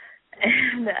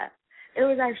 And it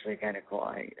was actually kind of cool.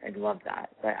 I love that,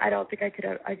 but I don't think I could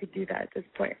do that at this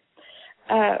point.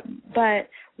 But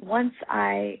once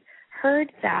I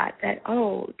heard that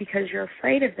because you're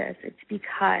afraid of this, it's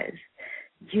because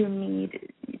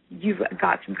you've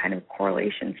got some kind of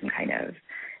correlation, some kind of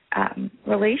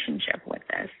relationship with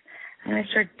this. And I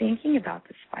started thinking about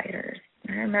the spiders.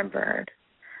 And I remembered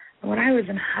when I was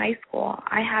in high school,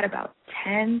 I had about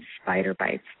 10 spider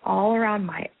bites all around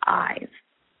my eyes,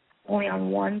 only on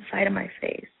one side of my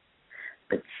face,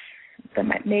 but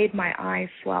that made my eyes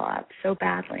swell up so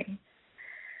badly.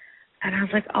 And I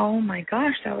was like, oh, my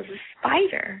gosh, that was a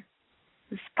spider.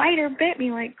 The spider bit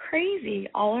me like crazy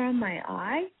all around my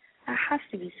eye. That has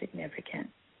to be significant.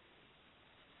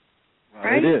 Well,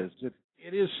 right? It is.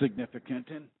 It is significant.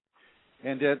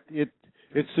 And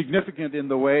it's significant in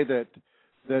the way that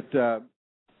let me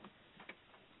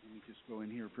just go in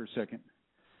here for a second.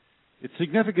 It's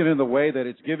significant in the way that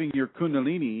it's giving your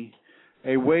Kundalini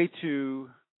a way to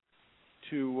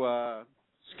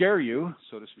scare you,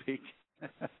 so to speak,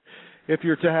 if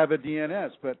you're to have a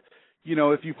DNS. But,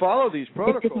 if you follow these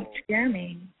protocols... It didn't scare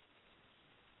me.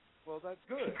 Well, that's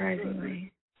good.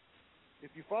 Surprisingly.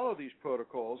 If you follow these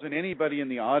protocols, and anybody in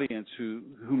the audience who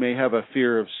may have a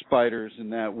fear of spiders in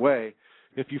that way,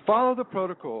 if you follow the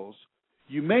protocols,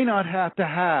 you may not have to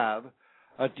have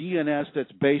a DNS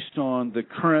that's based on the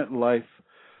current life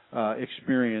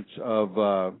experience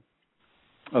of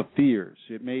fears.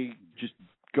 It may just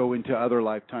go into other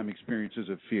lifetime experiences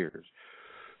of fears.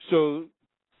 So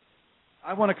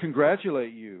I want to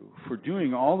congratulate you for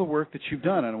doing all the work that you've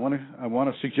done, and I want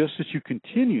to suggest that you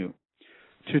continue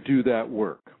to do that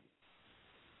work.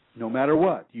 No matter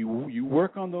what, you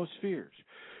work on those fears.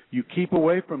 You keep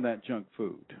away from that junk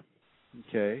food.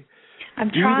 Okay?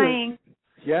 I'm trying.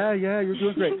 Yeah, you're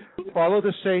doing great. Follow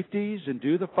the safeties and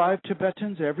do the 5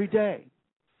 Tibetans every day.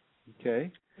 Okay?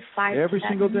 5 every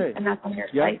Tibetans, single day. And that's on your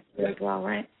site as well,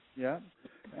 right? Yeah.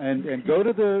 And go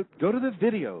to the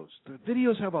videos. The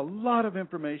videos have a lot of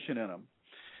information in them.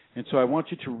 And so I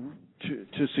want you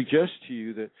to suggest to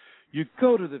you that you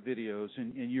go to the videos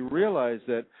and you realize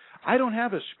that I don't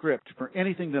have a script for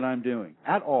anything that I'm doing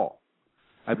at all.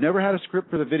 I've never had a script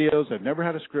for the videos. I've never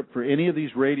had a script for any of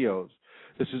these radios.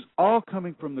 This is all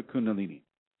coming from the Kundalini.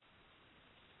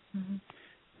 Mm-hmm.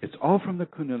 It's all from the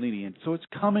Kundalini. And so it's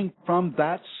coming from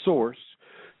that source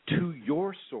to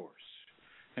your source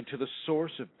and to the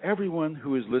source of everyone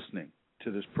who is listening to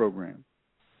this program.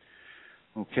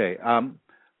 Okay.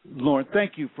 Lauren,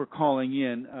 thank you for calling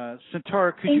in.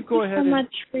 Santara, could you go ahead and...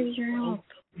 Thank you so much for your help.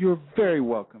 You're very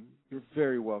welcome. You're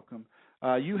very welcome.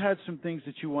 You had some things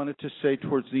that you wanted to say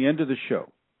towards the end of the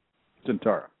show,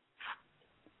 Santara.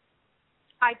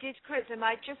 I did, Chrism.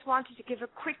 I just wanted to give a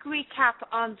quick recap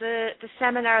on the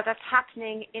seminar that's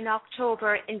happening in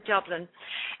October in Dublin.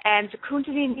 The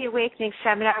Kundalini Awakening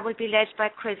Seminar will be led by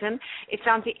Chrism. It's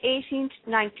on the 18th,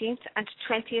 19th, and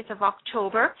 20th of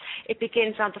October. It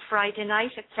begins on the Friday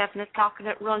night at 7 o'clock, and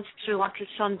it runs through until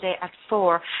Sunday at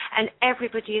 4. And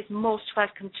everybody is most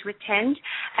welcome to attend.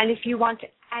 And if you want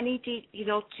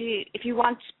if you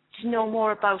want to know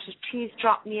more about it, please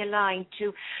drop me a line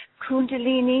to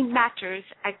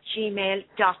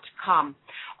kundalinimatters@gmail.com,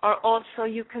 or also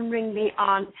you can ring me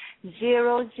on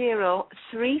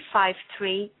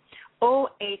 00353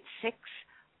 086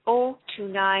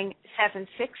 029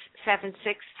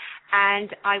 7676,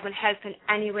 and I will help in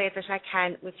any way that I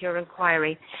can with your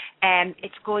inquiry.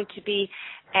 It's going to be,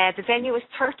 the venue is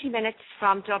 30 minutes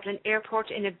from Dublin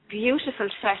Airport in a beautiful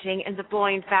setting in the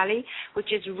Boyne Valley,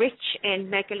 which is rich in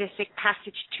megalithic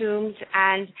passage tombs,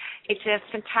 and it's a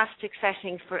fantastic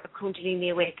setting for a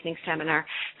Kundalini Awakening seminar.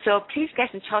 So please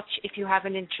get in touch if you have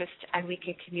an interest and we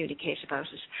can communicate about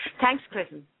it. Thanks,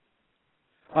 Chrism.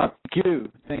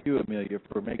 Thank you, Amelia,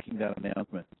 for making that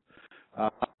announcement.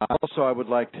 Also, I would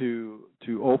like to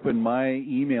open my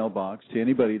email box to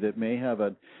anybody that may have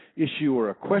an issue or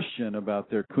a question about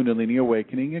their Kundalini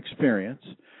Awakening experience.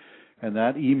 And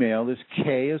that email is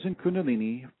K as in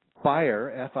Kundalini,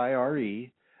 FIRE,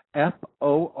 F-I-R-E,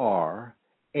 F-O-R-A-L-L,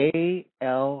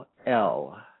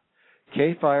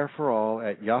 KFIREFORALL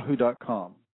at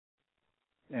yahoo.com.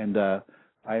 And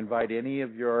I invite any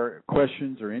of your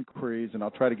questions or inquiries, and I'll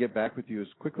try to get back with you as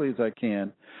quickly as I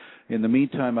can. In the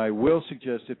meantime, I will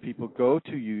suggest that people go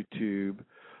to YouTube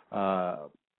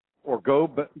or go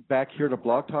back here to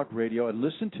Blog Talk Radio and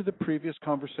listen to the previous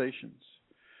conversations.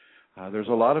 There's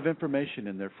a lot of information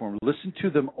in there for them. Listen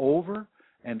to them over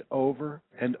and over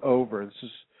and over.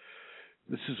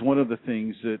 This is one of the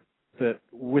things that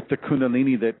with the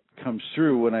Kundalini that comes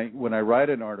through when I write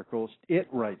an article, it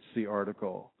writes the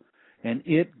article. And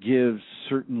it gives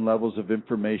certain levels of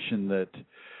information that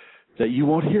you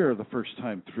won't hear the first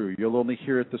time through. You'll only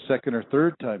hear it the second or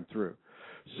third time through.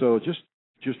 So just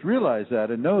realize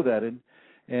that and know that,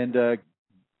 and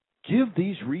give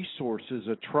these resources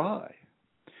a try.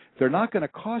 They're not going to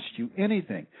cost you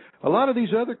anything. A lot of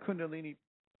these other Kundalini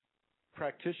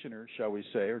practitioners, shall we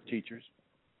say, or teachers,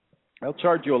 they'll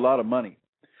charge you a lot of money.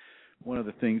 One of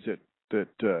the things that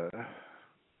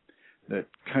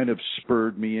kind of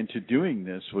spurred me into doing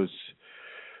this was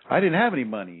I didn't have any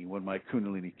money when my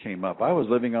Kundalini came up. I was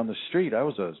living on the street. I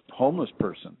was a homeless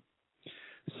person.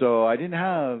 So I didn't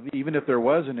have, even if there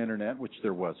was an internet, which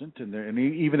there wasn't, and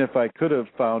even if I could have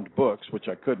found books, which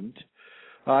I couldn't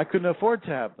afford to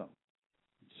have them.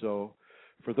 So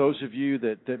for those of you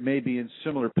that may be in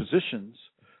similar positions,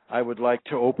 I would like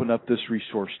to open up this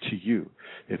resource to you.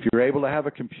 If you're able to have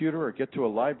a computer or get to a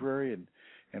library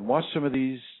and watch some of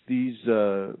these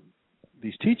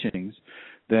teachings,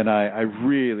 then I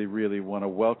really, really want to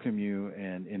welcome you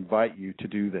and invite you to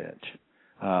do that.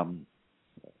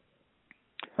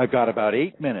 I've got about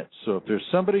 8 minutes, so if there's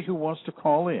somebody who wants to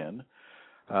call in,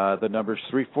 the number's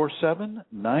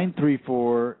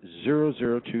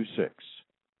 347-934-0026.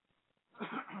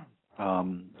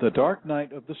 The dark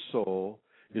night of the soul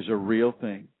is a real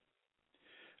thing.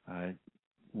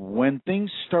 When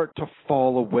things start to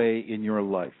fall away in your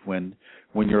life, when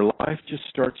your life just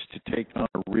starts to take on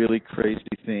a really crazy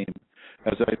theme,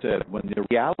 as I said, when the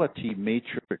reality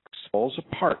matrix falls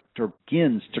apart or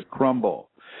begins to crumble,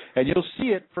 and you'll see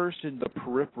it first in the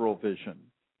peripheral vision,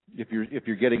 if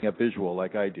you're getting a visual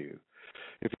like I do.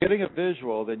 If you're getting a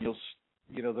visual, then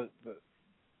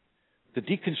the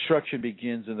deconstruction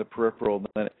begins in the peripheral, and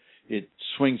then it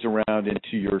swings around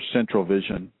into your central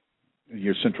vision,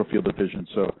 your central field of vision.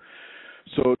 So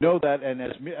know that, and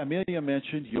as Amelia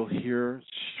mentioned, you'll hear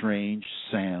strange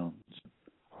sounds,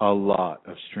 a lot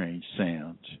of strange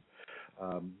sounds.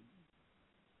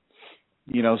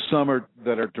 Some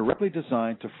that are directly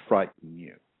designed to frighten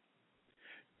you.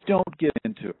 Don't get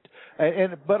into it.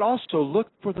 But also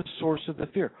look for the source of the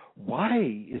fear. Why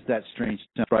is that strange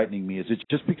sound frightening me? Is it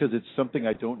just because it's something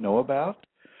I don't know about?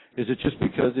 Is it just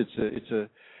because it's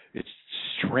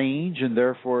strange and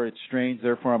therefore it's strange,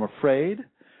 therefore I'm afraid?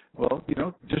 Well,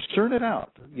 discern it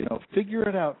out. Figure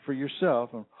it out for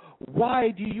yourself. Why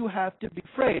do you have to be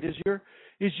afraid? Is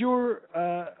your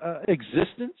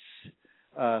existence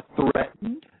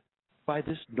threatened by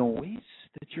this noise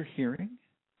that you're hearing?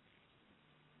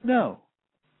 No,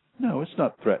 it's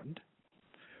not threatened.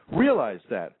 Realize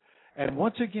that. And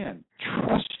once again,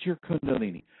 trust your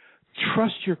Kundalini.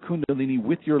 Trust your Kundalini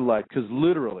with your life, because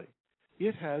literally,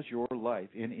 it has your life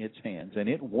in its hands, and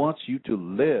it wants you to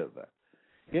live.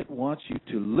 It wants you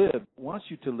to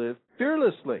live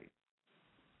fearlessly.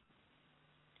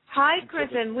 Hi,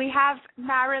 Chrism. We have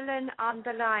Marilyn on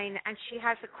the line, and she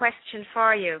has a question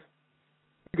for you.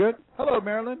 Good. Hello,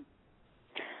 Marilyn.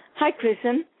 Hi,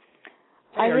 Chrism.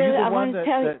 Hey, I want to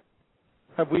tell you.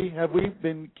 Have we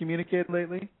been communicating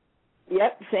lately?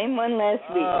 Yep, same one last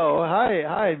week. Oh,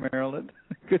 hi, Marilyn.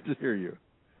 Good to hear you.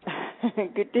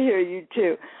 Good to hear you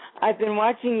too. I've been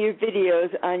watching your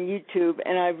videos on YouTube,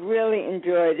 and I've really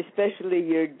enjoyed, especially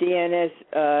your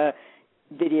DNS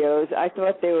videos. I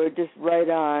thought they were just right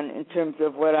on in terms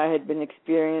of what I had been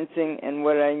experiencing and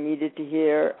what I needed to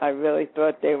hear. I really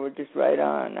thought they were just right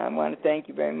on. I want to thank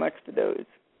you very much for those.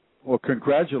 Well,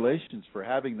 congratulations for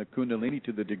having the Kundalini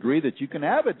to the degree that you can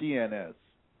have a DNS.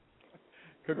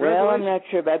 Well, I'm not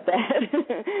sure about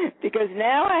that because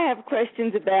now I have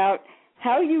questions about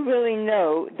how you really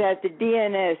know that the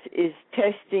DNS is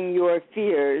testing your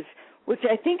fears, which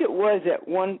I think it was at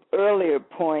one earlier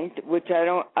point, which I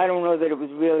don't know that it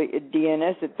was really a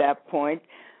DNS at that point.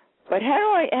 But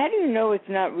how do you know it's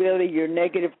not really your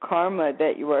negative karma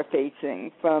that you are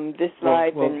facing from this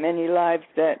life and many lives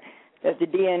that the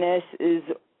DNS is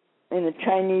in a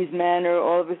Chinese manner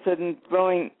all of a sudden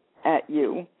throwing at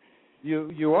you?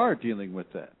 You are dealing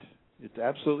with that. It's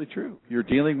absolutely true. You're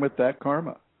dealing with that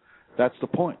karma. That's the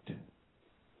point.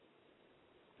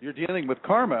 You're dealing with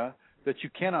karma that you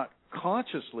cannot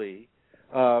consciously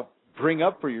bring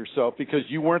up for yourself because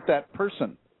you weren't that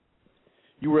person.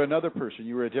 You were another person.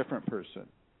 You were a different person.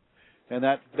 And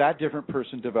that different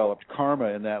person developed karma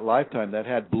in that lifetime that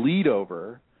had bleed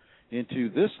over into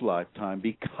this lifetime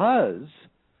because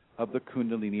of the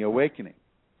Kundalini awakening.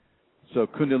 So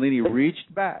Kundalini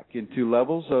reached back into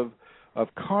levels of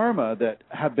karma that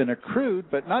have been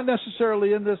accrued, but not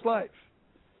necessarily in this life.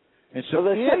 And so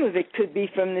some of it could be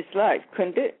from this life,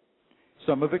 couldn't it?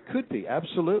 Some of it could be,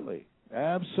 absolutely.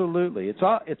 Absolutely.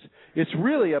 It's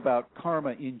really about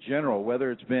karma in general,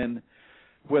 whether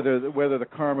the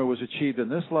karma was achieved in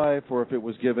this life or if it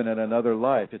was given in another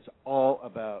life. It's all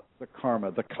about the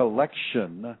karma, the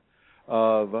collection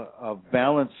of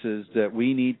balances that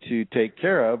we need to take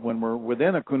care of when we're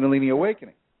within a Kundalini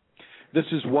awakening. This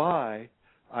is why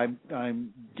I'm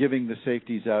giving the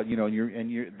safeties out,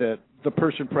 that the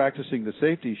person practicing the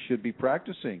safeties should be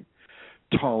practicing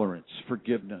tolerance,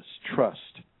 forgiveness, trust,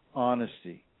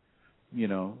 honesty,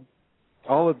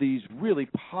 all of these really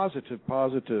positive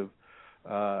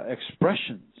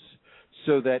expressions,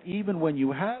 so that even when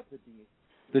you have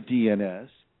the DNS,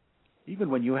 even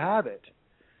when you have it,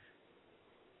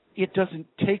 it doesn't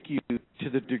take you to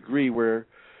the degree where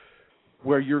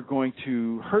you're going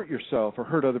to hurt yourself or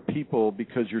hurt other people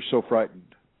because you're so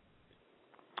frightened.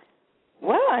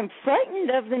 Well, I'm frightened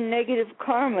of the negative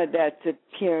karma that's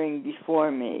appearing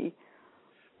before me.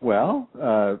 Well,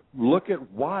 look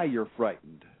at why you're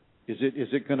frightened. Is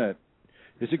it gonna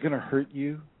hurt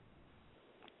you?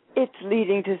 It's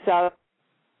leading to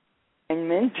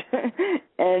alignment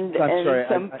and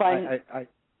sorry,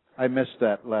 I missed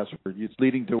that last word. It's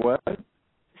leading to what?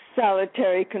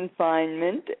 Solitary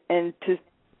confinement and to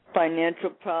financial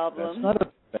problems. That's not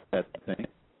a bad thing.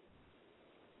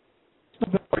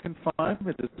 Solitary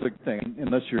confinement is a good thing,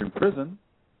 unless you're in prison.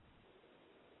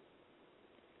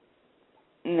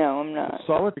 No, I'm not.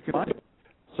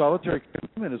 Solitary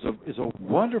confinement is a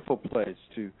wonderful place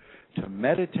to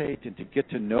meditate and to get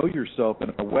to know yourself in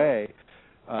a way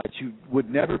that you would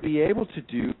never be able to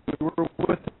do if you were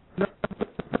with another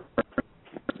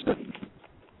person.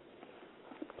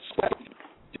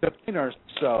 Define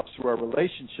ourselves through our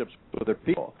relationships with other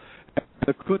people. And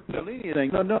the Kundalini is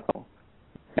saying, no.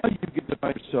 Now you get to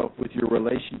define yourself with your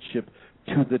relationship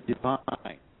to the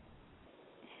divine.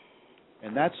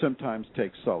 And that sometimes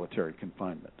takes solitary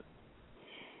confinement.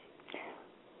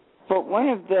 But one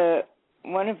of the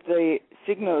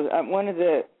signals, one of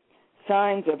the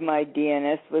signs of my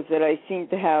DNS was that I seem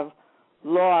to have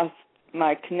lost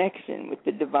my connection with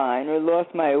the divine, or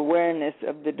lost my awareness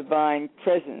of the divine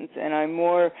presence, and I'm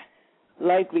more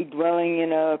likely dwelling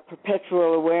in a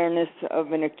perpetual awareness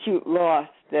of an acute loss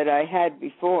that I had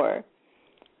before,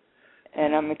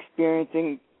 and I'm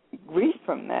experiencing grief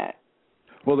from that.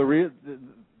 Well, the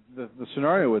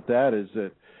scenario with that is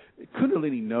that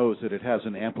Kundalini knows that it has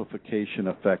an amplification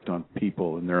effect on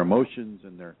people and their emotions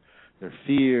and their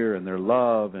fear and their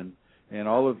love and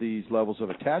all of these levels of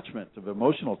attachment, of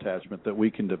emotional attachment that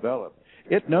we can develop.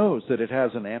 It knows that it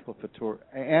has an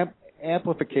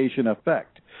amplification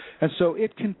effect. And so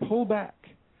it can pull back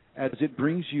as it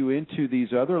brings you into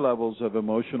these other levels of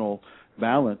emotional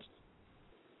balance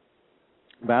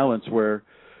where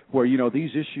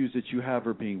these issues that you have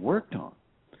are being worked on.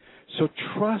 So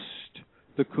trust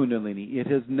the Kundalini. It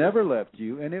has never left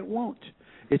you, and it won't.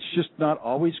 It's just not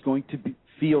always going to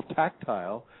feel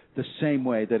tactile the same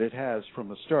way that it has from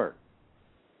the start.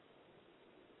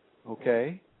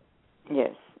 Okay?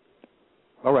 Yes.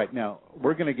 All right, now,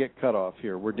 we're going to get cut off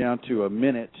here. We're down to a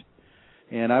minute,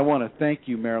 and I want to thank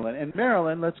you, Marilyn. And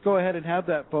Marilyn, let's go ahead and have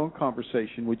that phone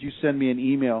conversation. Would you send me an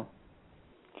email?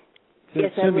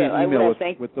 Yes, send me an email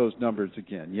with those numbers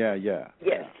again. Yeah. Yes,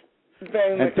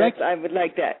 very much. I would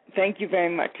like that. Thank you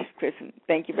very much, Chrism.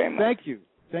 Thank you very much.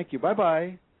 Thank you.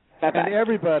 Bye-bye. Bye-bye. And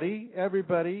everybody,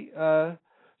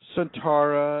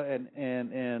 Santara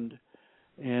and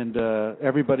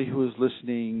everybody who is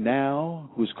listening now,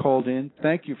 who's called in,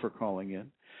 thank you for calling in.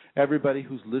 everybody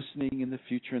who's listening in the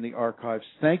future in the archives,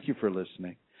 thank you for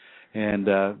listening. And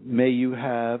may you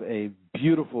have a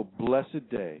beautiful, blessed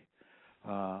day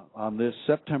on this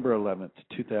September 11th,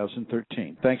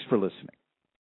 2013. Thanks for listening.